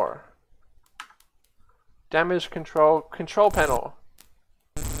 for more. Damage control panel.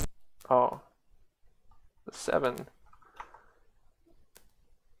 Oh. The 7.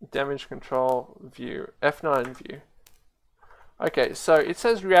 Damage control view. F9 view. Okay, so it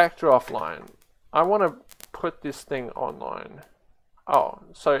says reactor offline. I want to put this thing online. Oh,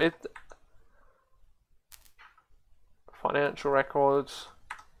 so it... Financial records.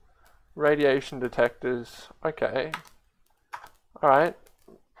 Radiation detectors. Okay. Alright.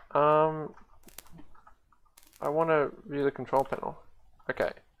 I want to view the control panel.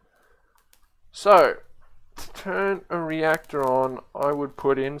 Okay. So, to turn a reactor on, I would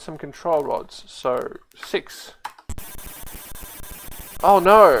put in some control rods. So, 6. Oh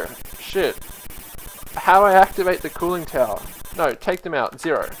no! Shit. How do I activate the cooling tower? No, take them out.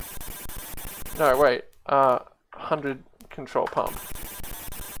 0. No, wait. 100 control pump.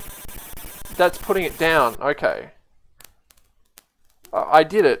 That's putting it down. Okay. I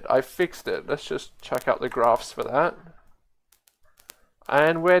did it. I fixed it. Let's just check out the graphs for that.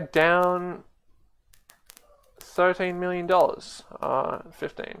 And we're down $13 million.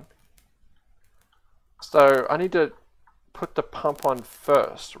 15. So I need to put the pump on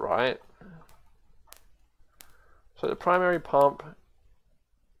first, right? So the primary pump,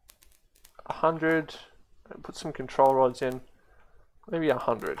 100, and put some control rods in, maybe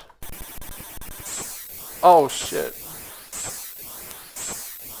 100. Oh shit.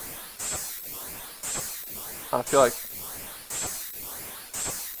 I feel like...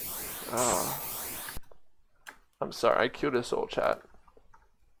 Oh. I'm sorry, I killed us all, chat.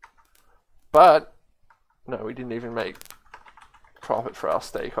 But, no, we didn't even make profit for our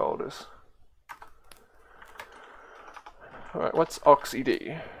stakeholders. Alright, what's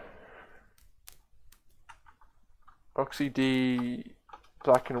OXYD? OXYD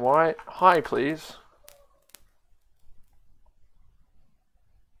black and white. Hi, please.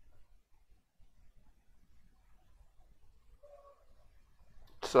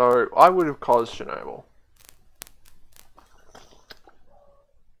 So, I would have caused Chernobyl.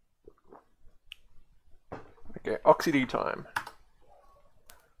 Okay, OXYD time.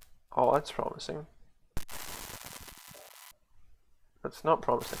 Oh, that's promising. That's not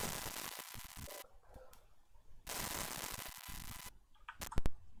promising.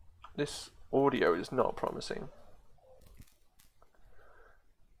 This audio is not promising.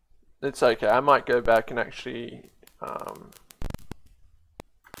 It's okay, I might go back and actually...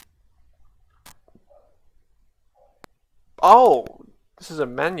 Oh! This is a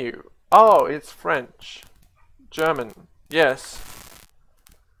menu. Oh, it's French. German. Yes.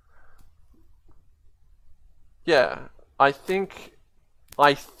 Yeah. I think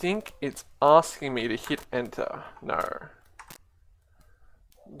it's asking me to hit enter. No.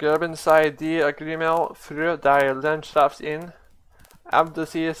 Gerben sei die Agrimel für die Landschaftsin.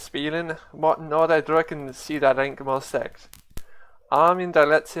 Abdosier spielen, motten oder drücken sie der Denkmalsekt. Arm in der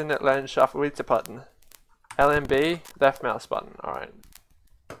letzten Landschaft Button. LMB, left mouse button. Alright.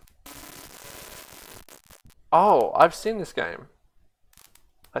 Oh, I've seen this game.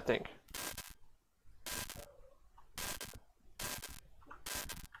 I think.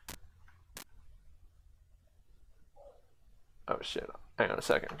 Oh shit, hang on a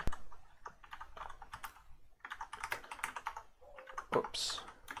second. Oops.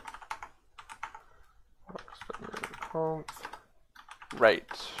 Right.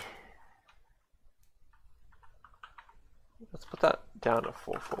 Let's put that down to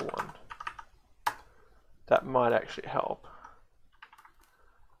 441. That might actually help.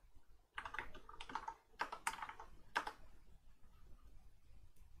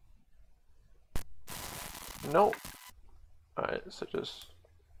 Nope. Alright, so just...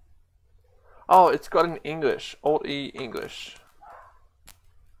 Oh, it's got an English. Alt-E English.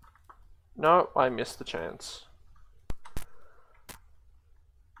 No, I missed the chance.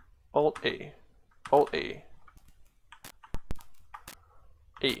 Alt-E. Alt-E.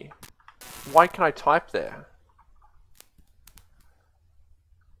 E. Why can I type there?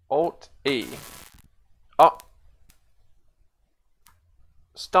 Alt-E. Oh!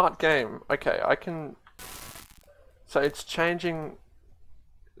 Start game. Okay, I can... So it's changing...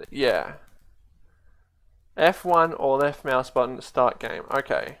 Yeah. F1 or left mouse button to start game.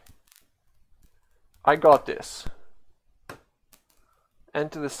 Okay. I got this.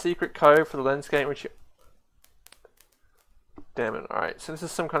 Enter the secret code for the lens game which you... Damn it, alright. So this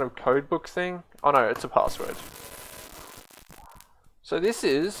is some kind of code book thing? Oh no, it's a password. So this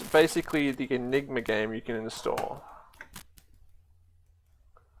is basically the Enigma game you can install.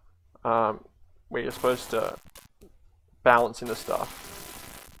 Where you're supposed to balance into stuff.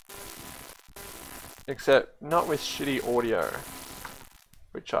 Except not with shitty audio,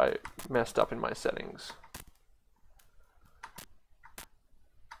 which I messed up in my settings.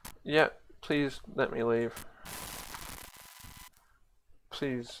 Yeah, please let me leave.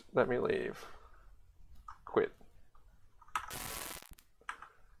 Please let me leave. Quit.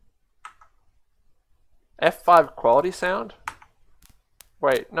 F5 quality sound?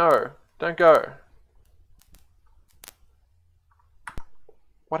 Wait, no, don't go.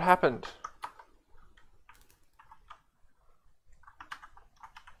 What happened?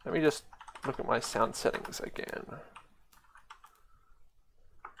 Let me just look at my sound settings again.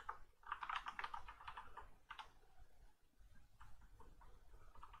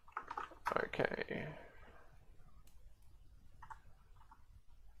 Okay.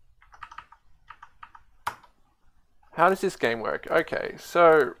 How does this game work? Okay,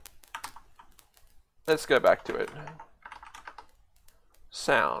 so let's go back to it.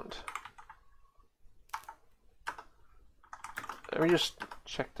 Sound. Let me just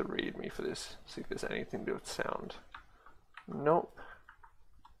check the README for this, see if there's anything to do with sound. Nope.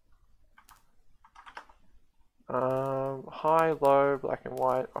 High, low, black and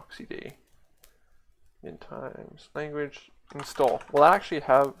white, OXYD. In times, language, install. Will I actually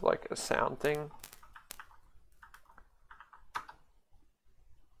have like a sound thing?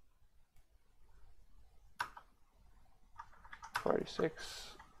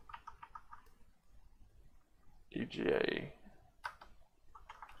 $46 EGA.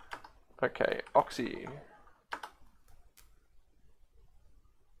 Okay, Oxy.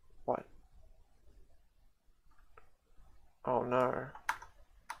 What? Oh no.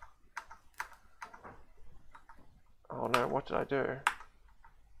 Oh no, what did I do?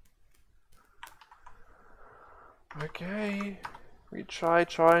 Okay, we try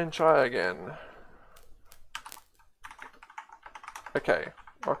again. Okay,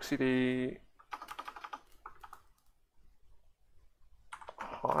 OXYD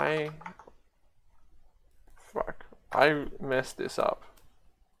high. Fuck, I messed this up.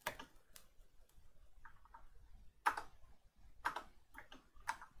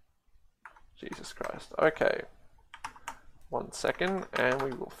 Jesus Christ. Okay, 1 second and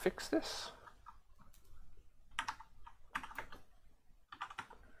we will fix this.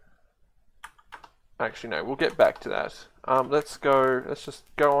 Actually no, we'll get back to that. Let's just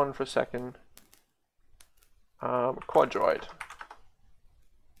go on for a second. Quadroid.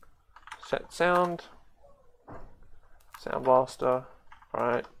 Set sound. Sound blaster.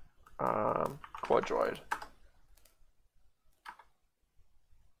 Alright. Quadroid.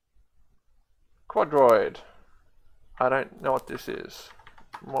 Quadroid. I don't know what this is.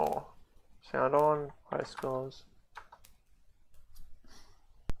 More. Sound on. High scores.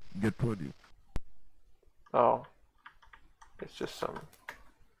 Get ready. Oh. It's just some...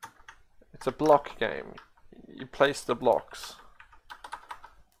 It's a block game. You place the blocks.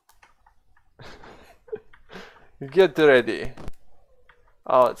 Get ready.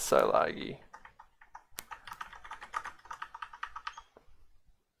 Oh, it's so laggy.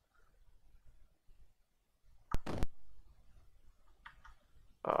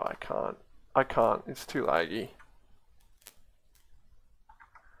 Oh, I can't. It's too laggy.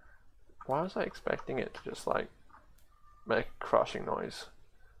 Why was I expecting it to just like make a crushing noise?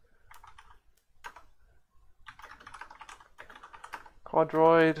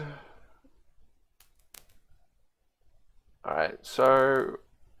 Quadroid. Alright, so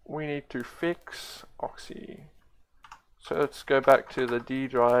we need to fix Oxy. So let's go back to the D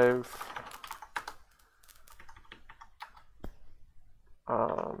drive.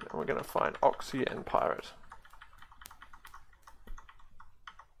 And we're going to find Oxy and Pirate.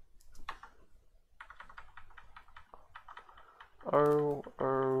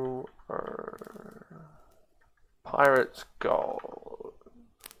 Pirates gold.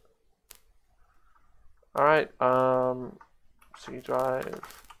 Alright, C drive,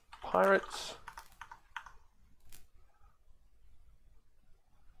 Pirates.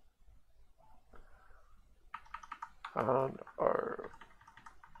 And our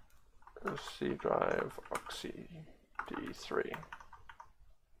C drive, Oxy, D3.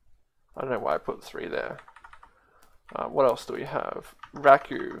 I don't know why I put 3 there. What else do we have?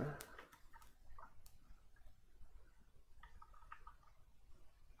 Raku.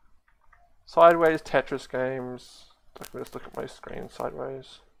 Sideways Tetris games. Let me just look at my screen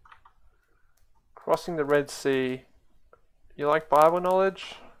sideways. Crossing the Red Sea. You like Bible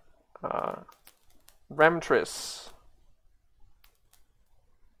knowledge? RemTris.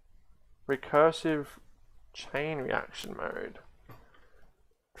 Recursive chain reaction mode.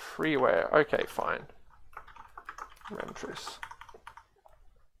 Freeware. Okay, fine. RemTris.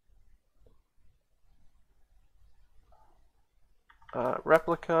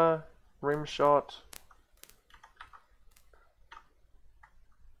 Replica. Rimshot.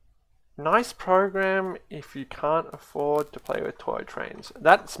 Nice program if you can't afford to play with toy trains.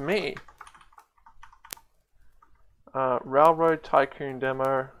 That's me. Railroad Tycoon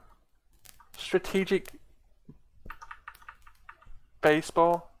demo. Strategic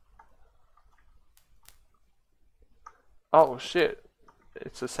baseball. Oh shit,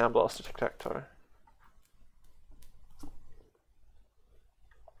 it's a Sound Blaster tic-tac-toe.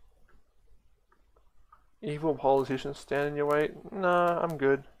 Evil politicians stand in your way? Nah, I'm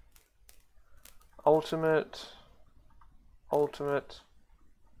good. Ultimate.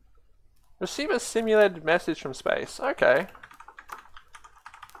 Receive a simulated message from space. Okay.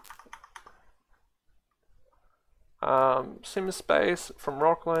 Sim Space from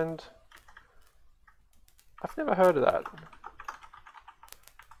Rockland. I've never heard of that.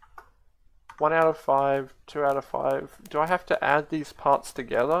 1 out of 5, 2 out of 5. Do I have to add these parts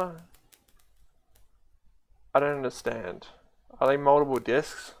together? I don't understand. Are they multiple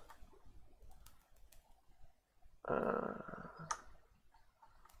discs?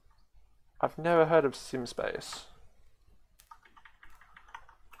 I've never heard of SimSpace.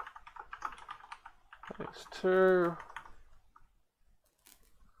 Next 2.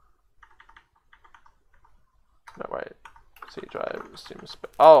 No wait. C drive SimSpace.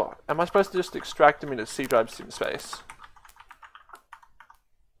 Oh, am I supposed to just extract them into C drive SimSpace?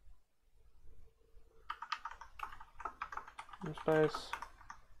 SimSpace.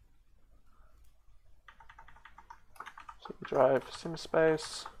 C drive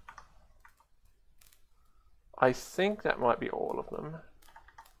SimSpace. I think that might be all of them.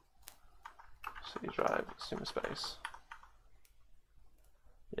 C drive SimSpace.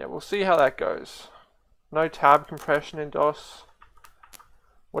 Yeah, we'll see how that goes. No tab compression in DOS.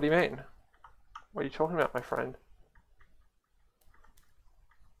 What do you mean? What are you talking about, my friend?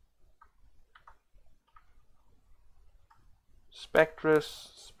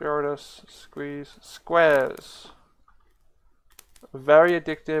 Spectrus, Spiritus, Squeeze, Squares. Very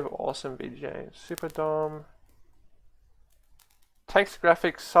addictive, awesome VGA. Superdome. Text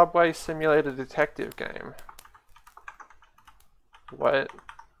graphics subway simulator detective game. What?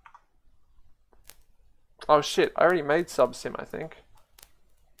 Oh shit, I already made Subsim, I think.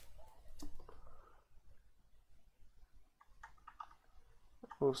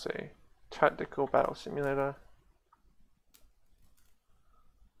 We'll see. Tactical battle simulator.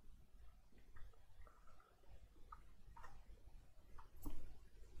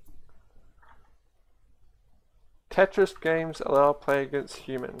 Tetris games allow play against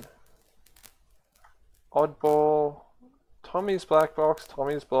human. Oddball. Tommy's Black Box,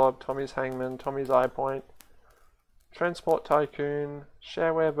 Tommy's Blob, Tommy's Hangman, Tommy's Eye Point. Transport Tycoon.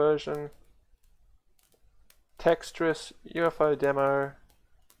 Shareware version. Textrus. UFO demo.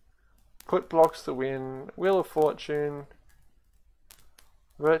 Put blocks to win. Wheel of Fortune.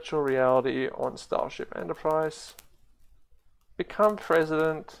 Virtual reality on Starship Enterprise. Become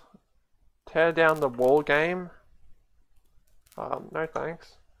president. Tear down the wall game. No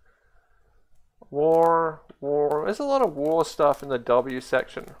thanks. War. There's a lot of war stuff in the W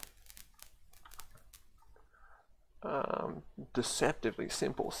section. Deceptively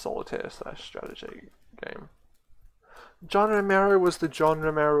simple solitaire / strategy game. John Romero was the John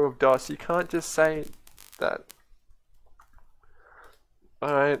Romero of DOS. You can't just say that.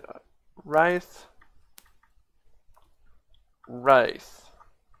 Alright. Wraith.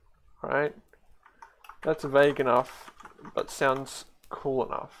 Right? That's vague enough, but sounds cool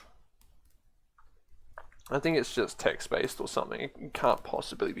enough. I think it's just text-based or something. It can't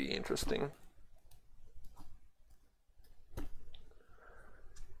possibly be interesting.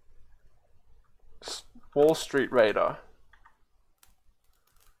 Wall Street Raider.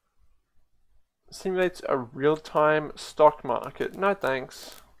 Simulates a real-time stock market. No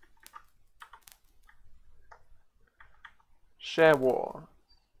thanks. Share War.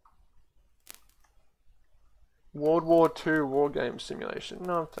 World War II war game simulation.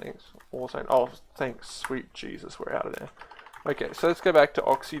 No thanks. Also, oh thanks, sweet Jesus, we're out of there. Okay, so let's go back to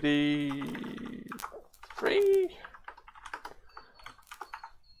OXYD 3.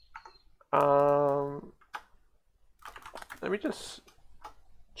 Let me just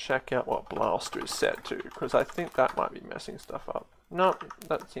check out what Blaster is set to, because I think that might be messing stuff up. No,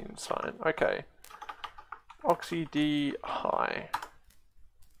 that seems fine. Okay. OXYD high.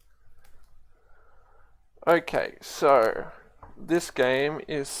 Okay, so this game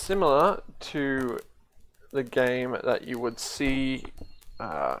is similar to the game that you would see.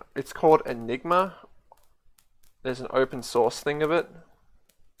 It's called Enigma. There's an open source thing of it.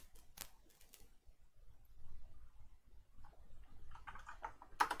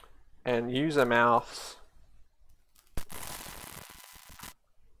 And use a mouse.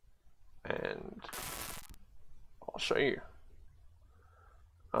 And I'll show you.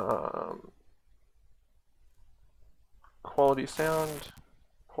 Quality sound,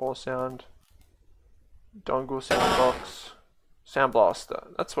 poor sound, dongle sound box, Sound Blaster.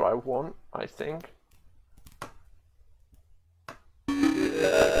 That's what I want, I think.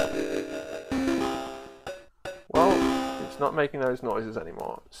 Well, it's not making those noises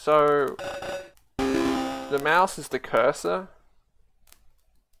anymore. So, the mouse is the cursor.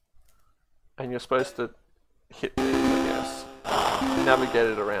 And you're supposed to hit things, I guess. Navigate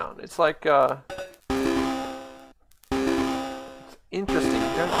it around. It's like, it's interesting.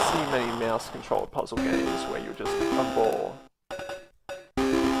 You don't see many mouse-controlled puzzle games where you're just a ball.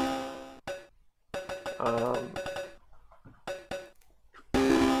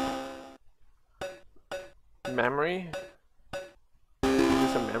 Memory? Is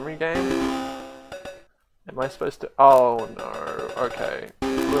this a memory game? Am I supposed to... Oh no, okay.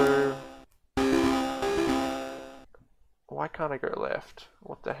 Blue. Why can't I go left?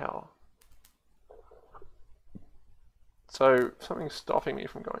 What the hell? So, something's stopping me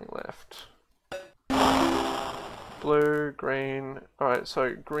from going left. Blue, green... Alright,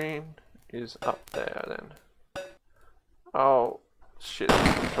 so green is up there then. Oh, shit,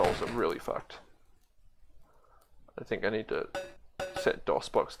 these controls are really fucked. I think I need to set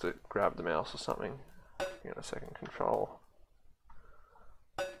DOSBox to grab the mouse or something. Give me a second. Control.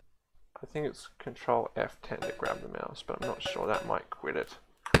 I think it's Control F10 to grab the mouse, but I'm not sure. That might quit it.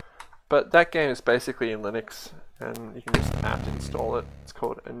 But that game is basically in Linux, and you can just apt install it. It's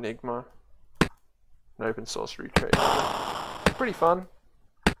called Enigma. An open source recreation. It's pretty fun.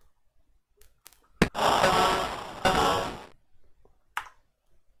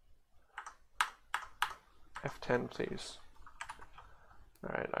 F10 please.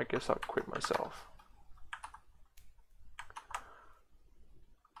 Alright, I guess I'll quit myself.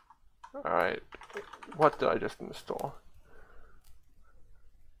 Alright, what did I just install?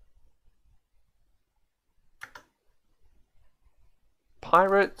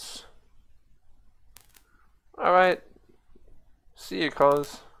 Pirates. Alright, see you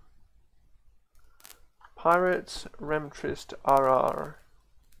cuz. Pirates, RemTris RR.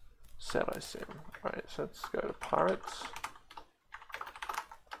 SETI Sim. Right, so let's go to Pirates.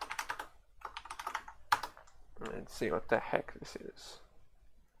 And see what the heck this is.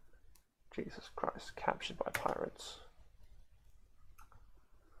 Jesus Christ, captured by pirates.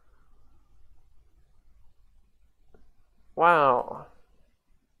 Wow.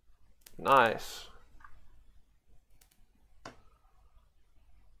 Nice.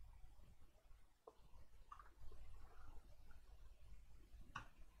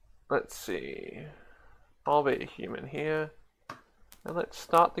 Let's see. I'll be a human here. And let's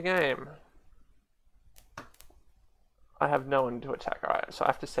start the game. I have no one to attack. Alright, so I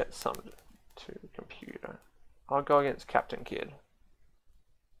have to set some to computer. I'll go against Captain Kidd.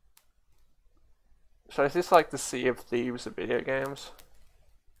 So is this like the Sea of Thieves of video games?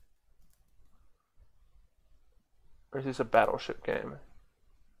 Or is this a battleship game?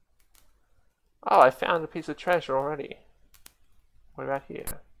 Oh, I found a piece of treasure already. What about here?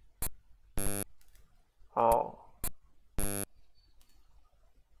 Oh.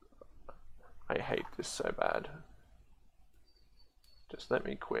 I hate this so bad. Just let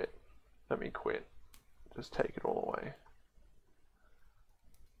me quit. Let me quit. Just take it all away.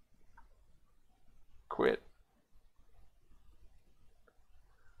 Quit.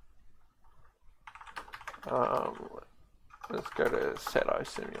 Let's go to SETI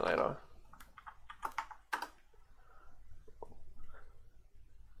Simulator.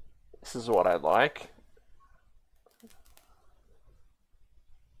 This is what I like.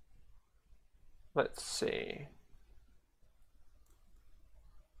 Let's see.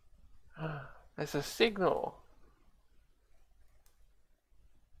 There's a signal.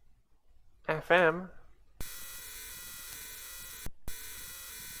 FM.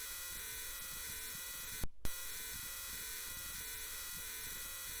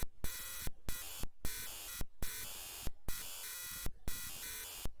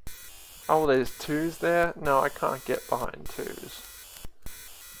 Oh, there's twos there? No, I can't get behind twos.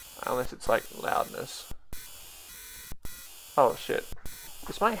 Unless it's like loudness. Oh shit.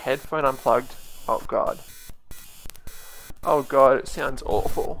 Is my headphone unplugged? Oh god. Oh god, it sounds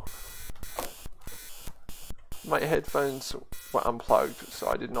awful. My headphones were unplugged, so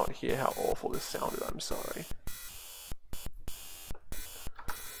I did not hear how awful this sounded. I'm sorry.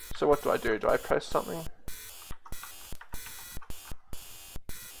 So what do? Do I press something?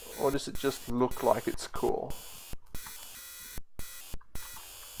 Or does it just look like it's cool?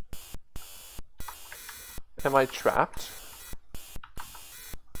 Am I trapped?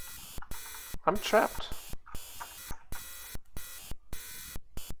 I'm trapped.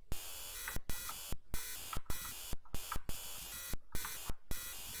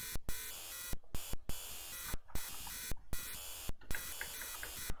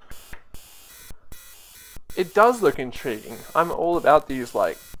 It does look intriguing. I'm all about these,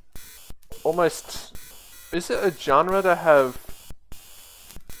 like, almost... Is it a genre to have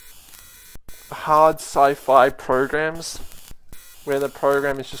hard sci-fi programs where the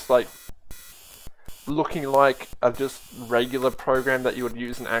program is just like looking like a just regular program that you would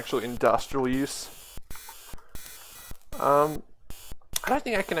use in actual industrial use? I don't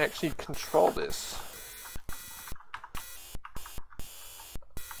think I can actually control this.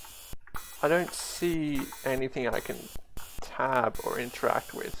 I don't see anything I can tab or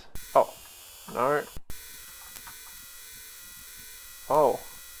interact with. Oh, no. Oh.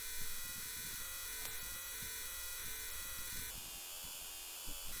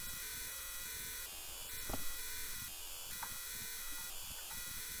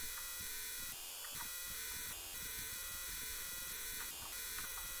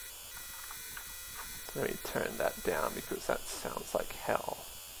 Let me turn that down because that sounds like hell.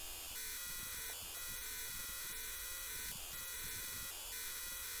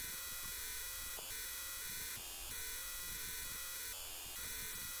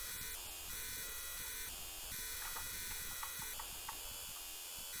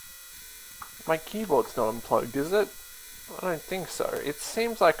 My keyboard's not unplugged, is it? I don't think so. It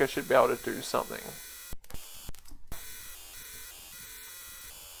seems like I should be able to do something.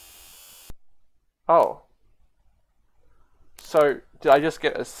 Oh. So, did I just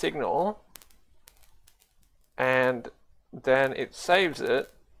get a signal? And then it saves it,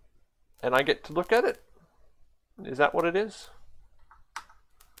 and I get to look at it? Is that what it is?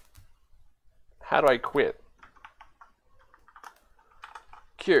 How do I quit?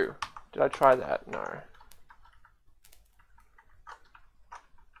 Q. Did I try that? No.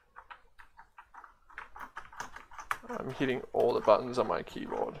 I'm hitting all the buttons on my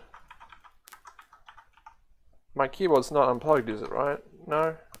keyboard. My keyboard's not unplugged, is it, right?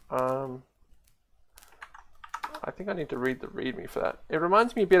 No? I think I need to read the README for that. It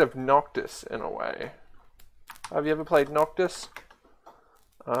reminds me a bit of Noctis in a way. Have you ever played Noctis?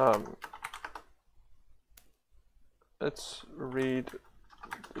 Let's read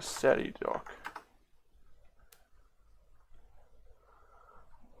the SETI doc.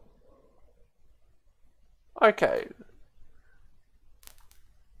 Okay.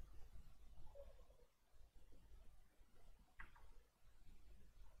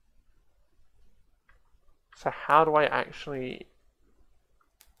 So how do I actually...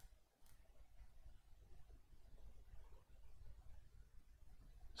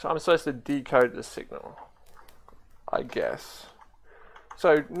 So I'm supposed to decode the signal, I guess.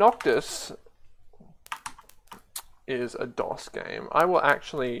 So Noctis is a DOS game. I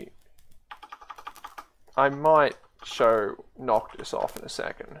might show Noctis off in a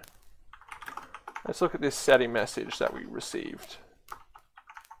second. Let's look at this SETI message that we received.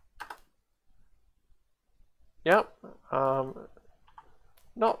 Yep,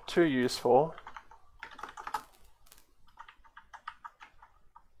 not too useful.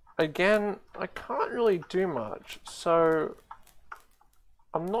 Again, I can't really do much, so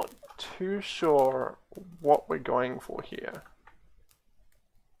I'm not too sure what we're going for here.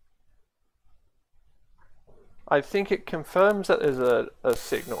 I think it confirms that there's a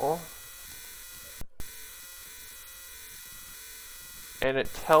signal, and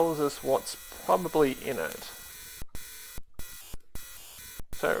it tells us what's probably in it.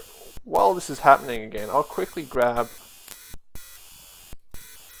 So while this is happening again, I'll quickly grab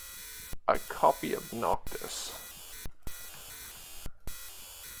a copy of Noctis.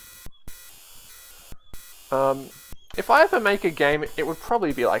 If I ever make a game, it would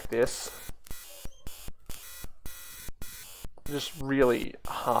probably be like this. Just really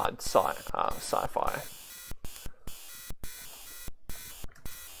hard sci-fi.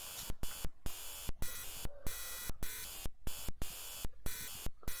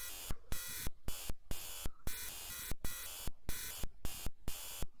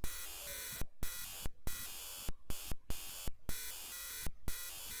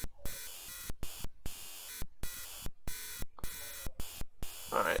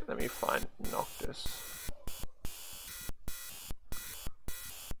 Alright, let me find Noctis.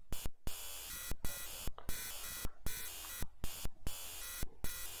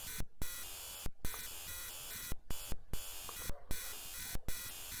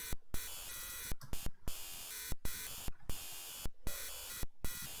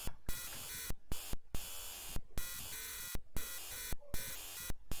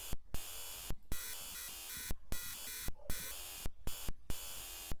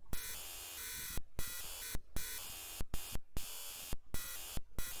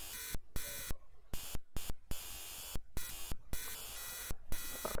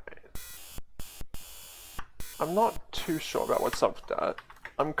 I'm not too sure about what's up with that.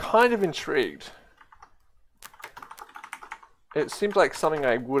 I'm kind of intrigued. It seems like something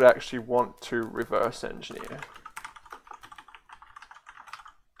I would actually want to reverse engineer.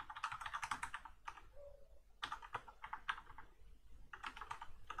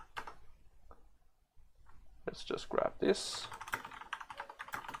 Let's just grab this.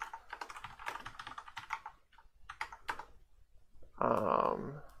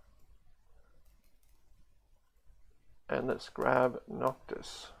 And let's grab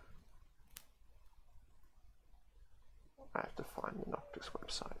Noctis. I have to find the Noctis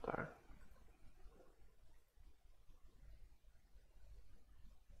website though.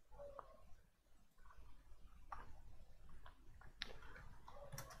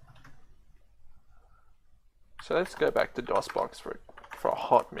 So let's go back to DOSBox for a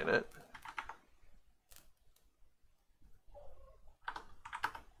hot minute.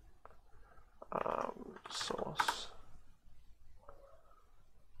 Source.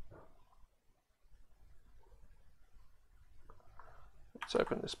 Let's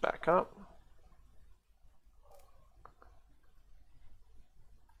open this back up.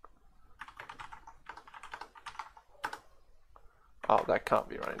 Oh, that can't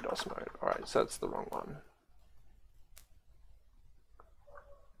be running DOS mode. Alright, so that's the wrong one.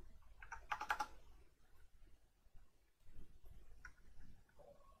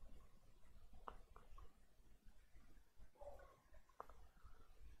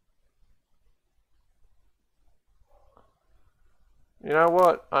 You know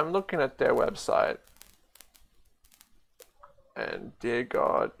what? I'm looking at their website, and dear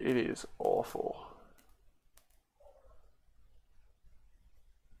God, it is awful.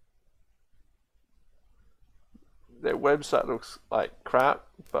 Their website looks like crap,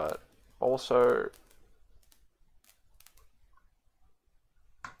 but also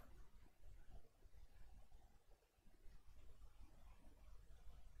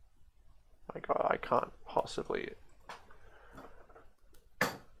my God, I can't possibly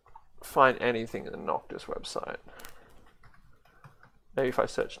find anything in the Noctis website. Maybe if I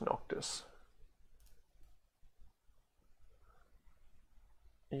search Noctis.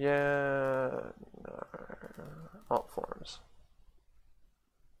 Yeah, no. Alt forums.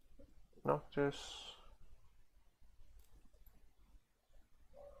 Noctis.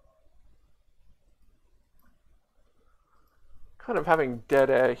 Kind of having dead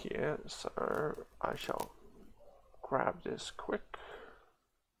air here, so I shall grab this quick.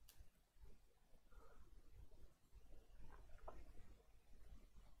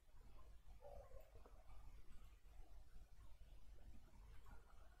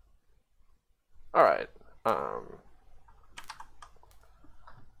 All right.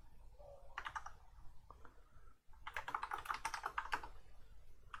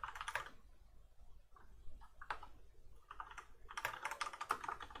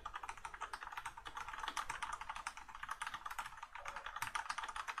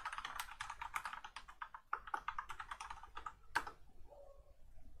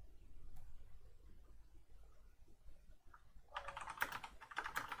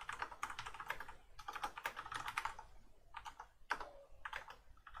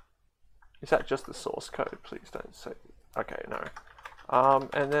 Is that just the source code? Please don't say. Okay, no.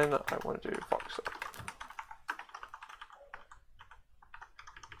 And then I want to do vox up.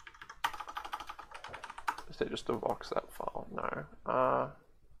 Is there just a vox up file? No.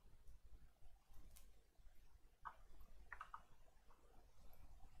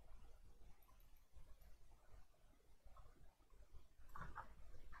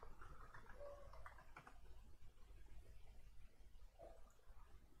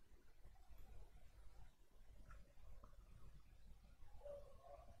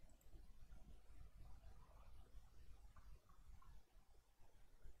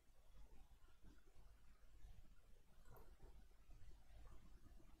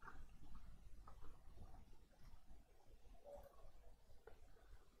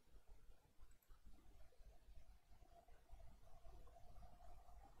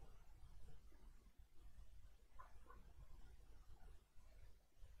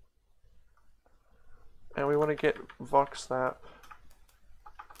 And we want to get voxlap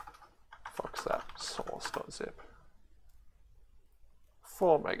source.zip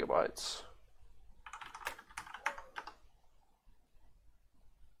 4 megabytes.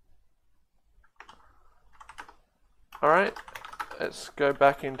 All right, let's go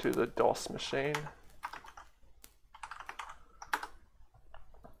back into the DOS machine.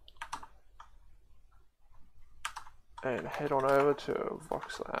 And head on over to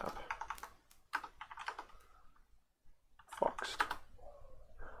voxlab. Voxed.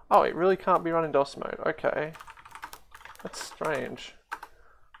 Oh, it really can't be run in DOS mode. Okay. That's strange.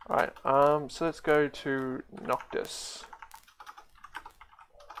 Alright, so let's go to Noctis.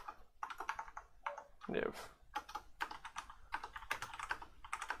 Niv.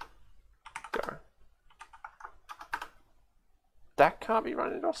 Go. That can't be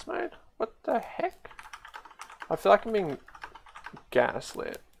run in DOS mode? What the heck? I feel like I'm being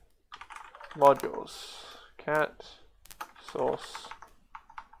gaslit. Modules. Cat. Source.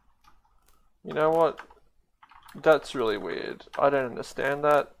 You know what? That's really weird. I don't understand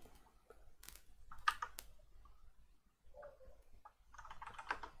that.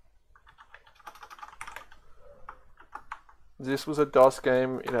 This was a DOS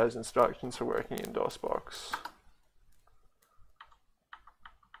game. It has instructions for working in DOSBox.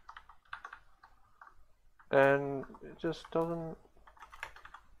 And it just doesn't...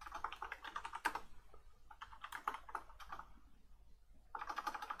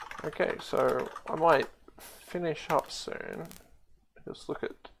 Okay, so I might finish up soon. Just look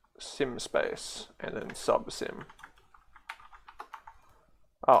at sim space and then subsim.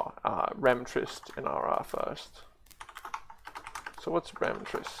 Oh, RemTris and RR first. So what's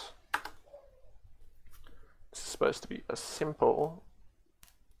RemTris? This is supposed to be a simple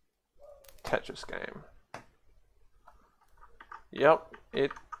Tetris game. Yep,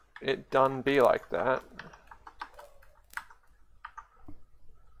 it done be like that.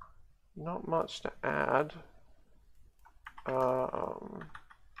 Not much to add.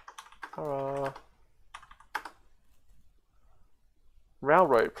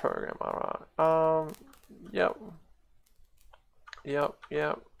 Railroad program, alright. Yep.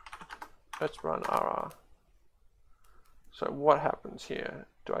 Let's run RR. So what happens here?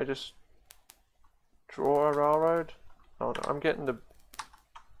 Do I just draw a railroad? Oh no, I'm getting the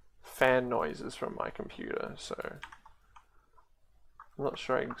fan noises from my computer, so I'm not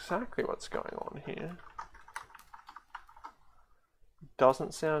sure exactly what's going on here.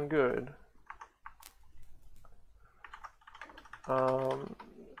 Doesn't sound good.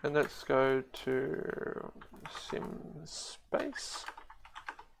 And let's go to sim space.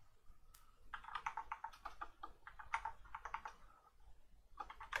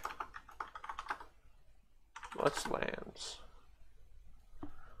 Let's lands.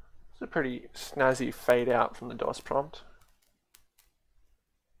 It's a pretty snazzy fade out from the DOS prompt.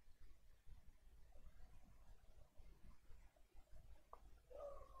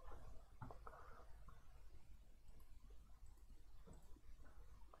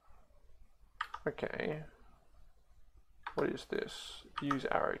 Okay, what is this? Use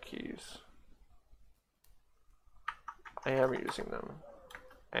arrow keys. I am using them.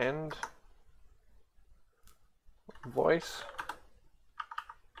 And voice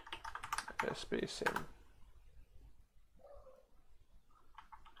SB sim.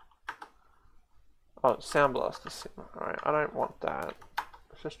 Oh, Sound Blaster sim. Alright, I don't want that.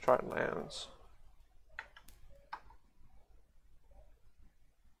 Let's just try lands.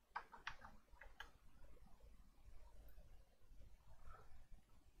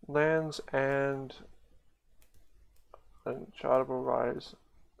 Lands and chartable rise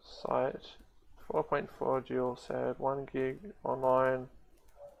site 4.4 dual said 1 gig online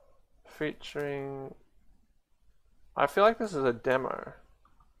featuring. I feel like this is a demo.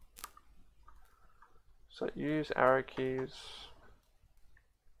 So use arrow keys.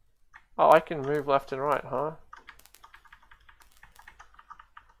 Oh, I can move left and right, huh?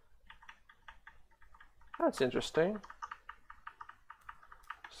 That's interesting.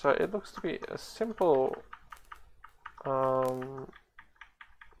 So it looks to be a simple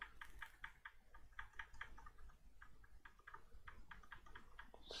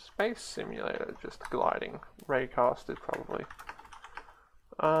space simulator, just gliding, raycasted probably.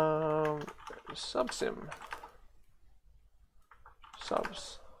 Subsim,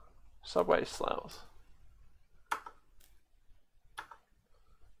 subway Sleuth.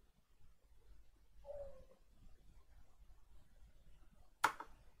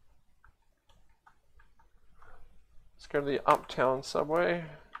 Let's go to the Uptown subway.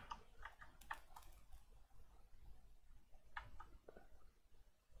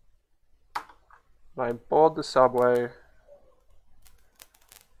 And I board the subway.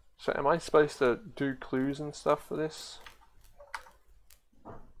 So am I supposed to do clues and stuff for this?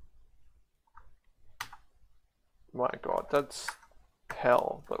 My god, that's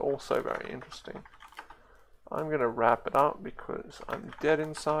hell, but also very interesting. I'm gonna wrap it up because I'm dead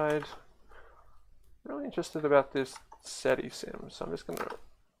inside. Really interested about this SETI sim, so I'm just gonna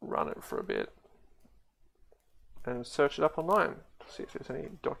run it for a bit and search it up online to see if there's any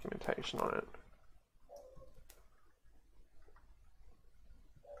documentation on it.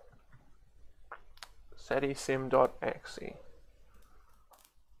 SETISim.exe.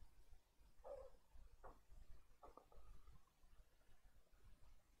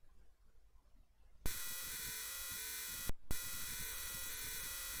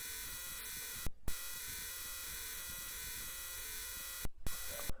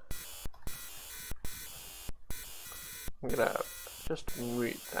 I'm gonna just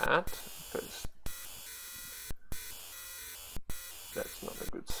mute that because that's not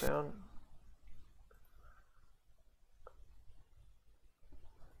a good sound.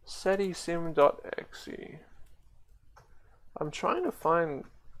 SETISim.exe. I'm trying to find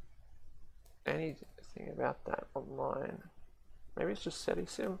anything about that online. Maybe it's just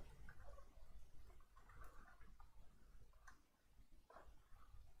SETISim.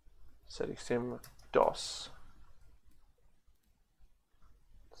 SETISim DOS.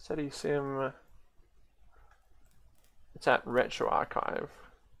 SETISim. It's at RetroArchive.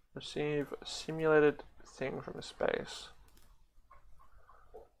 Receive a simulated thing from space.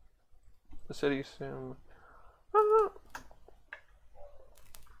 The SETISim.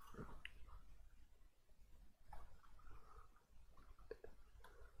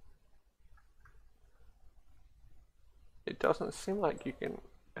 It doesn't seem like you can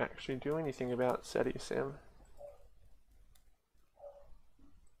actually do anything about SETISim.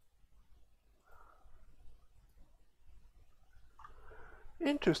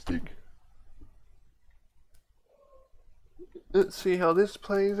 Interesting. Let's see how this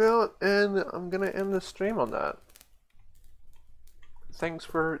plays out, and I'm gonna end the stream on that. Thanks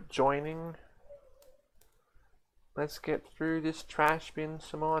for joining. Let's get through this trash bin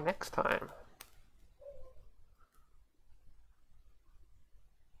some more next time.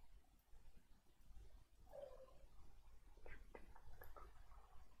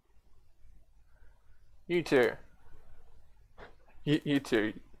 You too. You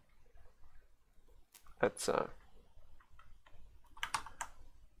too. That's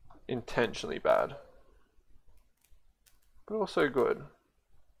intentionally bad, but also good.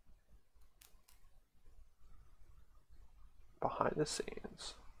 Behind the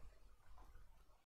scenes.